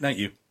movie. Not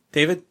you.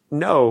 David?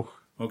 No.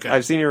 Okay.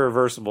 I've seen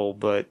Irreversible,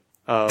 but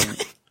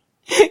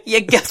Yeah,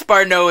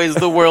 Gaspar Noé is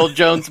the world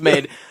Jones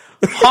made.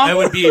 Huh? That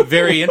would be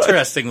very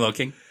interesting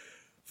looking.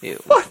 Ew.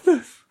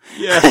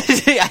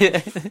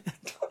 yeah.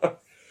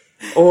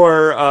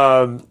 Or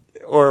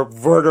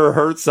Werner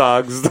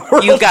Herzog's The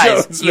World You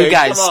guys, Jones you made.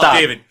 guys, Come on. stop.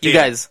 David, You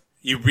guys.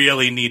 You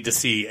really need to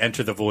see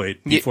Enter the Void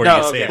before No,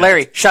 you say it.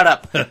 Larry, shut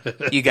up.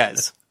 You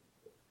guys.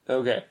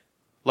 Okay.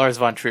 Lars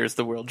von Trier's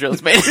The World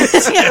Jones made.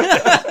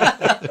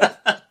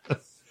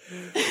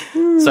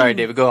 Sorry,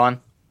 David, go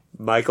on.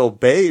 Michael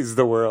Bay's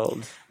The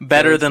World.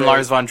 Better than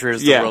Lars von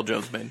Trier's Yeah. The World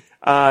Jones made.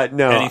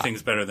 No.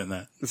 Anything's better than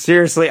that.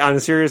 Seriously, on a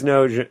serious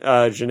note,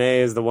 Janae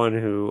is the one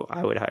who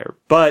I would hire.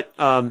 But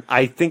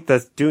I think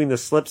that doing the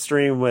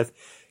slipstream with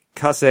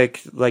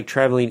Cusick, like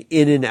traveling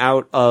in and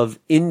out of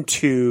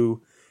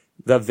into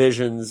the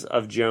visions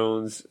of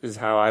Jones is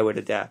how I would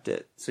adapt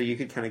it. So you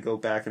could kind of go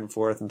back and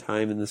forth in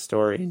time in the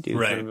story and do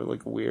kind of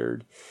like a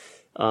weird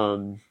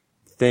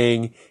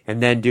thing,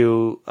 and then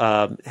do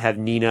have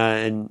Nina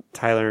and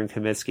Tyler and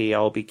Comiskey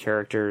all be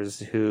characters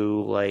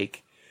who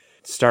like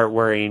start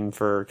worrying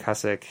for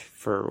Cusick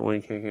for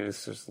when he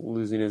is just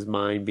losing his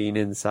mind being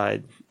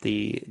inside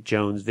the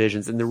Jones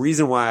visions. And the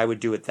reason why I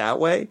would do it that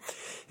way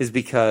is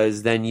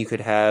because then you could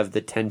have the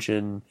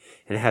tension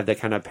and have that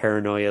kind of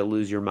paranoia,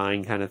 lose your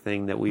mind kind of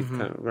thing that we've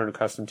kind of grown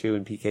accustomed to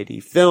in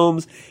PKD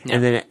films. Yeah.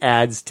 And then it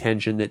adds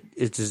tension that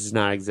it just does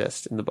not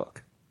exist in the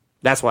book.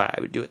 That's why I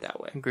would do it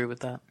that way. I agree with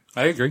that.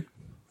 I agree.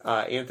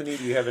 Anthony,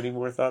 do you have any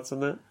more thoughts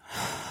on that?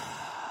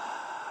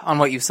 On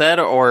what you said,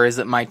 or is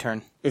it my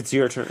turn? It's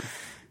your turn.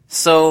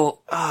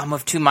 So, I'm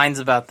of two minds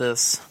about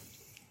this.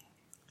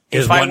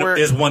 Is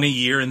one a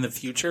year in the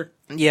future?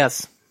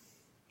 Yes.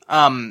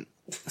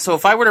 So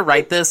if I were to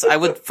write this, I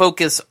would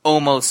focus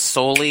almost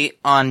solely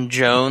on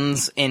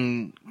Jones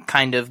and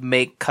kind of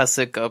make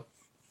Cusick a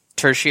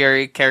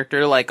tertiary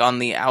character, like on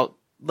the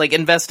like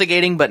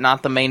investigating, but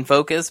not the main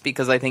focus,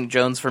 because I think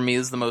Jones for me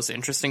is the most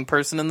interesting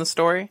person in the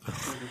story.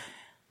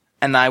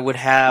 And I would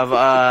have,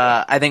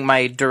 I think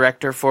my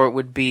director for it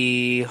would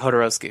be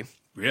Jodorowsky.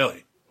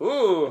 Really?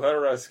 Ooh,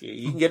 Jodorowsky.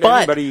 You can get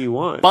anybody you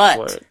want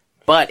for it.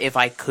 But if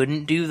I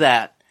couldn't do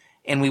that,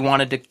 and we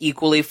wanted to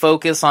equally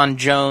focus on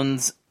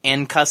Jones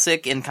and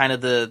Cusick in kind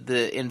of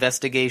the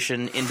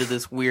investigation into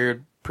this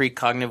weird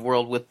precognitive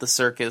world with the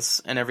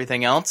circus and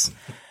everything else,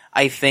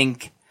 I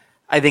think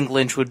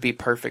Lynch would be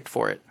perfect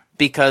for it.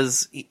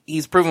 Because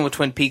he's proven with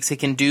Twin Peaks he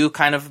can do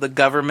kind of the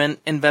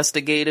government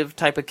investigative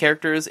type of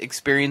characters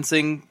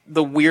experiencing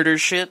the weirder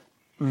shit.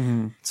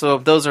 Mm-hmm. So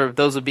those would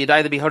be, it'd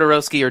either be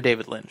Jodorowsky or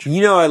David Lynch.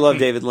 You know I love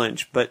David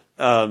Lynch, but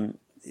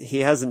he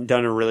hasn't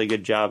done a really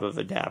good job of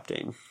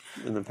adapting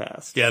in the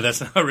past. Yeah,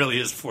 that's not really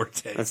his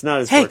forte. That's not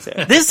his forte.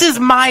 Hey, this is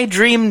my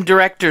dream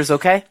directors,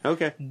 okay?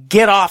 Okay.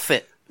 Get off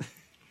it.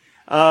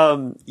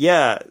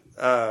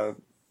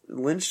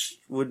 Lynch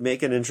would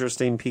make an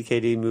interesting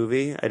PKD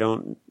movie. I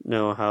don't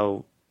know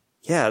how.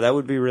 Yeah, that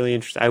would be really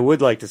interesting. I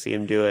would like to see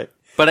him do it.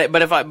 But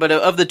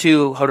of the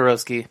two,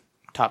 Jodorowsky,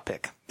 top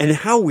pick. And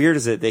how weird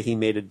is it that he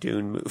made a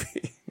Dune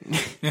movie?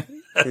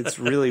 It's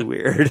really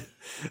weird.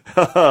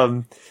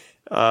 I'm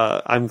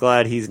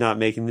glad he's not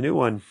making the new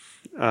one.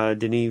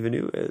 Denis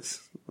Villeneuve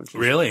is. Which is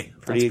really?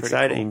 Pretty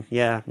exciting. Cool.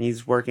 Yeah,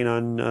 he's working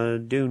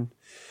on Dune.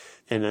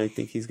 And I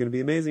think he's going to be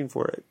amazing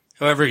for it.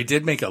 However, he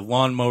did make a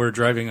lawnmower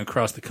driving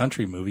across the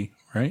country movie,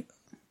 right?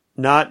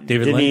 Not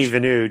David Denis Lynch?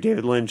 Villeneuve.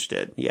 David Lynch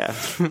did. Yeah.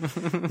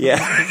 Yeah.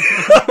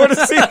 I want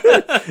to see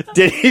that.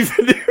 Denis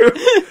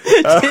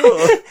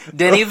Villeneuve.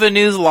 Denis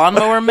Villeneuve's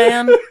Lawnmower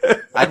Man?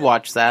 I'd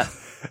watch that.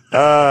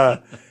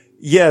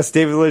 Yes,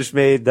 David Lynch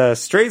made the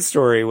Straight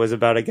Story was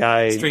about a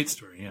guy. Straight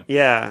Story, yeah.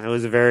 Yeah, it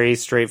was a very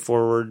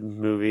straightforward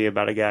movie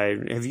about a guy.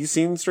 Have you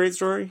seen Straight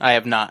Story? I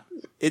have not.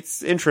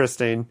 It's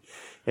interesting.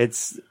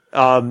 It's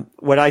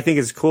what I think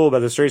is cool about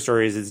the Straight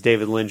Story is it's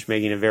David Lynch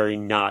making a very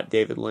not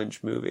David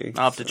Lynch movie.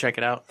 I'll have to check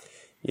it out.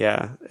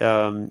 Yeah,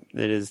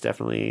 it is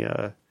definitely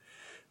a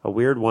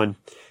weird one.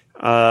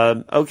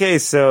 Okay,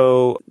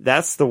 so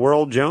that's the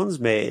world Jones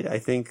made. I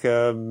think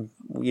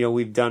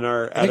we've done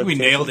our. I think we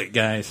nailed it,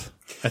 guys.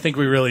 I think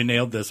we really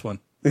nailed this one.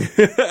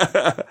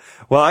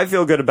 Well, I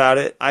feel good about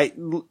it.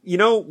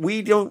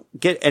 We don't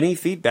get any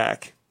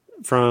feedback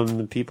from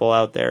the people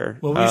out there.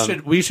 Well,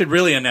 we should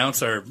really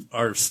announce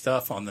our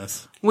stuff on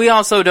this. We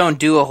also don't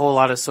do a whole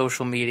lot of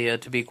social media,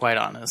 to be quite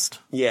honest.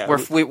 Yeah,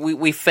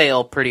 we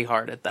fail pretty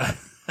hard at that.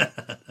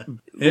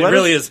 It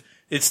really is.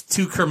 It's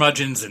two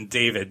curmudgeons and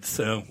David.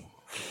 So,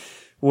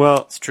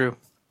 well, it's true.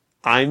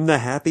 I'm the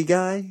happy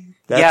guy.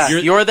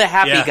 You're the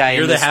happy guy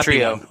you're in the this happy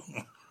trio.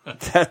 one.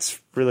 That's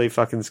really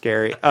fucking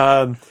scary.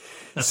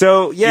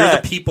 So yeah,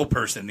 You're the people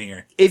person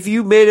here. if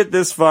you made it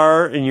this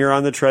far and you're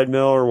on the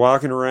treadmill or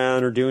walking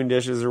around or doing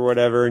dishes or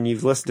whatever, and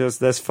you've listened to us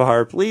this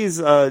far, please,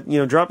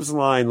 drop us a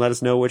line. Let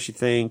us know what you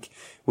think.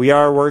 We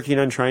are working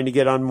on trying to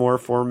get on more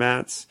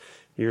formats.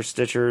 Your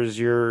Stitchers,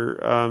 your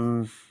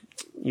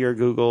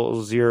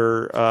Googles,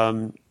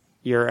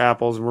 your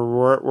Apples.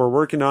 We're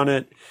working on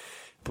it.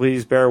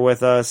 Please bear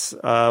with us.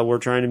 We're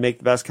trying to make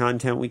the best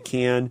content we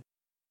can.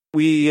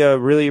 We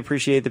really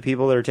appreciate the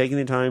people that are taking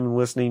the time and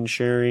listening,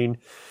 sharing.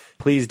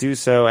 Please do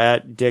so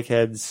at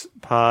Dickheads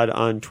Pod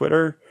on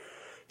Twitter,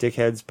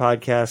 Dickheads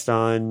Podcast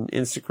on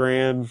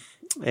Instagram,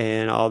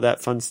 and all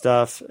that fun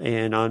stuff,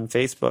 and on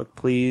Facebook.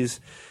 Please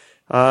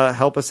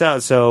help us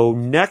out. So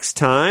next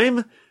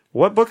time,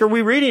 what book are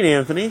we reading,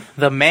 Anthony?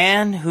 The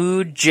Man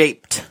Who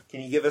Japed.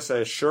 Can you give us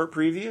a short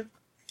preview?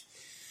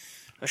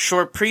 A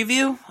short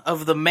preview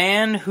of The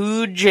Man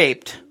Who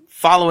Japed.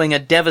 Following a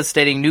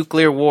devastating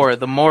nuclear war,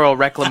 the moral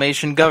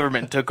reclamation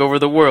government took over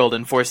the world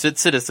and forced its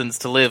citizens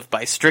to live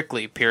by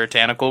strictly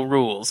puritanical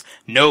rules.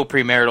 No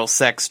premarital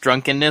sex,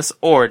 drunkenness,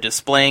 or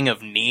displaying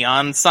of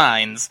neon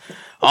signs.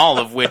 All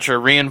of which are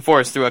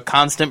reinforced through a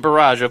constant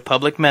barrage of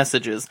public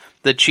messages.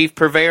 The chief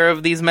purveyor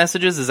of these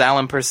messages is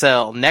Alan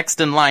Purcell,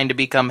 next in line to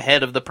become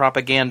head of the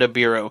Propaganda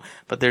Bureau.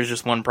 But there's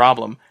just one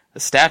problem. A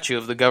statue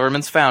of the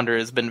government's founder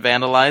has been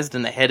vandalized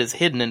and the head is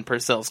hidden in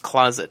Purcell's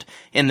closet.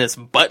 In this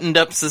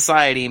buttoned-up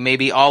society,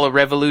 maybe all a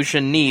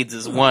revolution needs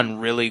is one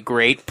really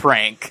great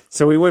prank.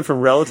 So we went from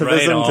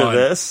relativism to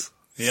this.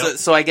 Yep.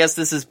 So I guess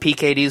this is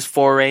PKD's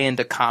foray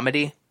into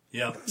comedy?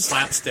 Yep.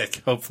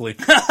 Slapstick, hopefully.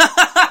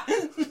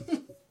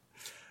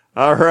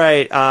 All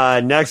right.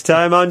 Next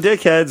time on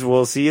Dickheads,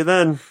 we'll see you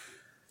then.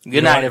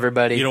 Good night,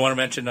 everybody. You don't want to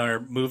mention our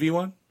movie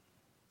one?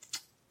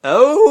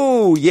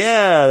 Oh,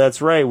 yeah,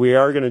 that's right. We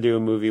are going to do a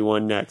movie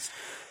one next.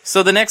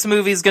 So the next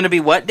movie is going to be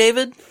what,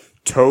 David?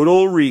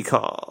 Total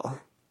Recall.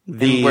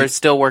 And we're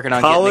still working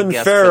on Colin getting a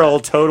guest Farrell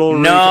for that. Total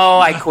Recall. No,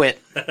 I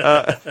quit.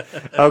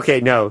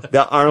 Okay, no.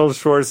 The Arnold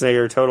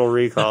Schwarzenegger Total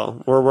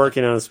Recall. We're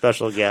working on a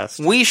special guest.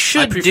 We I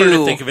should prefer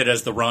to think of it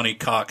as the Ronnie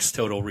Cox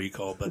Total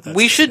Recall, but that's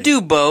We just should me.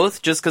 do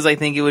both, just because I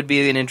think it would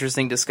be an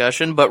interesting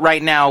discussion. But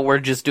right now, we're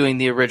just doing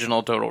the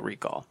original Total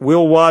Recall.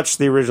 We'll watch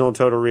the original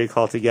Total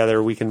Recall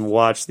together. We can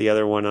watch the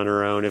other one on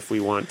our own if we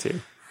want to.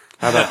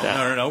 How about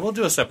that? No. We'll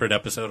do a separate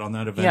episode on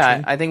that eventually.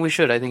 Yeah, I think we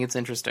should. I think it's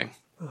interesting.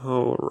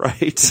 All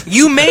right.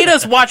 You made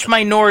us watch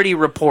Minority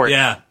Report.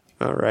 Yeah.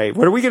 All right.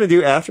 What are we going to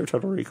do after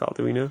Total Recall?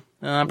 Do we know?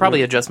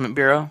 Probably Adjustment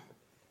Bureau.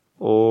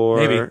 Or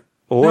Maybe. or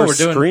No, we're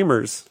doing-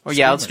 Screamers. Or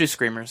yeah, let's do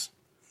Screamers.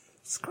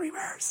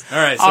 Screamers. All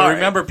right. So All right.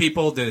 remember,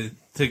 people, to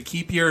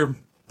keep your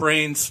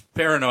brains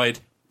paranoid.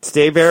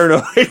 Stay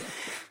paranoid.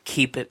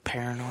 Keep it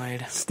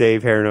paranoid. Stay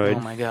paranoid.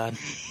 Oh my god.